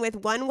done with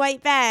one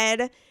white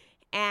bed.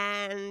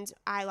 And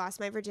I lost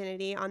my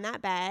virginity on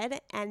that bed,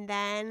 and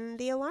then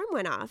the alarm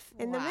went off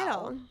in the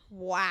middle.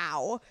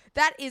 Wow.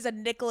 That is a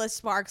Nicholas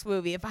Sparks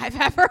movie if I've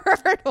ever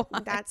heard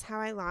one. That's how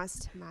I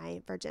lost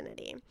my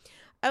virginity.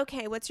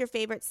 Okay, what's your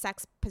favorite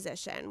sex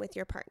position with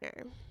your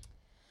partner?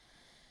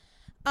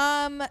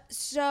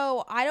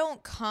 So I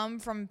don't come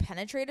from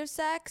penetrative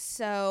sex,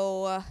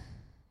 so.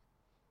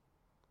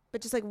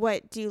 But just like,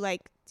 what do you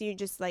like? Do you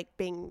just like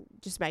being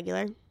just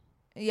regular?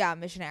 Yeah,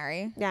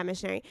 missionary. Yeah,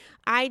 missionary.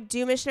 I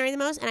do missionary the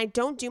most, and I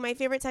don't do my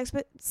favorite sex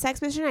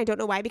position. I don't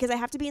know why, because I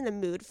have to be in the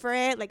mood for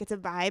it. Like, it's a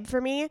vibe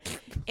for me.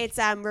 It's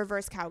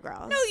reverse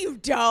cowgirl. No, you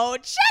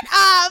don't. Shut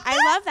up. I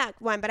love that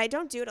one, but I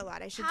don't do it a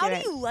lot. I should do it.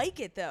 How do you like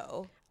it,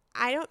 though?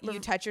 I don't. You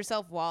touch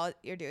yourself while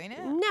you're doing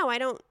it? No, I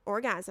don't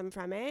orgasm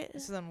from it.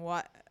 So then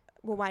what?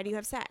 Well, why do you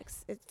have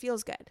sex? It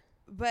feels good.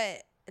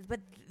 But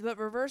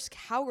reverse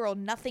cowgirl,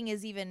 nothing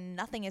is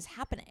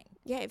happening.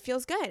 Yeah, it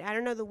feels good. I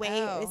don't know the way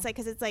it's like,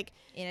 because it's like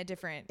in a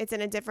different it's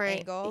in a different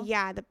angle.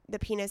 Yeah, the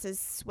penis is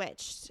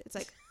switched. It's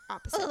like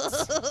opposite.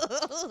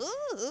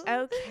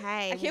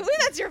 Okay. I can't believe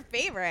that's your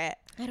favorite.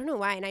 I don't know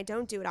why, and I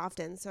don't do it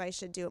often, so I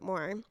should do it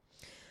more.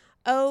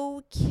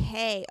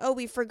 Okay. Oh,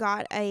 we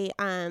forgot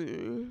we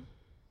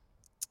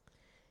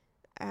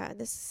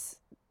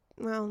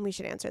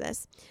should answer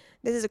this.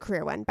 This is a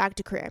career one. Back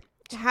to career.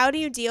 How do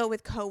you deal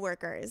with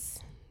coworkers?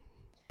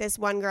 This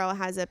one girl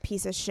has a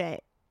piece of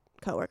shit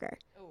coworker.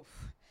 Oof.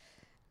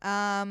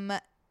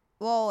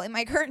 Well, in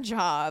my current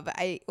job,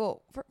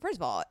 first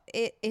of all,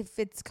 if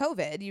it's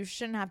COVID, you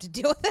shouldn't have to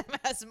deal with them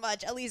as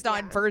much, at least not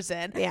in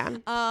person. Yeah.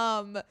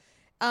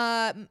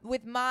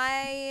 With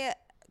my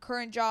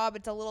current job,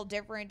 it's a little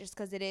different just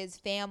because it is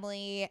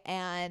family,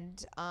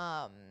 and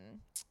I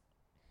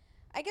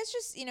guess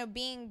just,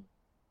 being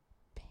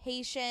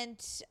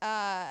patient,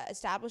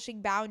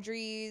 establishing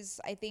boundaries.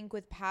 I think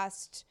with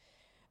past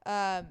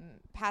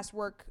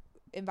work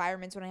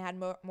environments, when I had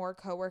more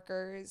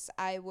coworkers,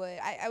 I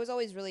was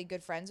always really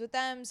good friends with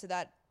them, so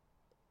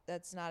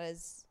that's not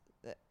as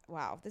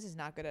wow, this is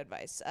not good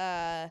advice.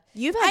 I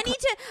need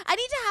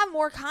to have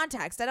more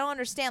context. I don't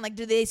understand. Like,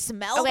 do they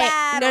smell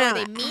bad? Or are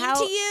they mean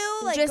to you?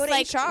 Like, just go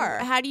to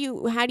HR. How do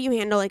you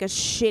handle like a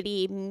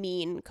shitty,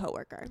 mean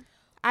coworker?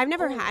 I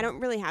don't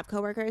really have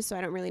coworkers, so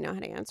I don't really know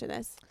how to answer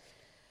this.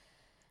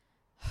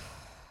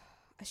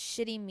 A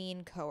shitty,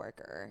 mean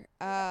coworker.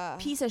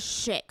 Piece of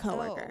shit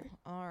coworker.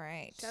 Oh, all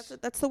right.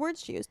 That's the word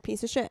she used.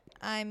 Piece of shit.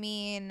 I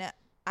mean,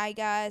 I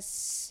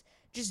guess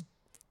just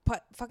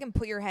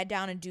put your head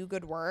down and do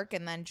good work,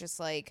 and then just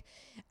like,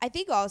 I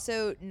think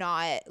also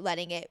not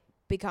letting it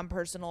become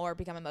personal or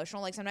become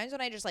emotional. Like, sometimes when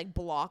I just like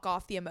block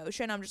off the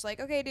emotion, I'm just like,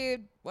 okay,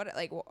 dude, what?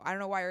 Like, I don't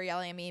know why you're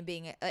yelling at me and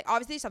being like,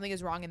 obviously something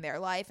is wrong in their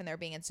life and they're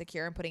being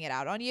insecure and putting it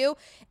out on you.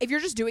 If you're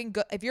just doing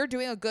good, if you're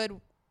doing a good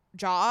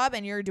job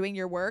and you're doing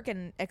your work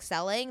and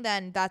excelling,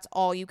 then that's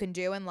all you can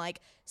do. And like,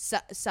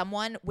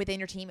 someone within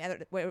your team,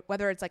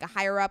 whether it's like a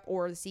higher up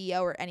or the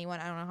CEO or anyone,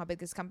 I don't know how big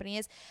this company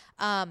is,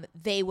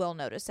 they will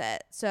notice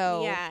it.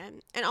 So yeah.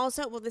 And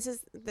also, well, this is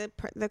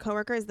the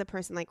coworker is the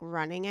person like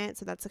running it,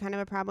 so that's kind of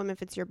a problem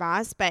if it's your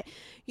boss. But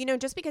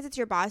just because it's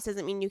your boss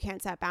doesn't mean you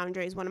can't set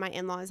boundaries. One of my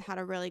in-laws had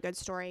a really good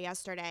story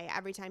yesterday.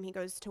 Every time he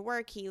goes to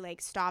work, he like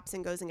stops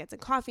and goes and gets a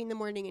coffee in the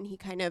morning, and he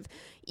kind of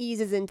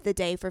eases into the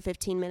day for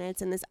 15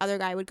 minutes. And this other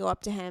guy would go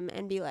up to him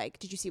and be like,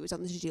 "Did you see what's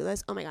on the to-do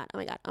list? Oh my god, oh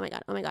my god, oh my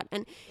god, oh my god."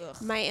 And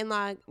my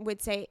in-law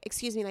would say,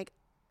 "Excuse me, like,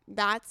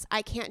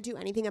 I can't do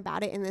anything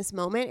about it in this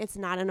moment. It's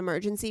not an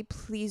emergency.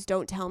 Please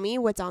don't tell me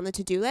what's on the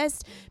to-do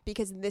list,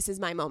 because this is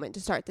my moment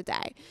to start the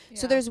day." Yeah.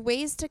 So there's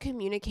ways to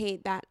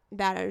communicate that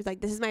are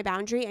like, this is my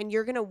boundary, and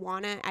you're going to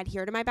want to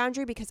adhere to my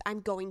boundary because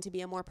I'm going to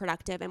be a more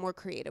productive and more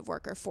creative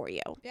worker for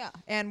you. Yeah.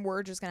 And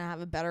we're just going to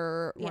have a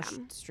better, more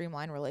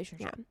streamlined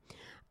relationship.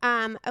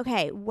 Yeah.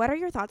 Okay. What are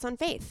your thoughts on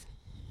faith?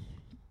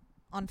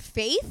 On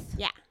faith?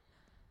 Yeah.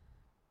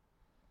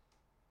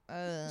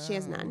 She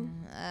has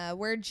none.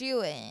 We're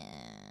Jewish.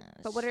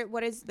 But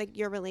what is like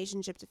your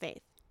relationship to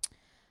faith?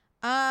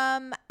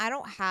 I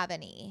don't have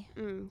any.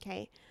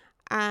 Okay.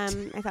 I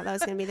thought that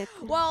was gonna be the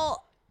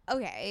well.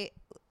 Okay.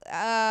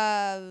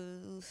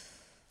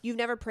 You've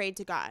never prayed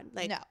to God,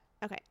 like no.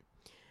 Okay.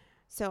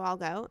 So I'll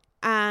go.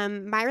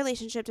 My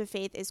relationship to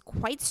faith is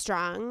quite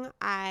strong.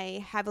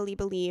 I heavily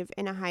believe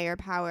in a higher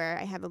power.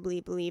 I heavily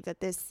believe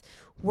that this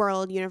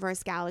world,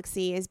 universe,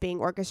 galaxy is being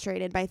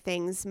orchestrated by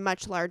things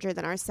much larger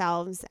than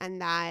ourselves,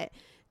 and that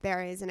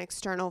there is an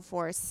external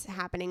force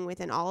happening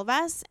within all of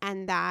us,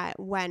 and that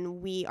when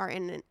we are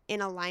in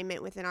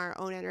alignment within our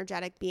own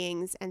energetic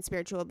beings and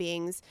spiritual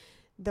beings,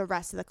 the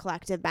rest of the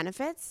collective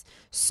benefits.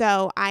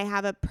 So I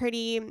have a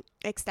pretty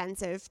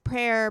extensive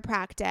prayer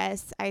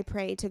practice. I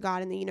pray to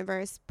God and the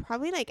universe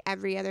probably like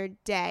every other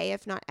day,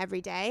 if not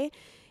every day.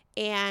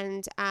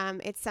 And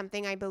it's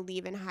something I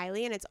believe in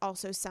highly. And it's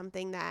also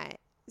something that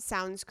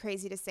sounds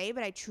crazy to say,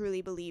 but I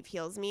truly believe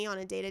heals me on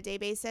a day-to-day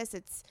basis.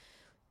 It's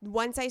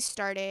once I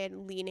started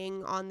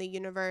leaning on the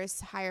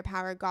universe, higher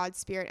power, God,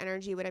 spirit,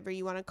 energy, whatever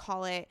you want to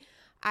call it,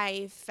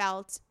 I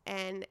felt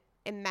an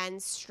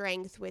immense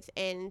strength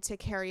within to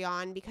carry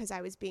on, because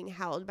I was being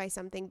held by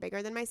something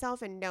bigger than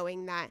myself, and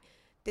knowing that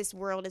this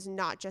world is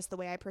not just the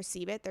way I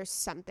perceive it. There's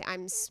something,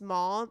 I'm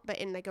small, but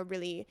in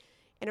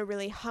a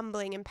really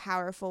humbling and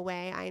powerful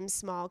way. I am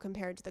small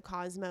compared to the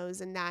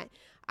cosmos, and that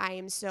I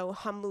am so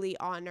humbly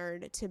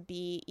honored to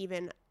be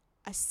even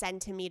a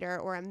centimeter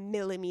or a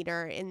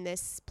millimeter in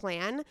this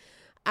plan.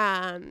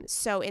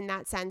 So in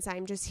that sense,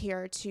 I'm just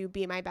here to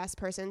be my best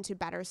person to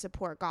better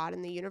support God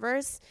and the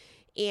universe.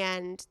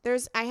 And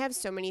I have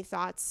so many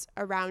thoughts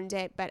around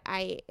it, but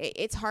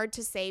it's hard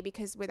to say,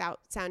 because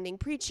without sounding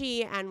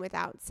preachy and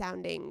without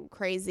sounding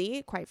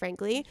crazy, quite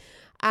frankly,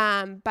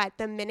 but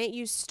the minute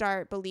you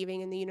start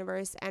believing in the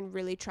universe and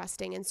really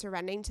trusting and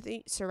surrendering to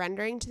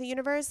the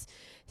universe,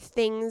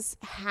 things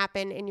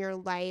happen in your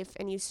life,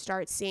 and you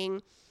start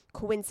seeing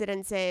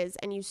coincidences,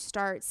 and you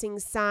start seeing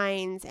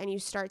signs, and you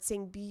start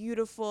seeing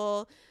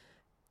beautiful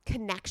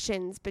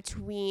connections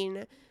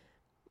between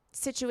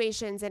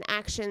situations and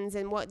actions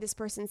and what this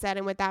person said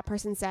and what that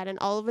person said, and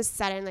all of a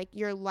sudden like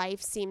your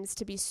life seems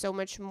to be so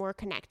much more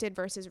connected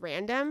versus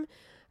random.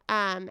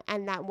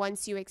 And that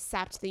once you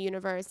accept the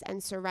universe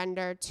and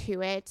surrender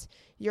to it,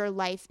 your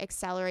life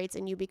accelerates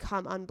and you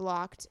become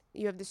unblocked.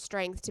 You have the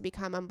strength to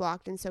become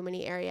unblocked in so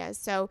many areas.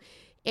 So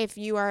if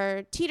you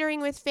are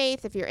teetering with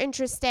faith, if you're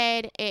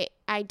interested,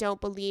 I don't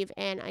believe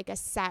in like a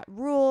set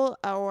rule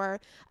or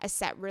a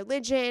set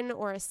religion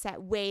or a set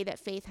way that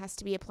faith has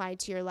to be applied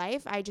to your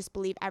life. I just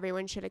believe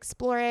everyone should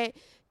explore it,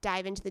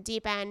 dive into the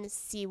deep end,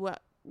 see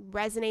what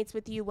resonates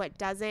with you, what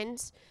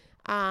doesn't.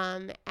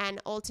 And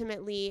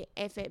ultimately,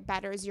 if it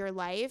betters your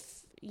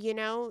life,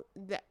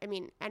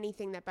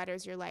 anything that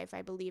betters your life,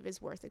 I believe is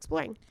worth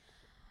exploring.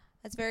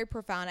 That's very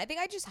profound. I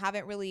think I just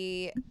haven't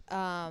really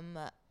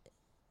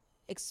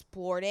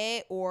explored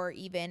it or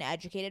even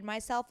educated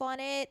myself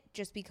on it,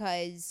 just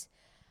because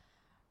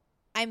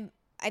I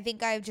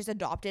think I've just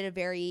adopted a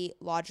very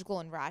logical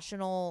and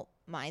rational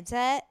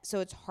mindset.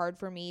 So it's hard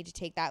for me to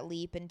take that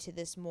leap into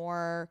this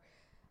more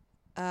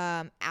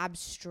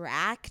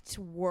abstract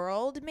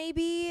world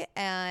maybe,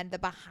 and the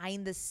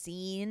behind the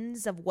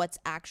scenes of what's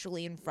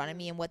actually in front of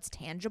me and what's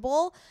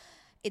tangible.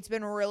 It's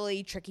been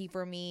really tricky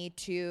for me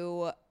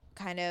to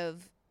kind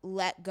of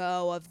let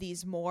go of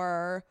these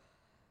more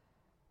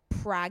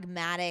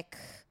pragmatic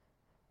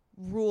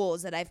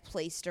rules that I've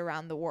placed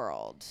around the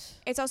world.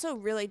 It's also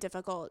really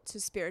difficult to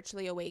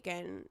spiritually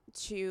awaken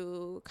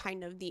to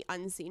kind of the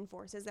unseen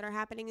forces that are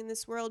happening in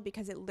this world,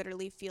 because it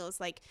literally feels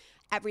like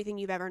everything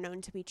you've ever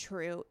known to be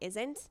true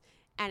isn't.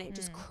 And it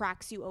just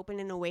cracks you open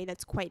in a way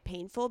that's quite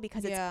painful,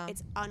 because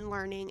it's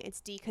unlearning,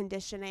 it's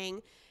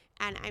deconditioning.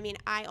 And I mean,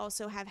 I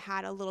also have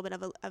had a little bit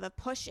of a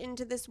push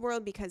into this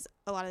world, because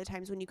a lot of the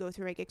times when you go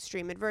through like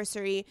extreme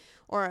adversity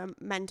or a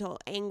mental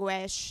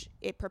anguish,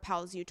 it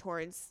propels you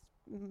towards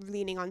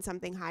leaning on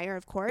something higher,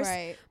 of course.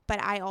 Right.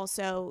 But I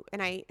also,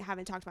 and I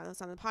haven't talked about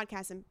this on the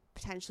podcast and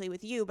potentially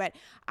with you, but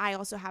I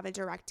also have a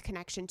direct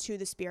connection to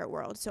the spirit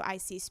world. So I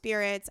see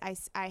spirits.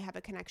 I have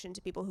a connection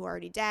to people who are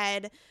already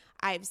dead.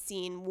 I've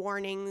seen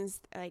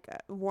warnings, like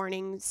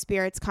warning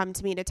spirits come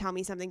to me to tell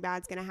me something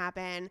bad's going to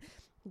happen.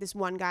 This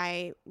one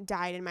guy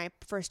died in my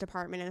first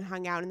apartment and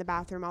hung out in the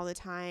bathroom all the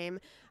time.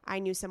 I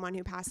knew someone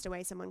who passed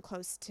away, someone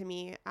close to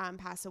me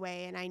passed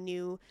away, and I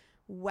knew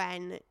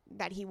when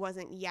that he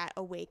wasn't yet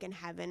awake in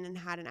heaven and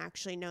hadn't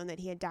actually known that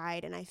he had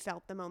died. And I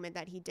felt the moment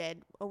that he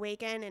did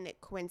awaken, and it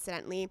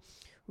coincidentally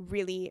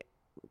really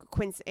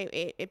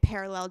it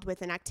paralleled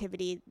with an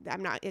activity.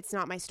 It's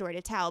not my story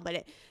to tell,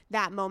 but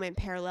that moment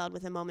paralleled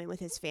with a moment with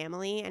his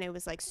family, and it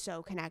was like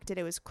so connected.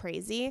 It was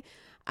crazy.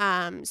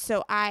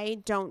 So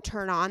I don't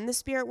turn on the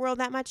spirit world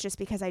that much, just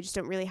because I just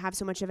don't really have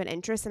so much of an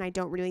interest, and I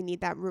don't really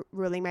need that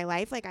ruling my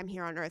life. Like, I'm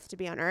here on earth to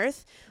be on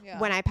earth. Yeah.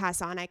 When I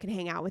pass on, I can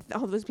hang out with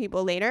all those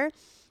people later.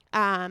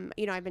 I've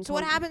been told. So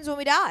what happens when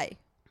we die?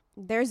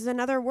 There's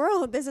another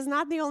world. This is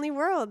not the only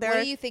world.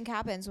 What do you think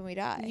happens when we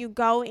die? You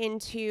go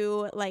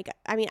into I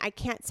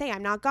can't say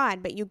I'm not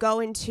God, but you go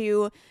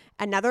into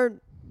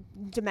another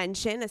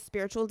dimension, a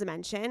spiritual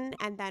dimension,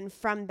 and then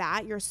from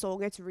that your soul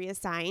gets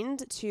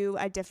reassigned to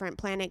a different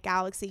planet,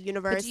 galaxy,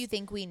 universe. But do you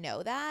think we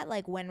know that?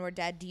 Like, when we're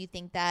dead, do you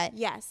think that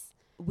yes,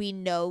 we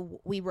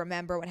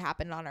remember what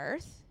happened on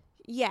Earth?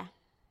 Yeah.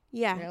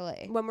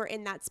 Really? When we're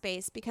in that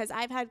space, because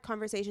I've had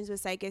conversations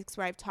with psychics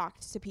where I've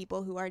talked to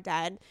people who are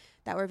dead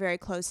that were very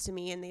close to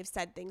me, and they've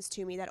said things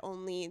to me that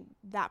only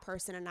that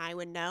person and I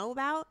would know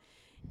about.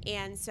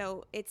 And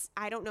so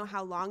I don't know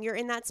how long you're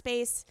in that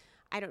space.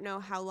 I don't know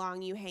how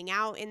long you hang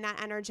out in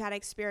that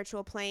energetic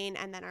spiritual plane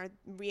and then are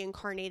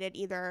reincarnated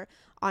either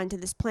onto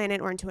this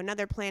planet or into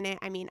another planet.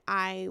 I mean,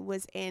 I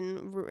was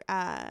in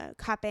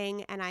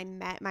cupping, and I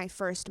met my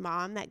first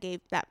mom that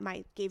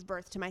gave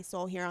birth to my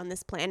soul here on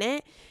this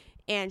planet.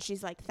 And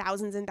she's like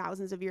thousands and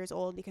thousands of years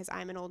old, because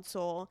I'm an old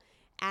soul.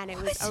 And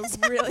it was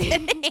a really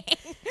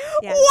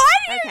yeah.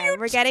 What are you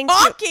we're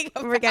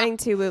getting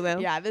too woo woo.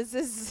 Yeah, this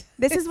is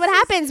what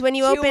happens when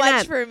you open up. Too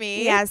much for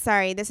me. Yeah,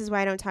 sorry. This is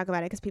why I don't talk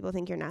about it, because people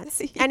think you're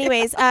nuts.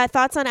 Anyways,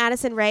 thoughts on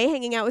Addison Rae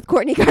hanging out with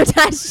Kourtney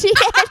Kardashian?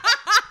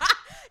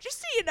 Just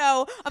so you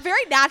know, a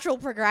very natural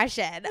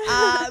progression.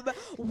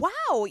 Wow,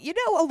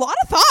 a lot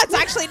of thoughts.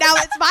 Actually, now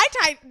it's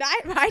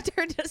my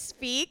turn to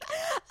speak.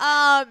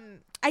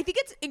 I think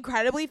it's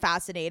incredibly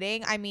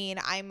fascinating. I mean,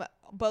 I'm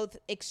both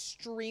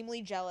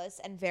extremely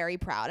jealous and very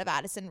proud of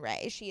Addison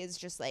Rae. She is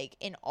just like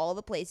in all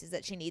the places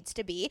that she needs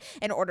to be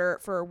in order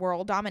for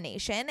world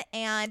domination.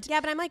 And yeah,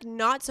 but I'm like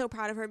not so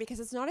proud of her, because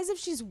it's not as if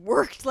she's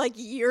worked like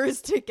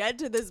years to get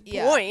to this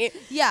point.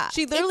 Yeah.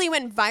 She literally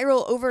went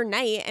viral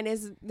overnight and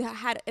has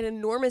had an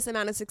enormous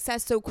amount of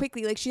success so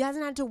quickly. Like, she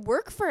hasn't had to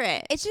work for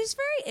it. It's just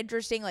very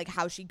interesting, like,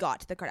 how she got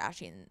to the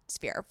Kardashian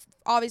sphere.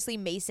 Obviously,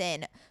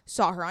 Mason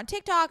saw her on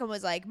TikTok and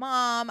was like,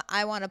 "Mom,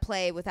 I want to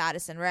play with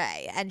Addison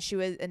Rae." And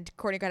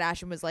Kourtney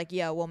Kardashian was like,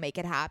 "Yo, we'll make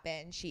it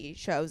happen." She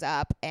shows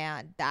up,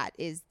 and that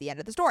is the end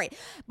of the story.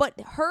 But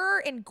her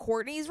and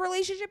Kourtney's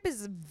relationship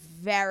is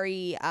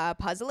very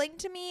puzzling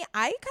to me.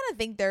 I kind of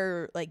think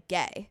they're like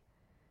gay.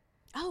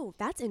 Oh,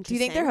 that's interesting. Do you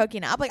think they're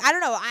hooking up? Like, I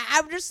don't know.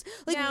 I'm just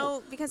like,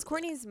 no, because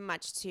Courtney's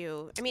much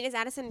too. I mean, is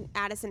Addison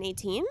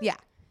 18? yeah,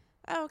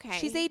 Okay.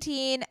 she's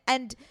 18.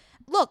 And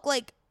look,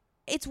 like,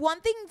 it's one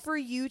thing for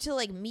you to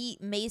like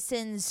meet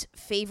Mason's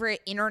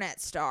favorite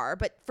internet star,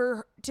 but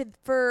for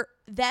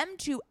them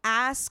to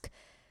ask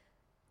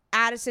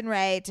Addison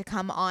Rae to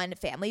come on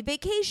family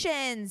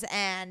vacations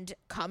and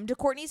come to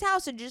Courtney's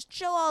house and just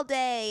chill all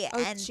day. Oh,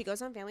 and she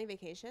goes on family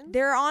vacation?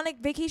 they're on a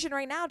vacation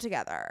right now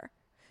together.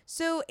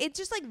 So it's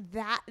just like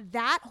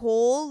that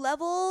whole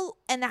level,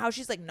 and how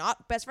she's like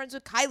not best friends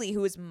with Kylie,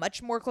 who is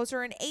much more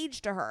closer in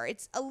age to her.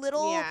 It's a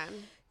little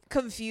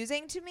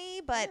confusing to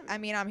me, but I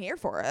mean, I'm here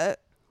for it.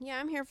 Yeah,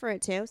 I'm here for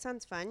it too.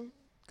 Sounds fun.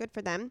 Good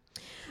for them.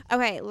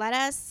 Okay, let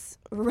us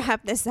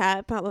wrap this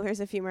up. Well, there's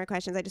a few more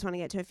questions. I just want to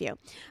get to a few.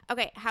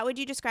 Okay, how would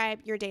you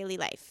describe your daily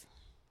life?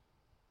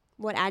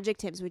 What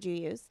adjectives would you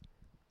use?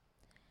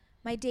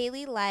 My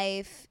daily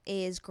life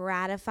is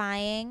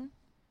gratifying,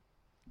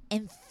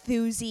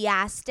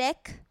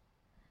 enthusiastic,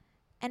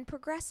 and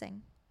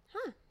progressing.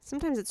 Huh.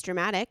 Sometimes it's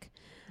dramatic.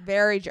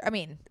 I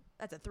mean,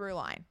 that's a through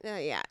line.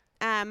 Yeah.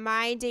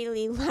 My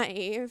daily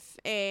life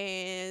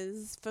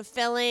is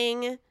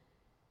fulfilling,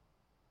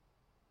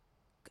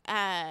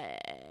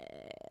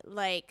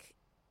 like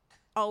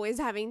always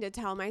having to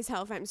tell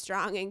myself I'm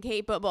strong and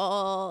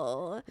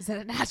capable. Is that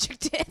an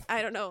adjective?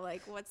 I don't know,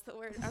 like what's the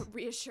word?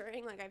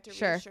 Reassuring, like I have to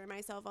reassure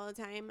myself all the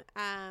time.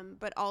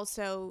 But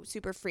also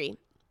super free.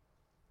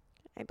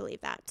 I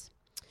believe that.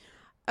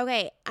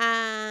 Okay,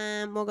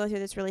 we'll go through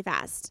this really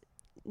fast.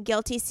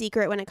 Guilty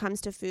secret when it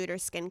comes to food or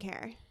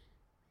skincare.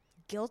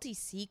 Guilty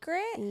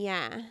secret?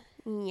 Yeah.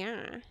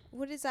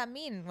 What does that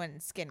mean when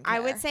skincare? I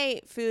would say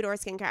food or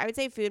skincare. I would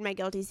say food. My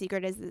guilty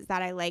secret is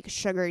that I like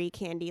sugary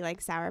candy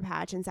like Sour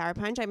Patch and Sour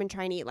Punch. I've been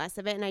trying to eat less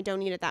of it, and I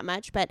don't eat it that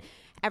much. But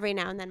every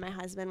now and then my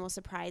husband will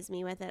surprise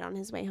me with it on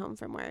his way home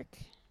from work.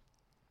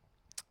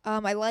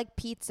 I like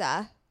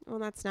pizza. Well,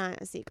 that's not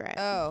a secret.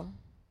 Oh.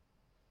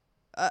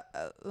 I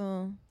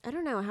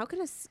don't know. How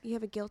can you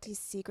have a guilty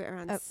secret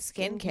around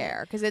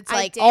skincare? Because it's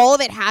like all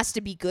of it has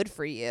to be good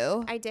for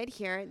you. I did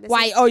hear.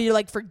 Why? You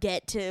like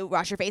forget to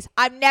wash your face?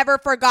 I've never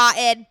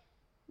forgotten.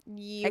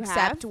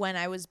 Except when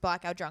I was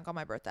blackout drunk on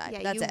my birthday.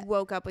 Yeah, that's it.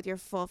 Woke up with your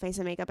full face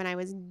of makeup and I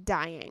was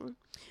dying.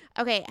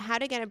 Okay, how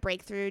to get a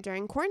breakthrough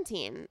during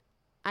quarantine?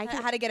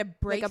 How to get a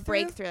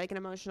breakthrough? Like an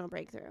emotional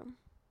breakthrough.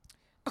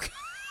 Okay.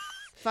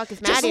 Fuck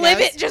if Maddie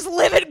knows. Just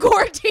live in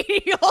quarantine.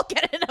 You'll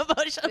get an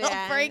emotional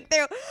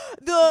breakthrough.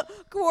 The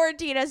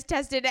quarantine has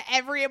tested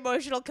every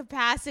emotional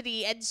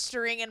capacity and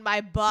string in my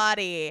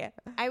body.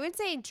 I would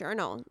say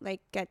journal.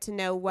 Like get to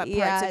know what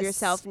parts of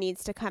yourself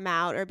needs to come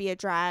out or be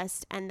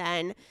addressed. And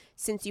then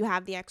since you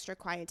have the extra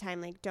quiet time,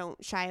 like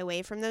don't shy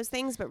away from those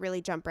things, but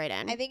really jump right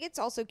in. I think it's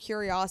also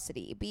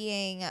curiosity.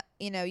 Being,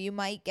 you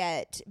might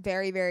get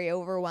very, very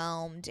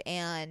overwhelmed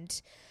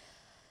and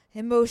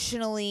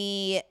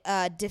emotionally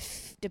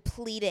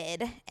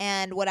depleted,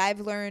 and what I've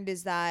learned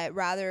is that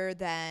rather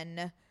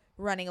than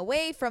running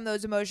away from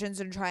those emotions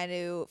and trying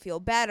to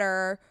feel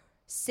better,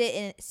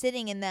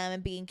 sitting in them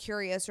and being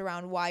curious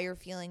around why you're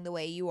feeling the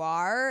way you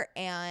are.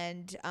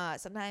 And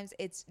sometimes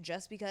it's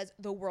just because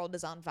the world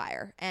is on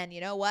fire, and you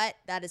know what,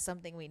 that is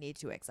something we need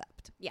to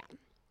accept. Yeah.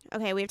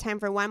 Okay, we have time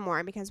for one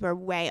more because we're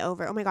way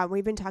over. Oh my god,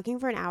 we've been talking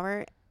for an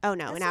hour. Oh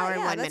no, an hour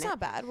and 1 minute. That's not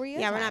bad. We're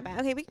not bad.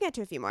 Okay, we can get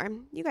to a few more.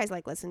 You guys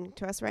like listening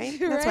to us, right?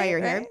 That's why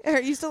you're here. Are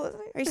you still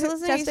listening? Are you still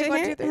listening? Testing,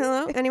 1, 2, 3.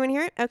 Hello? Anyone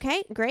hear it?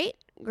 Okay, great.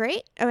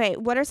 Okay,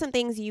 what are some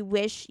things you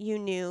wish you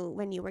knew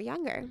when you were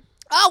younger?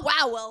 Oh,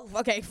 wow. Well,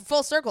 okay,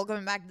 full circle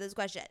coming back to this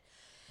question.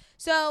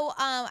 So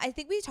I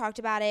think we talked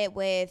about it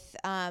with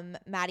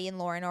Maddie and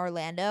Lauren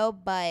Orlando,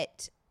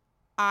 but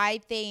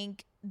I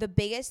think the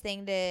biggest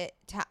thing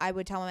I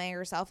would tell my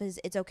younger self is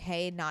it's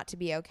okay not to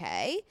be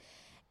okay.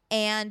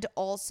 And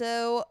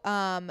also,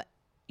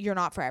 you're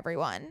not for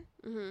everyone.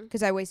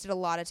 Because I wasted a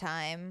lot of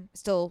time.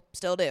 Still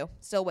do.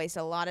 Still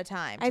wasted a lot of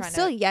time. I've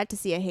still yet to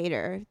see a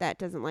hater that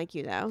doesn't like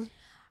you, though.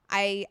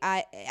 I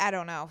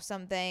don't know.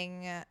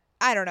 Something...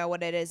 I don't know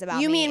what it is about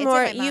you me.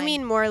 You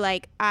mean more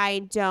like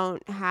I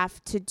don't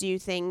have to do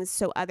things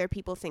so other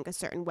people think a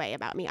certain way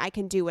about me. I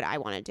can do what I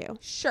want to do.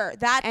 Sure,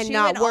 that and too,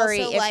 not and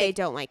worry also, if they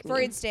don't like me. For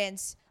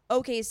instance,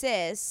 okay,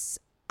 sis,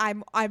 I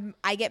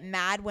get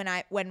mad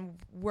when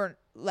we're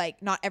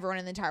like not everyone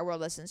in the entire world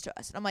listens to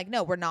us, and I'm like,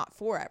 no, we're not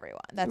for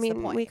everyone. That's the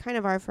point. We kind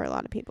of are for a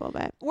lot of people,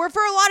 but we're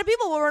for a lot of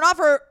people, but we're not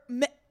for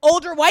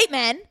older white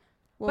men.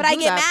 Well, but I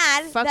get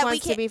mad fuck that wants we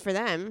can't to be for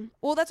them.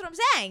 Well, that's what I'm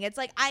saying. It's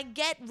like I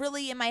get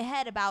really in my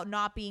head about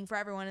not being for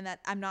everyone, and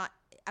that I'm not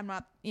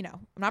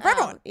for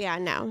everyone. Yeah,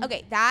 no.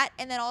 Okay, that,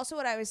 and then also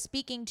what I was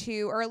speaking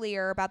to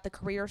earlier about the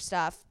career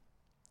stuff.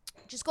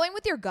 Just going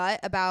with your gut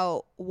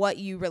about what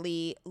you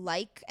really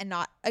like, and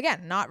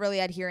not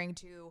really adhering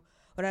to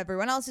what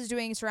everyone else is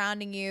doing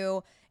surrounding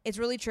you. It's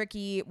really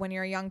tricky when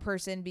you're a young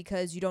person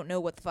because you don't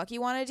know what the fuck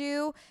you want to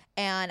do.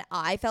 And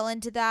I fell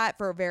into that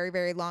for a very,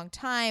 very long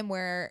time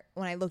where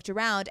when I looked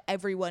around,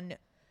 everyone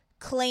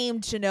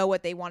claimed to know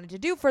what they wanted to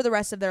do for the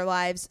rest of their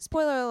lives.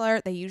 Spoiler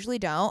alert, they usually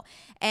don't.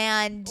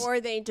 And or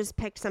they just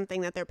picked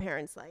something that their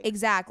parents like.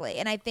 exactly.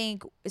 And I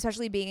think,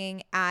 especially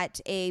being at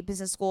a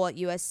business school at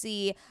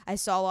USC, I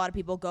saw a lot of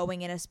people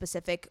going in a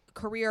specific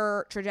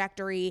career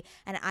trajectory,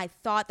 and I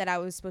thought that I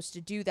was supposed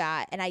to do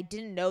that, and I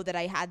didn't know that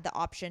I had the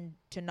option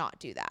to not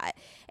do that.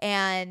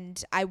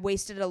 And I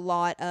wasted a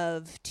lot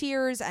of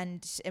tears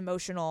and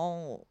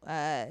emotional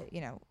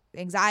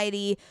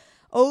anxiety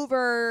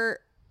over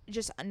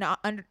just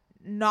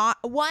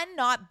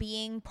not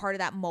being part of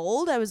that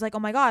mold. I was like, oh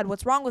my God,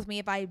 what's wrong with me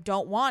if I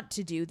don't want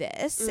to do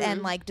this?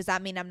 And like, does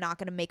that mean I'm not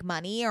going to make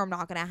money, or I'm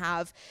not going to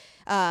have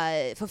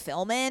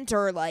fulfillment,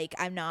 or like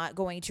I'm not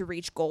going to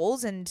reach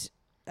goals? And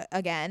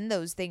again,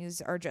 those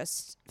things are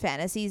just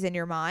fantasies in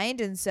your mind.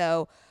 And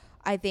so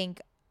I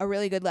think a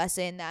really good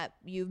lesson that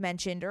you've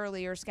mentioned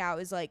earlier,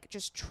 Scout, is like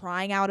just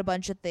trying out a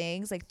bunch of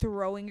things, like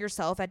throwing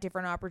yourself at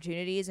different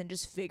opportunities and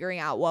just figuring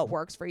out what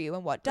works for you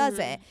and what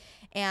doesn't.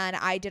 And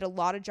I did a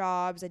lot of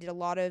jobs. I did a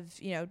lot of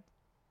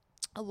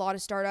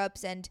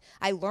startups, and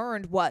I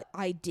learned what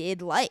I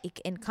did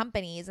like in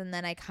companies. And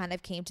then I kind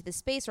of came to this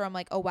space where I'm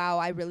like, oh wow,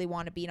 I really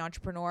want to be an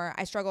entrepreneur.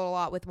 I struggled a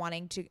lot with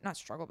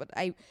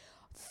I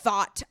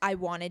thought I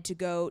wanted to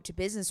go to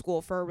business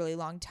school for a really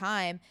long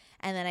time,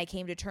 and then I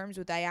came to terms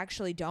with I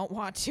actually don't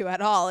want to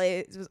at all.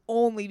 It was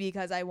only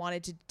because I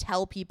wanted to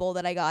tell people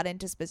that I got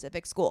into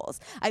specific schools.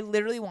 I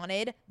literally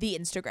wanted the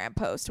Instagram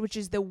post, which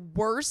is the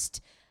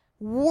worst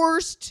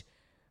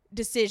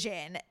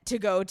decision to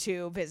go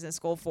to business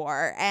school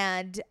for.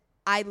 And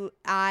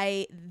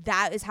I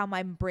that is how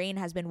my brain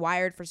has been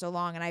wired for so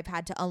long, and I've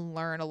had to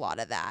unlearn a lot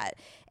of that.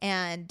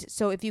 And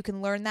so if you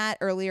can learn that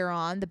earlier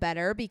on, the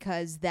better,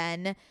 because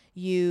then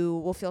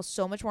you will feel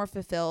so much more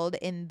fulfilled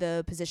in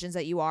the positions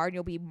that you are, and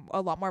you'll be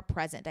a lot more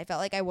present. I felt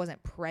like I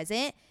wasn't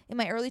present in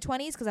my early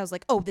 20s because I was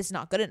like, oh, this is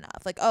not good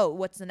enough. Like, oh,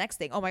 what's the next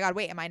thing? Oh my God,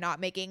 wait, am I not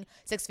making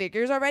 6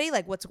 figures already?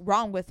 Like, what's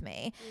wrong with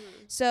me?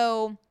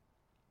 So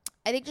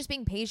I think just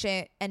being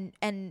patient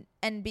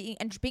and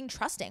being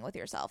trusting with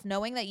yourself,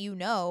 knowing that you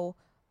know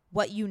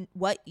what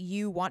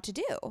you want to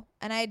do.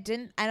 And I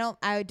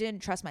didn't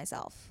trust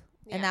myself.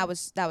 Yeah. And that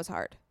was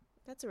hard.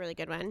 That's a really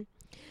good one.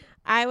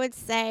 I would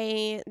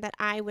say that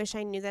I wish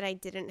I knew that I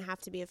didn't have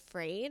to be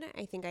afraid.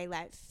 I think I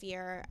let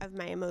fear of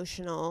my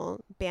emotional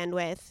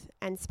bandwidth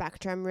and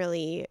spectrum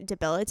really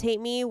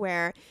debilitate me,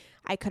 where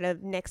I could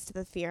have nixed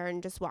the fear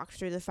and just walked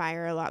through the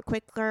fire a lot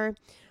quicker.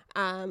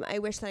 I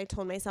wish that I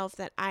told myself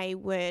that I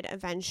would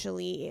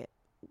eventually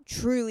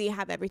truly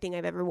have everything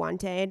I've ever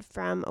wanted,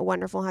 from a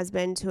wonderful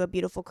husband to a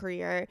beautiful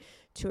career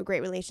to a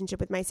great relationship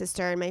with my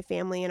sister and my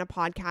family and a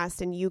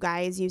podcast and you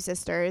guys, you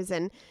sisters,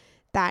 and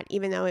that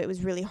even though it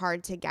was really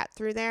hard to get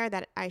through there,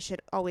 that I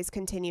should always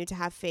continue to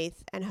have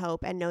faith and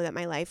hope and know that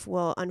my life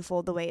will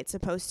unfold the way it's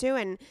supposed to,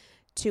 and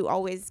to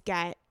always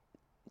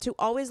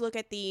look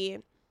at the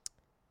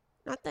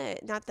not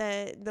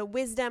the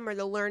wisdom or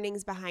the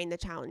learnings behind the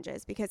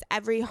challenges, because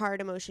every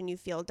hard emotion you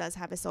feel does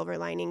have a silver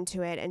lining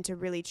to it, and to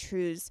really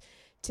choose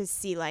to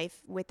see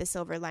life with the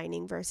silver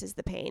lining versus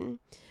the pain.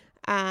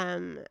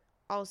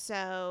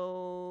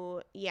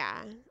 Also,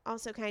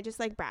 can I just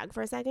like brag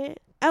for a second?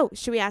 Oh,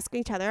 should we ask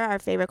each other our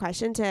favorite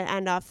question to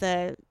end off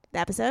the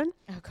episode?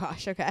 Oh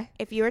gosh, okay.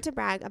 If you were to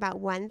brag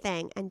about one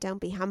thing, and don't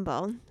be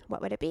humble,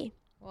 what would it be?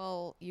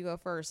 Well, you go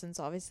first, since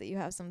obviously you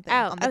have something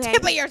on the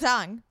tip of your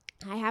tongue.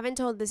 I haven't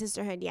told the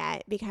sisterhood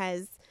yet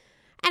because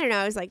I don't know.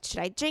 I was like,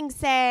 should I jinx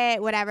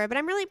it? Whatever. But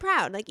I'm really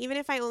proud. Like, even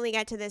if I only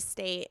get to this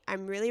state,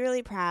 I'm really,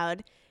 really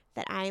proud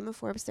that I am a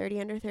Forbes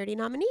 30 under 30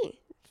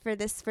 nominee for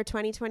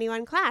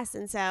 2021 class.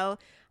 And so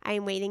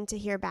I'm waiting to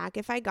hear back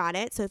if I got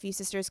it. So if you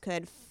sisters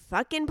could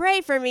fucking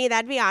pray for me,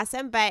 that'd be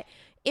awesome. But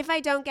if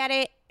I don't get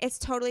it, it's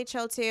totally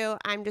chill too.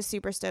 I'm just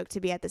super stoked to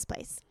be at this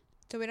place.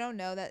 So we don't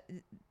know that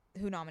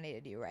who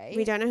nominated you, right?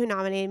 We don't know who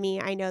nominated me.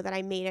 I know that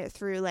I made it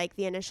through like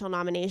the initial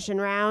nomination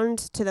round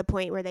to the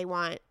point where they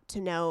want to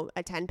know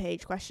a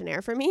 10-page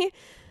questionnaire for me.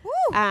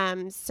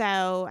 Woo!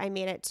 So I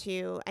made it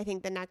to, I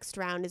think the next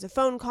round is a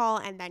phone call,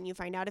 and then you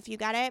find out if you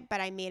get it. But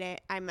I made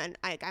it. I'm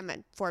a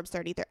Forbes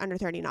 30 under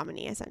 30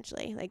 nominee,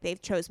 essentially. Like,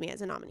 they've chose me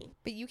as a nominee.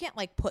 But you can't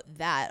like put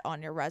that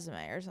on your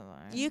resume or something.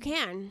 You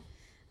can.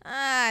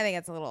 I think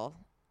it's a little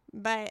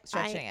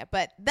stretching it,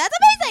 but that's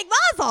amazing.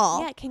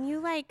 Mazel. Yeah, can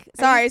you like?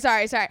 Sorry.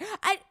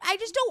 I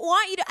just don't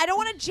want you to. I don't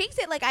want to jinx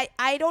it. Like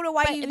I don't know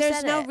why you.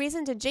 There's no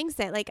reason to jinx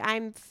it. Like,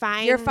 I'm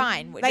fine. You're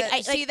fine. Like,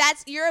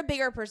 you're a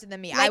bigger person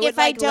than me. Like, I would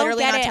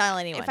literally not tell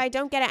anyone. If I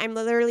don't get it, I'm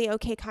literally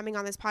okay coming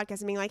on this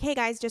podcast and being like, hey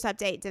guys, just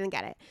update, didn't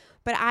get it.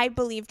 But I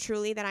believe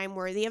truly that I'm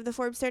worthy of the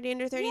Forbes 30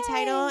 under 30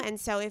 title. And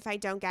so if I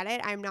don't get it,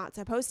 I'm not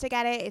supposed to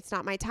get it. It's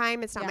not my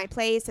time. It's not my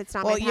place. It's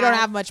not my path. Well, you don't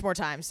have much more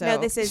time. So no,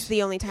 this is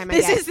the only time I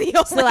get. This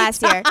is the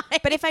last year.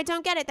 But if I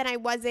don't get it, then I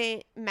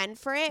wasn't meant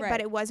for it. Right.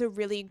 But it was a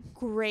really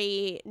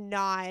great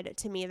nod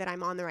to me that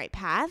I'm on the right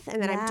path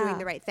and that I'm doing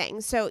the right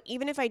thing. So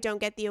even if I don't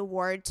get the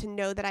award, to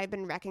know that I've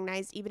been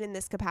recognized even in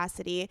this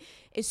capacity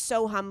is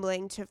so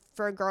humbling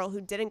for a girl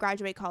who didn't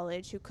graduate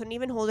college, who couldn't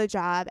even hold a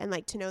job, and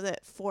like to know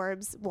that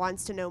Forbes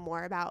wants to know more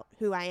about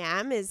who I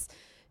am is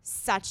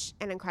such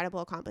an incredible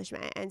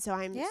accomplishment. And so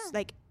I'm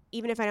like,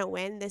 even if I don't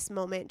win this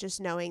moment,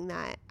 just knowing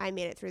that I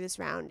made it through this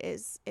round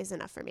is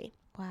enough for me.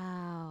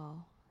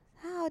 Wow.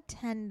 How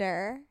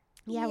tender.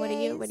 Yeah.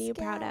 Yay, what are you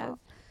proud of?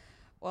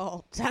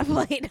 Well,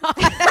 definitely not.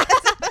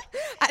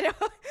 I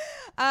don't.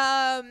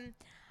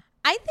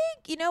 I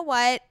think, you know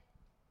what?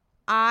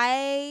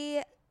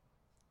 I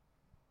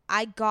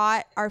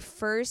got our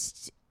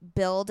first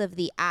build of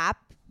the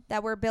app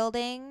that we're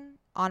building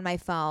on my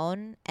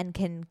phone and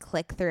can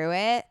click through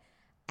it.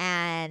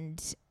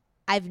 And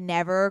I've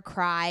never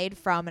cried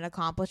from an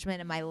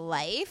accomplishment in my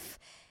life.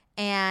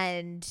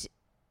 And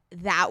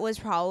that was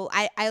probably,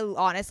 I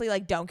honestly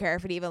like don't care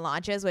if it even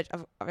launches, which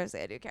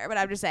obviously I do care, but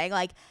I'm just saying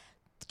like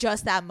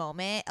just that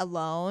moment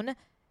alone,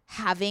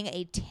 having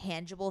a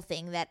tangible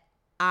thing that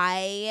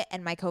I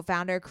and my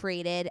co-founder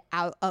created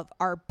out of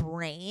our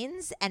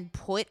brains and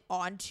put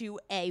onto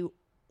a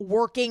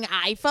working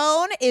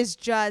iPhone is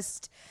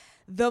just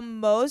the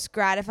most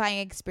gratifying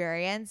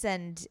experience.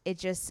 And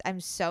I'm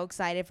so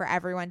excited for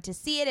everyone to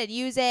see it and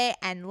use it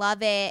and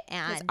love it.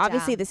 And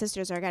obviously the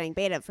sisters are getting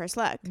beta first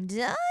look. You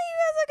guys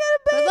are gonna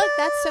beta. But look,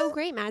 that's so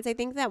great, Mads. I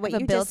think that what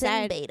you just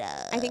said,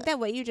 beta. I think that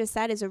what you just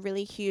said is a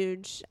really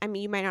huge, I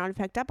mean, you might not have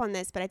picked up on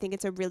this, but I think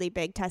it's a really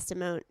big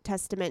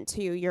testament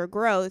to your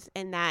growth,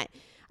 and that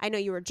I know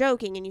you were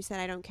joking and you said,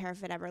 I don't care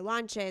if it ever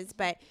launches,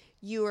 but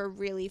you were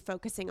really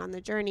focusing on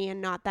the journey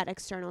and not that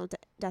external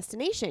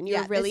destination.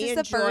 You're really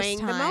enjoying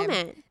the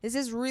moment. This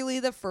is really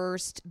the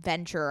first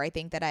venture, I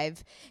think, that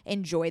I've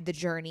enjoyed the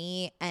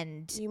journey.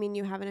 And you mean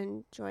you haven't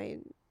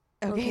enjoyed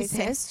OK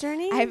Sis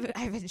journey?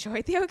 I've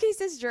enjoyed the OK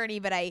Sis journey,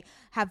 but I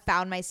have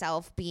found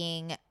myself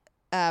being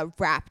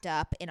wrapped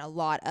up in a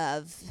lot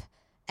of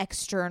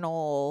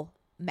external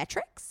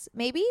metrics,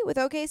 maybe, with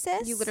OK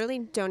Sis. You literally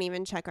don't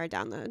even check our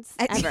downloads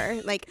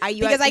ever. Like I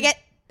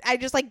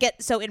just like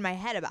get so in my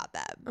head about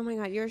them. Oh my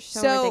God, you're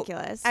so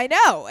ridiculous. I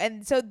know.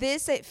 And so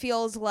it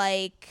feels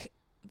like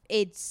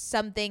it's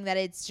something that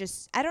it's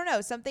just, I don't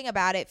know, something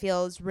about it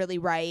feels really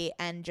right,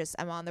 and just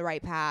I'm on the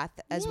right path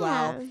as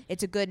well.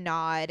 It's a good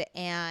nod,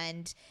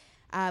 and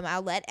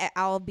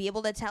I'll be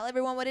able to tell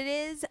everyone what it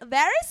is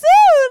very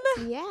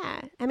soon. Yeah.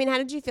 I mean, how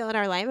did you feel at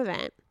our live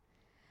event?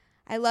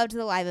 I loved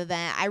the live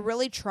event. I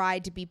really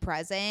tried to be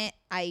present.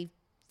 I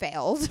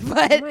failed,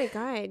 but oh my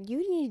God, you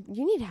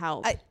need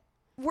help. Why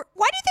do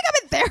you think I'm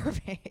in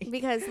therapy?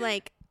 Because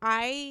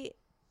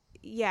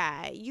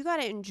you got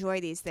to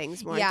enjoy these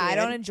things more. Yeah, dude.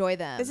 I don't enjoy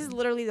them. This is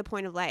literally the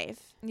point of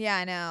life. Yeah,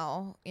 I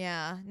know.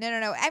 Yeah. No.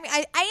 I mean,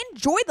 I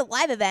enjoyed the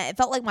live event. It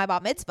felt like my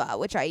bat mitzvah,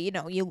 which I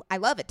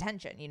love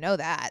attention. You know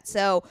that.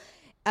 So,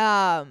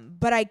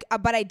 but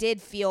I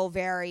did feel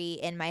very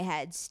in my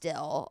head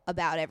still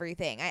about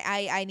everything.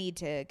 I need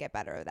to get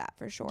better at that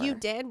for sure. You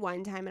did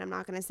one time, and I'm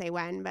not going to say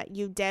when, but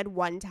you did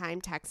one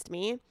time text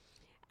me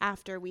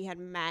after we had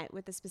met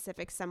with a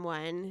specific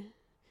someone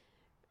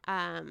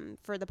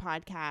for the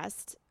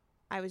podcast.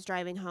 I was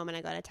driving home and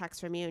I got a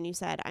text from you and you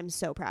said, I'm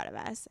so proud of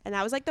us. And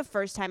that was like the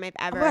first time I've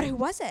ever. But who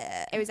was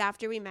it? It was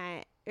after we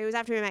met. It was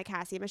after we met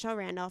Cassie and Michelle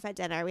Randolph at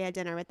dinner. We had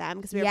dinner with them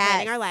because we were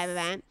planning our live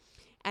event.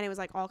 And it was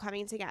like all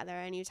coming together,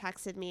 and you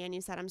texted me and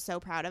you said, I'm so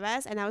proud of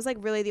us. And that was like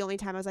really the only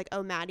time I was like,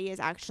 oh, Maddie is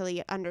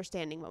actually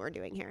understanding what we're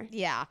doing here.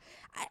 Yeah.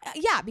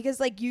 Because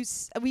like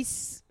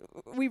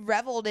we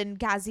reveled in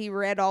Cassie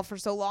Randolph for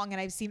so long,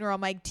 and I've seen her on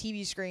my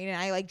TV screen, and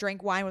I like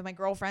drank wine with my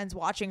girlfriends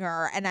watching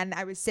her. And then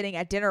I was sitting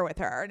at dinner with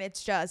her, and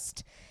it's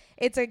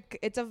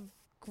a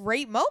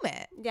great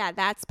moment. Yeah,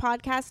 that's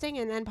podcasting.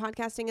 And then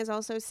podcasting is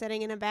also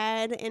sitting in a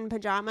bed in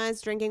pajamas,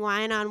 drinking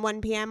wine on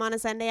 1 p.m. on a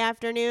Sunday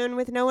afternoon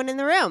with no one in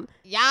the room.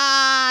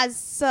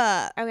 Yes.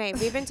 Okay,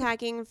 we've been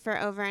talking for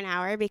over an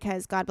hour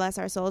because God bless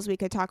our souls, we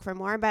could talk for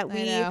more. But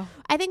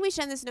I think we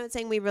should end this note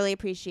saying we really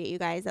appreciate you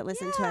guys that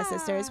listen to us,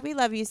 sisters. We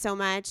love you so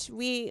much.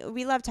 We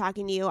love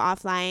talking to you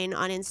offline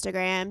on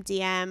Instagram,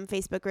 DM,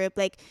 Facebook group.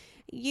 Like,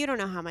 you don't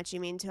know how much you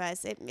mean to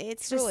us.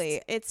 It's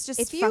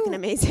just fucking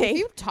amazing. If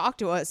you talk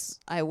to us,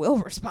 I will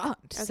respond.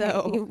 Okay.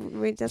 So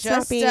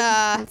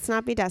let's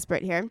not be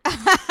desperate here.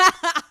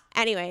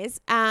 Anyways,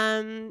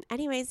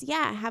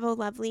 yeah. Have a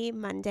lovely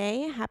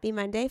Monday. Happy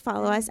Monday.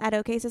 Follow us at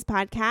OK Sis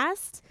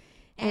Podcast.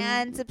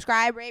 And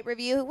subscribe, rate,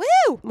 review.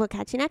 Woo! We'll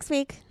catch you next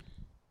week.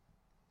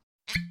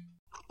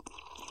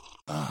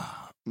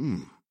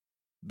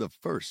 The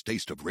first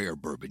taste of rare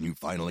bourbon you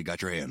finally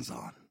got your hands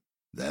on.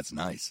 That's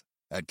nice.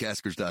 At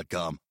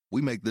Caskers.com,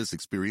 we make this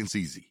experience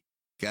easy.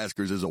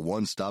 Caskers is a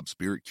one-stop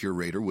spirit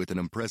curator with an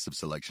impressive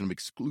selection of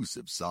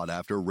exclusive,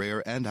 sought-after,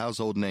 rare, and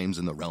household names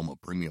in the realm of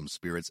premium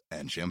spirits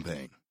and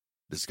champagne.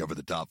 Discover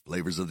the top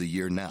flavors of the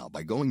year now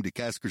by going to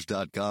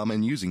Caskers.com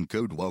and using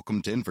code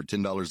WELCOME10 for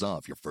 $10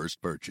 off your first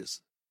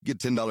purchase. Get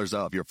 $10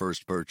 off your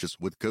first purchase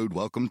with code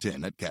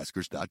WELCOME10 at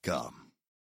Caskers.com.